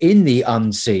believe in the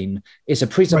unseen. It's a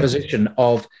presupposition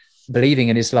of believing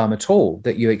in Islam at all,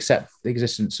 that you accept the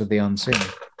existence of the unseen.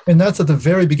 And that's at the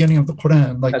very beginning of the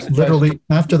Quran, like literally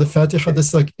after the Fatiha,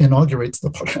 this like inaugurates the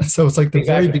Quran. So it's like the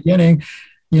very beginning.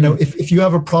 If you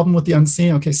have a problem with the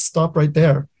unseen, okay, stop right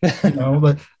there.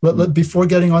 Let before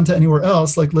getting on to anywhere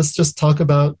else, like let's just talk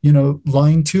about,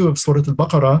 line 2 of Surah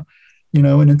Al-Baqarah,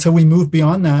 and until we move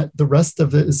beyond that, the rest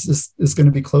of it is going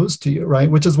to be closed to you,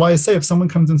 right? Which is why I say if someone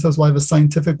comes and says, well, I have a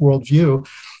scientific worldview.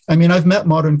 I mean, I've met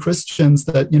modern Christians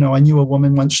that, I knew a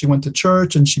woman once, she went to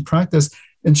church and she practiced,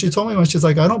 and she told me once, she's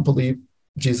like, I don't believe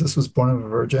Jesus was born of a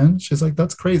virgin. She's like,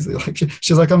 that's crazy. Like,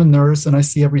 she's like, I'm a nurse and I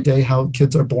see every day how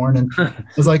kids are born. And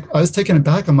I was taken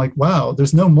aback. I'm like, wow,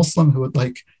 there's no Muslim who would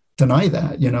like deny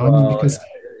that,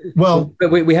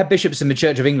 But we have bishops in the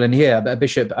Church of England here,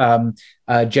 Bishop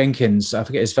Jenkins, I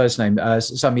forget his first name,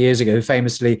 some years ago, who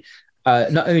famously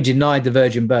not only denied the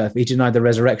virgin birth, but he denied the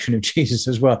resurrection of Jesus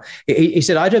as well. He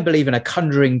said, I don't believe in a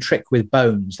conjuring trick with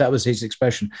bones. That was his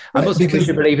expression. I'm not saying we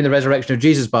should believe in the resurrection of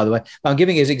Jesus, by the way. I'm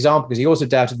giving his example because he also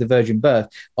doubted the virgin birth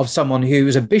of someone who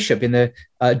was a bishop in the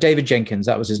David Jenkins,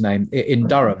 that was his name, in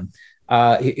Durham.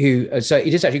 So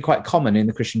it is actually quite common in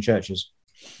the Christian churches.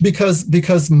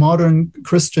 Because modern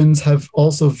Christians have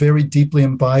also very deeply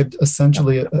imbibed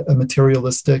essentially a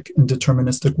materialistic and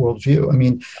deterministic worldview. I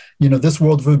mean, this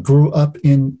worldview grew up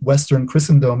in Western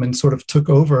Christendom and sort of took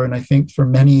over. And I think for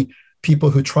many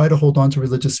people who try to hold on to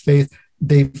religious faith,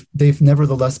 they've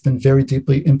nevertheless been very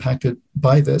deeply impacted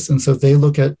by this. And so they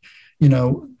look at,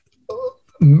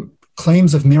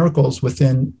 claims of miracles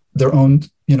within their own,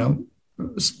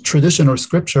 tradition or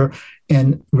scripture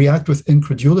and react with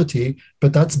incredulity,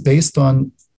 but that's based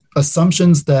on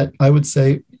assumptions that I would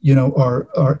say,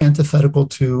 are antithetical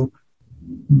to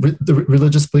the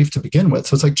religious belief to begin with.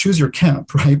 So it's like, choose your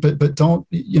camp, right? But don't,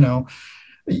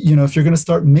 if you're going to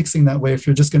start mixing that way, if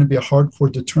you're just going to be a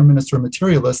hardcore determinist or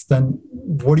materialist, then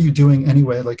what are you doing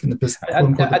anyway? Like in the business,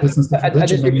 the business of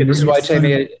religion. This is why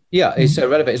Taymiyya, it's so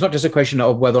relevant. It's not just a question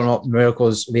of whether or not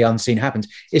miracles, the unseen happens.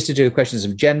 It's to do with questions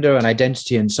of gender and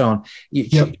identity and so on.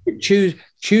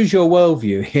 Choose your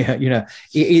worldview here.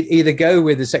 Either go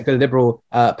with the secular liberal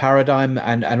paradigm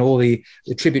and all the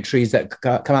tributaries that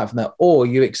come out from that, or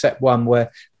you accept one where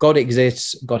God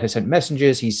exists, God has sent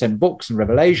messengers, He sent books and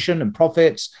revelation and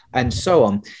prophets and so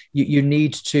on. You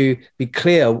need to be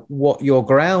clear what your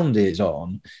ground is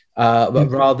on, but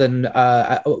rather than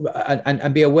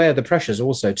and be aware of the pressures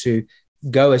also to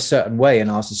go a certain way in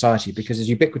our society, because it's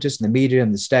ubiquitous in the media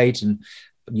and the state and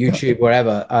YouTube,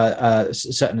 wherever,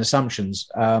 certain assumptions,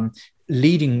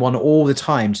 leading one all the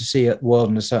time to see the world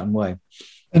in a certain way.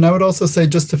 And I would also say,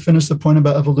 just to finish the point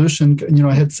about evolution,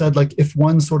 I had said, like, if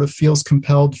one sort of feels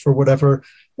compelled for whatever,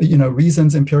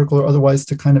 reasons, empirical or otherwise,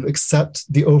 to kind of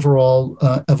accept the overall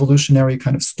evolutionary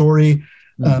kind of story,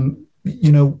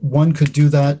 one could do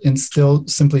that and still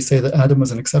simply say that Adam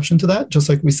was an exception to that. Just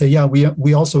like we say,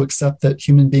 we also accept that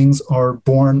human beings are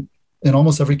born in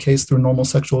almost every case through normal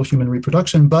sexual human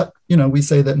reproduction. But, we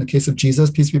say that in the case of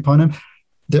Jesus, peace be upon him,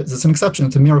 there's an exception.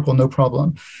 It's a miracle, no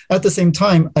problem. At the same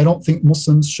time, I don't think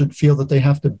Muslims should feel that they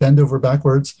have to bend over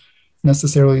backwards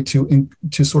necessarily to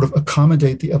sort of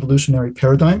accommodate the evolutionary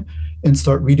paradigm and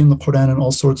start reading the Quran in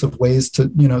all sorts of ways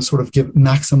to, sort of give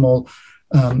maximal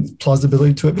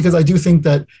plausibility to it. Because I do think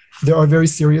that there are very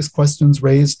serious questions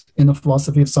raised in the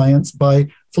philosophy of science by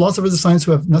philosophers of science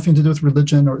who have nothing to do with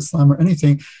religion or Islam or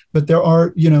anything, but there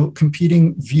are,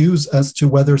 competing views as to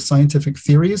whether scientific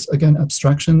theories, again,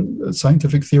 abstraction,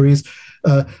 scientific theories,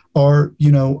 are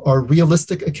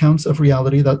realistic accounts of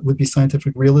reality, that would be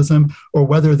scientific realism, or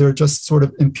whether they're just sort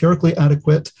of empirically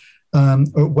adequate,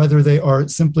 or whether they are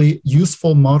simply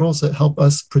useful models that help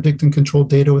us predict and control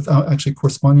data without actually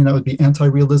corresponding. That would be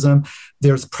anti-realism.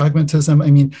 There's pragmatism.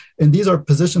 I mean, and these are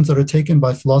positions that are taken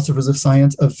by philosophers of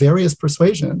science of various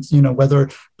persuasions, whether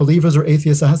believers or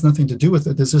atheists, that has nothing to do with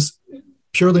it. There's just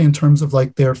purely in terms of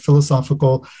like their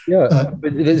philosophical. But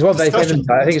there's one very famous,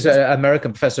 I think it's an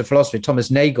American professor of philosophy,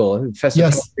 Thomas Nagel, professor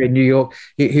of philosophy in New York,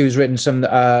 who's written some,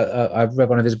 I've read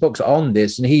one of his books on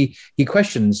this, and he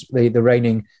questions the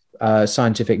reigning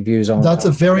scientific views on. That's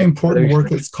a very important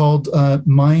work. It's called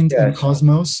Mind and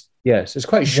Cosmos. Yes, it's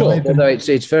quite short, although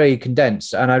it's very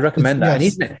condensed, and I recommend that.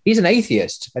 Yes. And he's an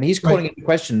atheist, and he's calling into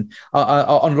question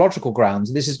on logical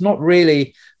grounds. This is not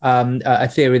really a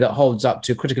theory that holds up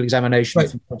to critical examination.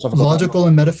 Right. Logical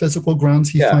and metaphysical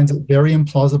grounds, he finds it very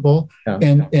implausible.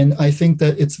 Yeah. And I think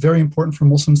that it's very important for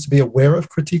Muslims to be aware of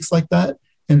critiques like that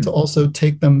and to also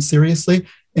take them seriously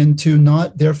and to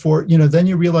not, therefore, then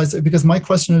you realize that, because my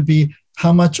question would be,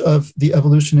 how much of the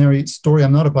evolutionary story,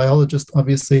 I'm not a biologist,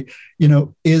 obviously,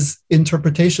 is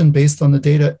interpretation based on the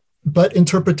data, but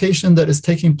interpretation that is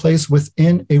taking place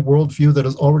within a worldview that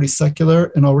is already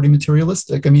secular and already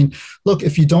materialistic. I mean, look,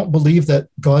 if you don't believe that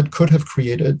God could have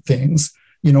created things,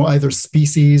 either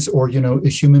species or,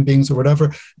 human beings or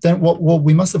whatever, then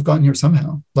we must have gotten here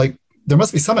somehow. Like, there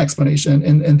must be some explanation.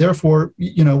 And therefore,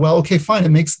 okay, fine. It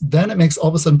makes all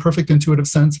of a sudden perfect intuitive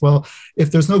sense. Well, if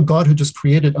there's no God who just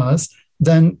created us,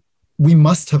 then we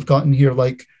must have gotten here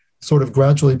like sort of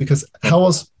gradually, because how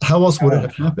else would it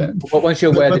have happened? Well, once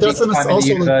you're aware that the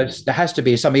universe, there has to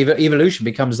be some evolution,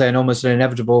 becomes then almost an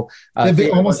inevitable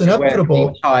almost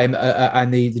inevitable time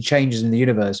and the changes in the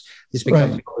universe. This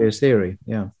becomes an obvious theory.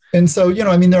 Yeah. And so,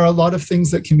 there are a lot of things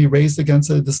that can be raised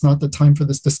against it. It's not the time for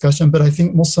this discussion, but I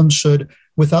think Muslims should,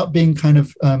 without being kind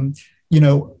of,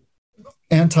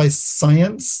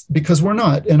 anti-science, because we're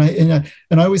not. And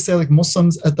I always say, like,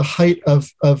 Muslims at the height of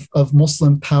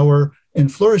Muslim power and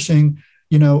flourishing,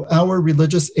 our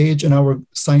religious age and our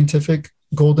scientific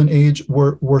golden age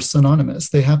were synonymous.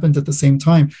 They happened at the same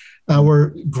time.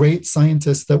 Our great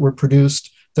scientists that were produced,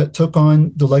 that took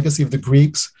on the legacy of the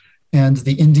Greeks and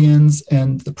the Indians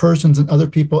and the Persians and other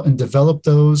people and developed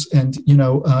those. And,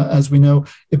 as we know,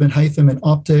 Ibn Haytham in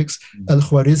optics,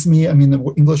 Al-Khwarizmi,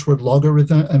 the English word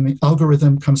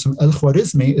algorithm comes from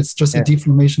Al-Khwarizmi. It's just a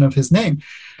deformation of his name,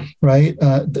 right?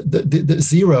 The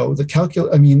zero, the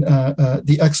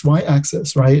the XY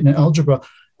axis, right? And algebra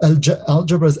is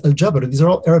al-jabr. These are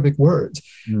all Arabic words.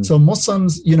 So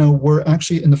Muslims, were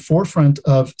actually in the forefront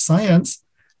of science.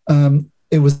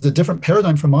 It was a different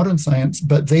paradigm from modern science,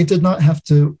 but they did not have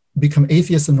to become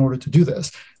atheists in order to do this.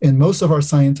 And most of our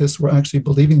scientists were actually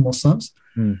believing Muslims.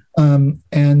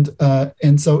 And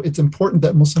so it's important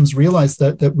that Muslims realize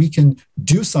that we can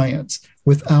do science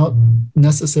without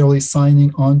necessarily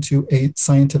signing on to a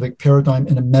scientific paradigm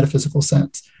in a metaphysical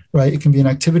sense, right? It can be an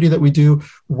activity that we do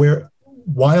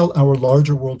while our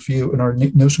larger worldview and our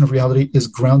notion of reality is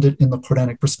grounded in the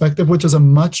Quranic perspective, which is a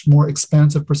much more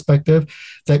expansive perspective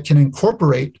that can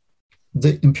incorporate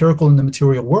the empirical and the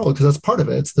material world, because that's part of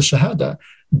it. It's the Shahada.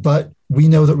 But we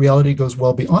know that reality goes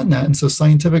well beyond that. And so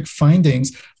scientific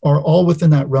findings are all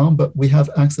within that realm, but we have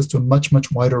access to a much,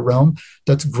 much wider realm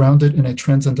that's grounded in a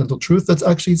transcendental truth that's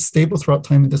actually stable throughout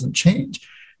time and doesn't change.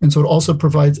 And so it also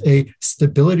provides a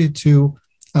stability to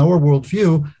our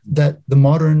worldview that the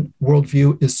modern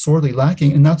worldview is sorely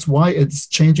lacking. And that's why it's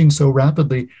changing so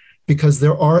rapidly, because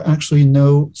there are actually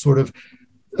no sort of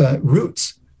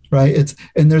roots, right?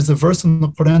 And there's a verse in the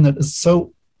Quran that is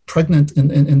so pregnant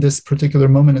in this particular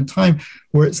moment in time,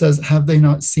 where it says, have they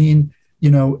not seen,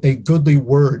 a goodly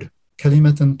word,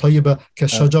 kalimatan tayyiba ka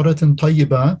shajaratin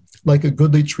tayyiba, like a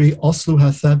goodly tree,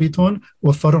 asluha thabitun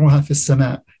wa far'uha fis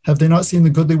sama'. Have they not seen the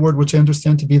goodly word, which I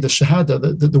understand to be the shahada,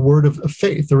 the word of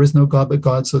faith? There is no God but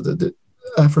God. So the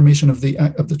affirmation of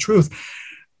the truth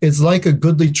is like a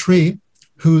goodly tree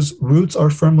whose roots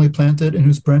are firmly planted and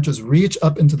whose branches reach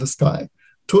up into the sky.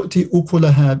 تؤتي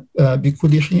أكلها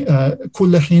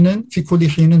كل حين في كل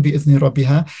حين بإذن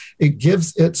ربها. It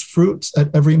gives its fruits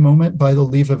at every moment by the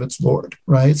leave of its Lord,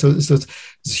 right? So it's this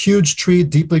huge tree,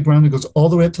 deeply grounded, goes all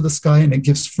the way up to the sky, and it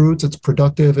gives fruits. It's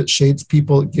productive. It shades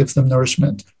people. It gives them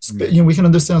nourishment. We can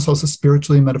understand this also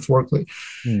spiritually and metaphorically.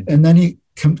 And then he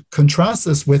contrasts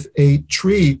this with a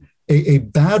tree, a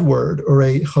bad word, or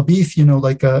a khabith,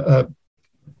 like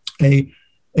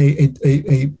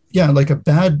like a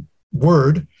bad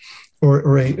word,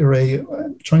 or a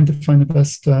trying to find the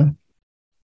best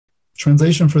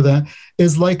translation for that,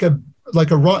 is like a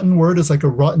rotten word, is like a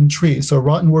rotten tree. So a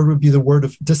rotten word would be the word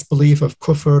of disbelief, of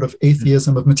kufr, of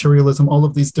atheism, of materialism, all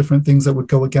of these different things that would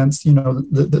go against,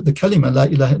 the kalima, la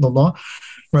ilaha illallah,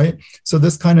 right? So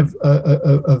this kind of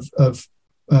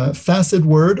facet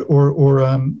word, or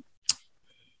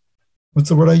what's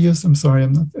the word I use? I'm sorry,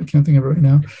 I can't think of it right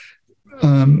now.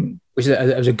 Which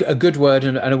is a good word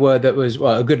and a word that was,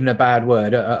 well, a good and a bad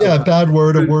word. A bad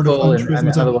word, a word of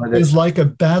untruth, is like a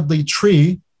badly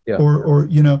tree, or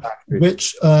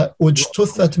which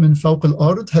tuthat min fawq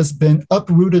al-ard, has been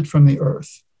uprooted from the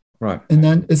earth. Right. And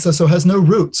then it says, so has no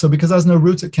roots. So because it has no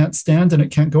roots, it can't stand and it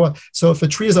can't go up. So if a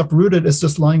tree is uprooted, it's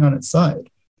just lying on its side.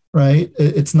 right?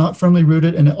 It's not firmly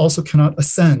rooted, and it also cannot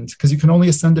ascend, because you can only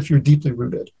ascend if you're deeply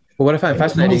rooted. But what I find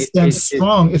fascinating is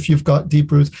strong if you've got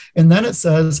deep roots. And then it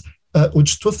says,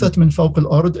 "Ujtuffat min fawq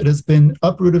al-ard," it has been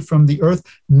uprooted from the earth.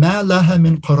 "Ma laha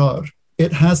min qarar,"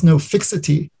 it has no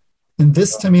fixity. And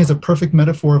this to me is a perfect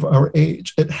metaphor of our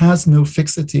age. It has no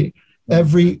fixity.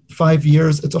 Every 5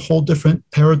 years, it's a whole different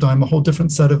paradigm, a whole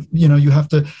different set of, you have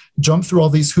to jump through all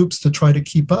these hoops to try to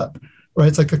keep up, right?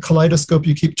 It's like a kaleidoscope.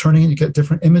 You keep turning and you get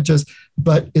different images,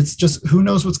 but it's just, who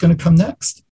knows what's going to come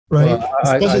next, right?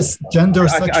 Well, gender,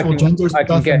 sexual gender. I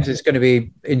can guess it's going to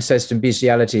be incest and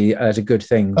bestiality as a good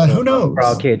thing. Who knows? For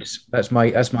our kids. That's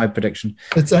my prediction.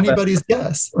 It's anybody's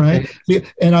guess, right?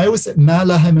 And I always say, "Ma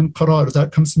laha min qarar,"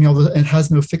 that comes to me all the time. It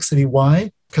has no fixity.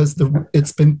 Why? Because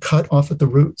it's been cut off at the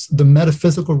roots. The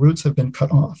metaphysical roots have been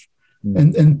cut off.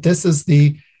 And this is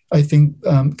the, I think,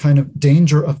 kind of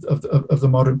danger of the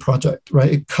modern project,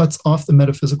 right? It cuts off the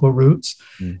metaphysical roots,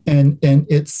 and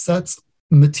it sets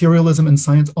materialism and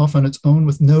science off on its own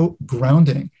with no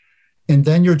grounding. And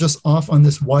then you're just off on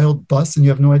this wild bus, and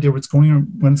you have no idea where it's going or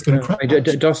when it's going to crash.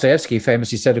 Dostoevsky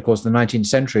famously said, of course, in the 19th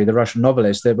century, the Russian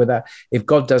novelist, that if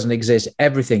God doesn't exist,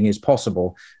 everything is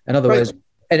possible. In other words,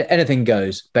 anything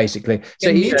goes, basically. So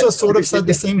Nietzsche sort of said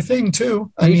the same thing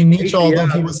too. I mean, Nietzsche, although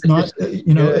he was not,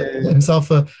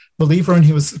 himself a believer, and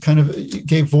he was kind of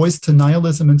gave voice to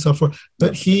nihilism and so forth,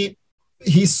 but he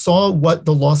saw what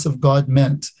the loss of God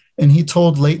meant, and he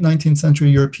told late 19th century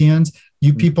Europeans,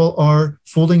 "You people are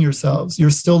fooling yourselves. You're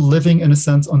still living, in a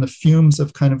sense, on the fumes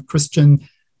of kind of Christian,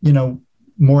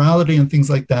 morality and things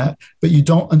like that, but you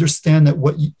don't understand that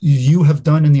what you have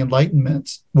done in the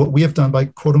Enlightenment, what we have done by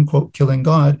quote unquote killing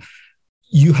God,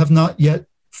 you have not yet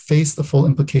faced the full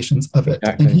implications of it."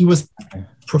 Exactly. And he was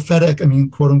prophetic, I mean,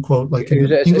 quote unquote, like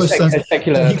in English sense,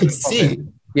 that he could see.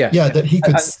 That he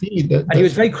could see that. And he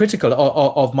was very critical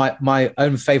of my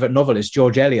own favorite novelist,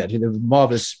 George Eliot, the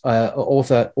marvelous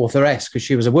authoress, because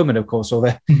she was a woman, of course,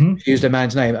 although she used a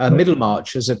man's name.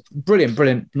 Middlemarch is a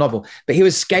brilliant novel. But he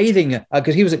was scathing,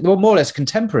 because he was more or less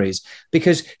contemporaries,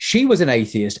 because she was an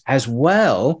atheist as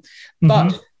well.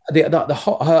 But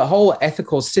her whole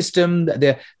ethical system,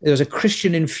 there was a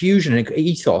Christian infusion and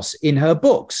ethos in her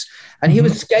books. And he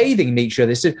was scathing Nietzsche.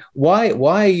 They said, why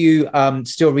are you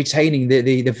still retaining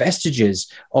the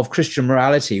vestiges of Christian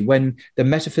morality when the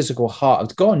metaphysical heart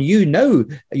is gone?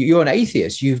 You're an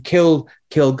atheist. You've killed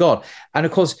God. And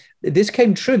of course, this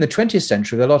came true in the 20th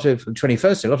century,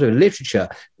 21st century, a lot of literature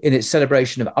in its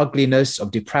celebration of ugliness,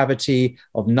 of depravity,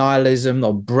 of nihilism,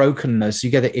 of brokenness. You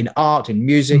get it in art, in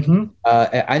music,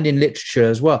 and in literature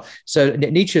as well. So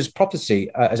Nietzsche's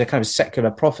prophecy as a kind of secular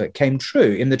prophet came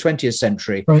true in the 20th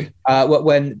century,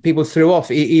 when people threw off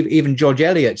even George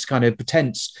Eliot's kind of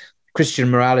pretense Christian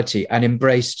morality and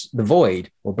embraced the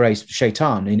void, or embraced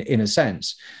Shaitan in a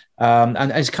sense.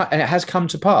 And it has come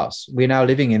to pass. We're now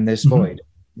living in this void.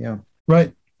 Yeah.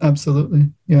 Right. Absolutely.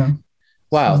 Yeah.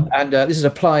 Wow. And this is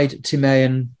applied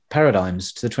Timaean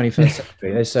paradigms to the 21st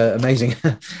century. It's amazing.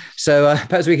 So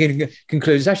perhaps we can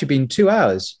conclude. It's actually been 2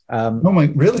 hours.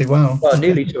 Really? Wow. Well,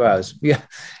 nearly 2 hours. Yeah.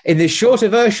 In this shorter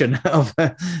version of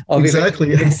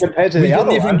exactly. Yes. Compared to the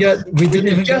other one. We didn't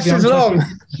even just as long.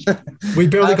 We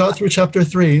barely got through chapter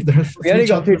 3. We only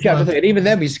got through chapter 3, and even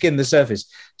then we skimmed the surface.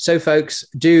 So, folks,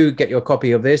 do get your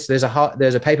copy of this. There's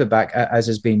a paperback, as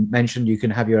has been mentioned. You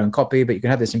can have your own copy, but you can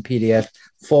have this in PDF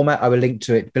format. I will link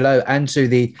to it below, and to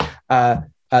the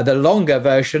longer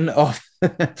version of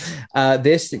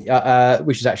this,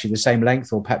 which is actually the same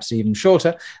length, or perhaps even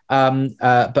shorter,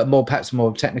 but perhaps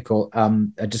more technical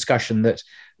discussion that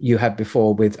you had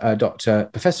before with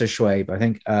Professor Shoaib, I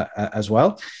think, as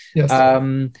well. Yes.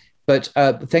 But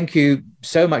thank you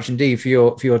so much indeed for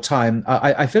your time.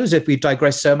 I feel as if we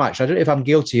digress so much. I don't know if I'm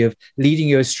guilty of leading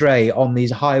you astray on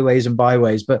these highways and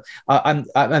byways, but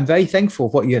I'm very thankful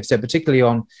for what you have said, particularly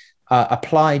on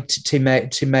applied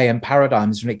Timaean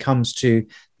paradigms when it comes to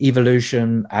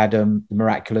evolution, Adam, the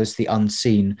miraculous, the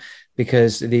unseen.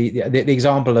 Because the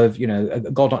example of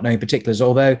God not knowing particulars,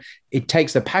 although it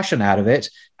takes the passion out of it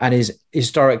and is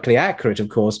historically accurate, of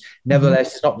course,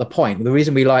 nevertheless, it's not the point. The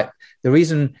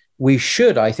reason we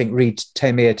should, I think, read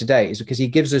Taymiyya today is because he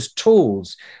gives us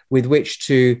tools with which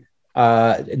to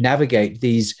navigate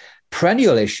these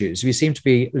perennial issues. We seem to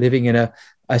be living in a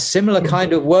similar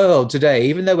kind of world today,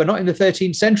 even though we're not in the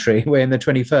 13th century, we're in the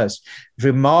 21st.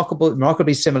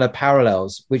 Remarkably similar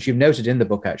parallels, which you've noted in the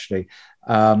book, actually,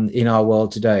 in our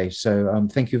world today. So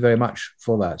thank you very much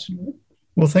for that.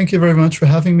 Well, thank you very much for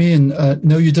having me. And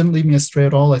no, you didn't lead me astray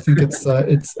at all. I think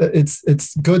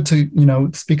it's good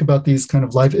to speak about these kind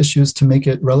of live issues to make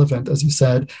it relevant, as you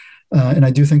said. And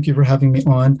I do thank you for having me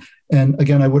on. And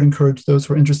again, I would encourage those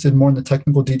who are interested more in the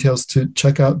technical details to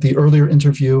check out the earlier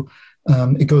interview.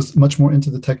 It goes much more into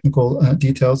the technical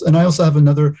details. And I also have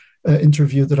another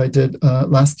interview that I did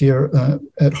last year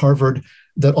at Harvard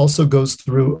that also goes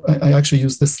through, I actually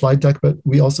use this slide deck, but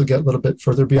we also get a little bit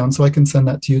further beyond. So I can send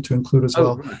that to you to include as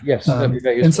well. Right. Yes, that'd be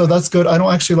very useful. And so that's good. I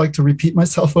don't actually like to repeat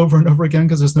myself over and over again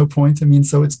because there's no point. I mean,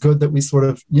 so it's good that we sort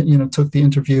of, took the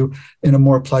interview in a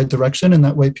more applied direction. And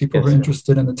that way people who are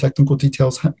interested in the technical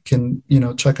details can,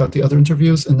 check out the other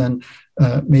interviews. And then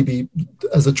maybe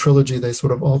as a trilogy, they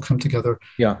sort of all come together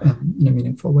in a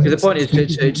meaningful way. The point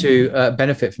is to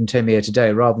benefit from Taymiyya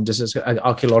today rather than just as an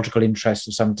archaeological interest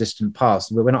of some distant past.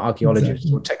 We're not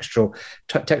archaeologists or textual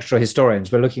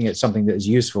historians. We're looking at something that is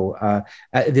useful. The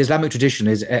Islamic tradition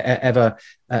is ever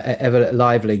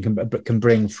lively and can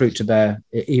bring fruit to bear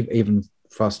even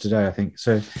for us today, I think.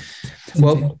 So,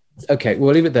 well, okay,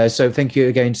 we'll leave it there. So thank you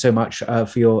again so much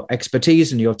for your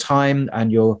expertise and your time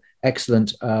and your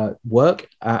excellent work.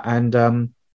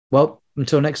 Well,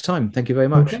 until next time, thank you very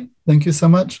much. Okay. Thank you so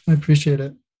much. I appreciate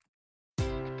it.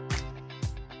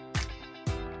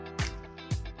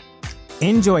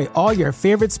 Enjoy all your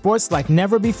favorite sports like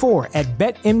never before at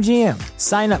BetMGM.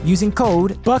 Sign up using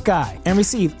code Buckeye and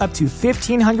receive up to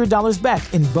 $1,500 back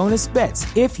in bonus bets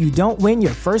if you don't win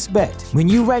your first bet. When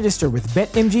you register with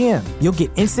BetMGM, you'll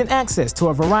get instant access to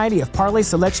a variety of parlay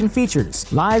selection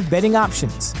features, live betting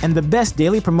options, and the best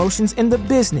daily promotions in the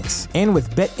business. And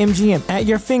with BetMGM at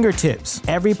your fingertips,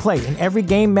 every play and every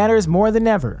game matters more than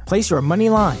ever. Place your money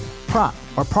line, prop,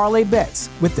 or parlay bets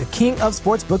with the king of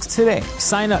sportsbooks today.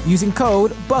 Sign up using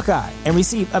code Buckeye and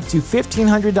receive up to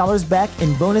 $1,500 back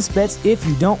in bonus bets if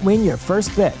you don't win your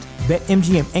first bet.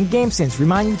 BetMGM and GameSense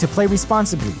remind you to play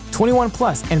responsibly. 21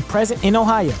 plus and present in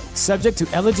Ohio, subject to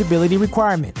eligibility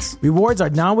requirements. Rewards are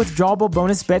non-withdrawable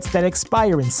bonus bets that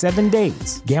expire in 7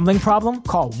 days. Gambling problem?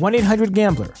 Call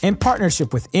 1-800-GAMBLER. In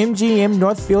partnership with MGM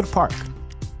Northfield Park.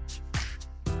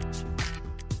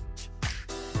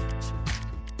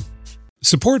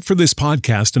 Support for this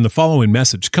podcast and the following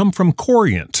message come from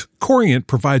Corient. Corient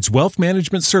provides wealth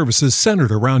management services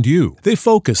centered around you. They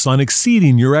focus on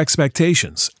exceeding your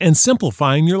expectations and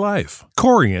simplifying your life.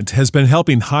 Corient has been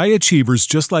helping high achievers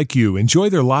just like you enjoy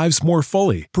their lives more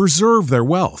fully, preserve their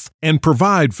wealth, and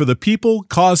provide for the people,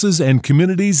 causes, and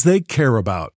communities they care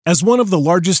about. As one of the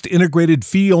largest integrated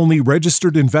fee-only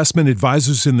registered investment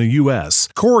advisors in the U.S.,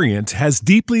 Corient has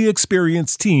deeply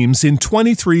experienced teams in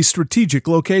 23 strategic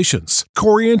locations.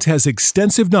 Corient has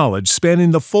extensive knowledge spanning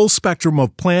the full spectrum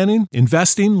of planning,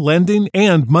 investing, lending,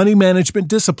 and money management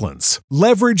disciplines.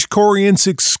 Leverage Corient's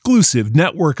exclusive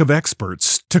network of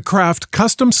experts to craft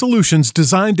custom solutions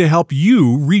designed to help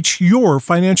you reach your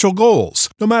financial goals,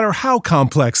 no matter how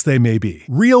complex they may be.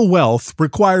 Real wealth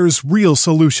requires real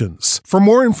solutions. For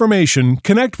more information,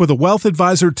 connect with a wealth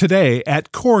advisor today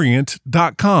at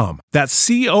Corient.com. That's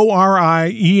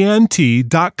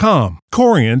Corient.com.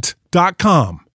 Corient.com.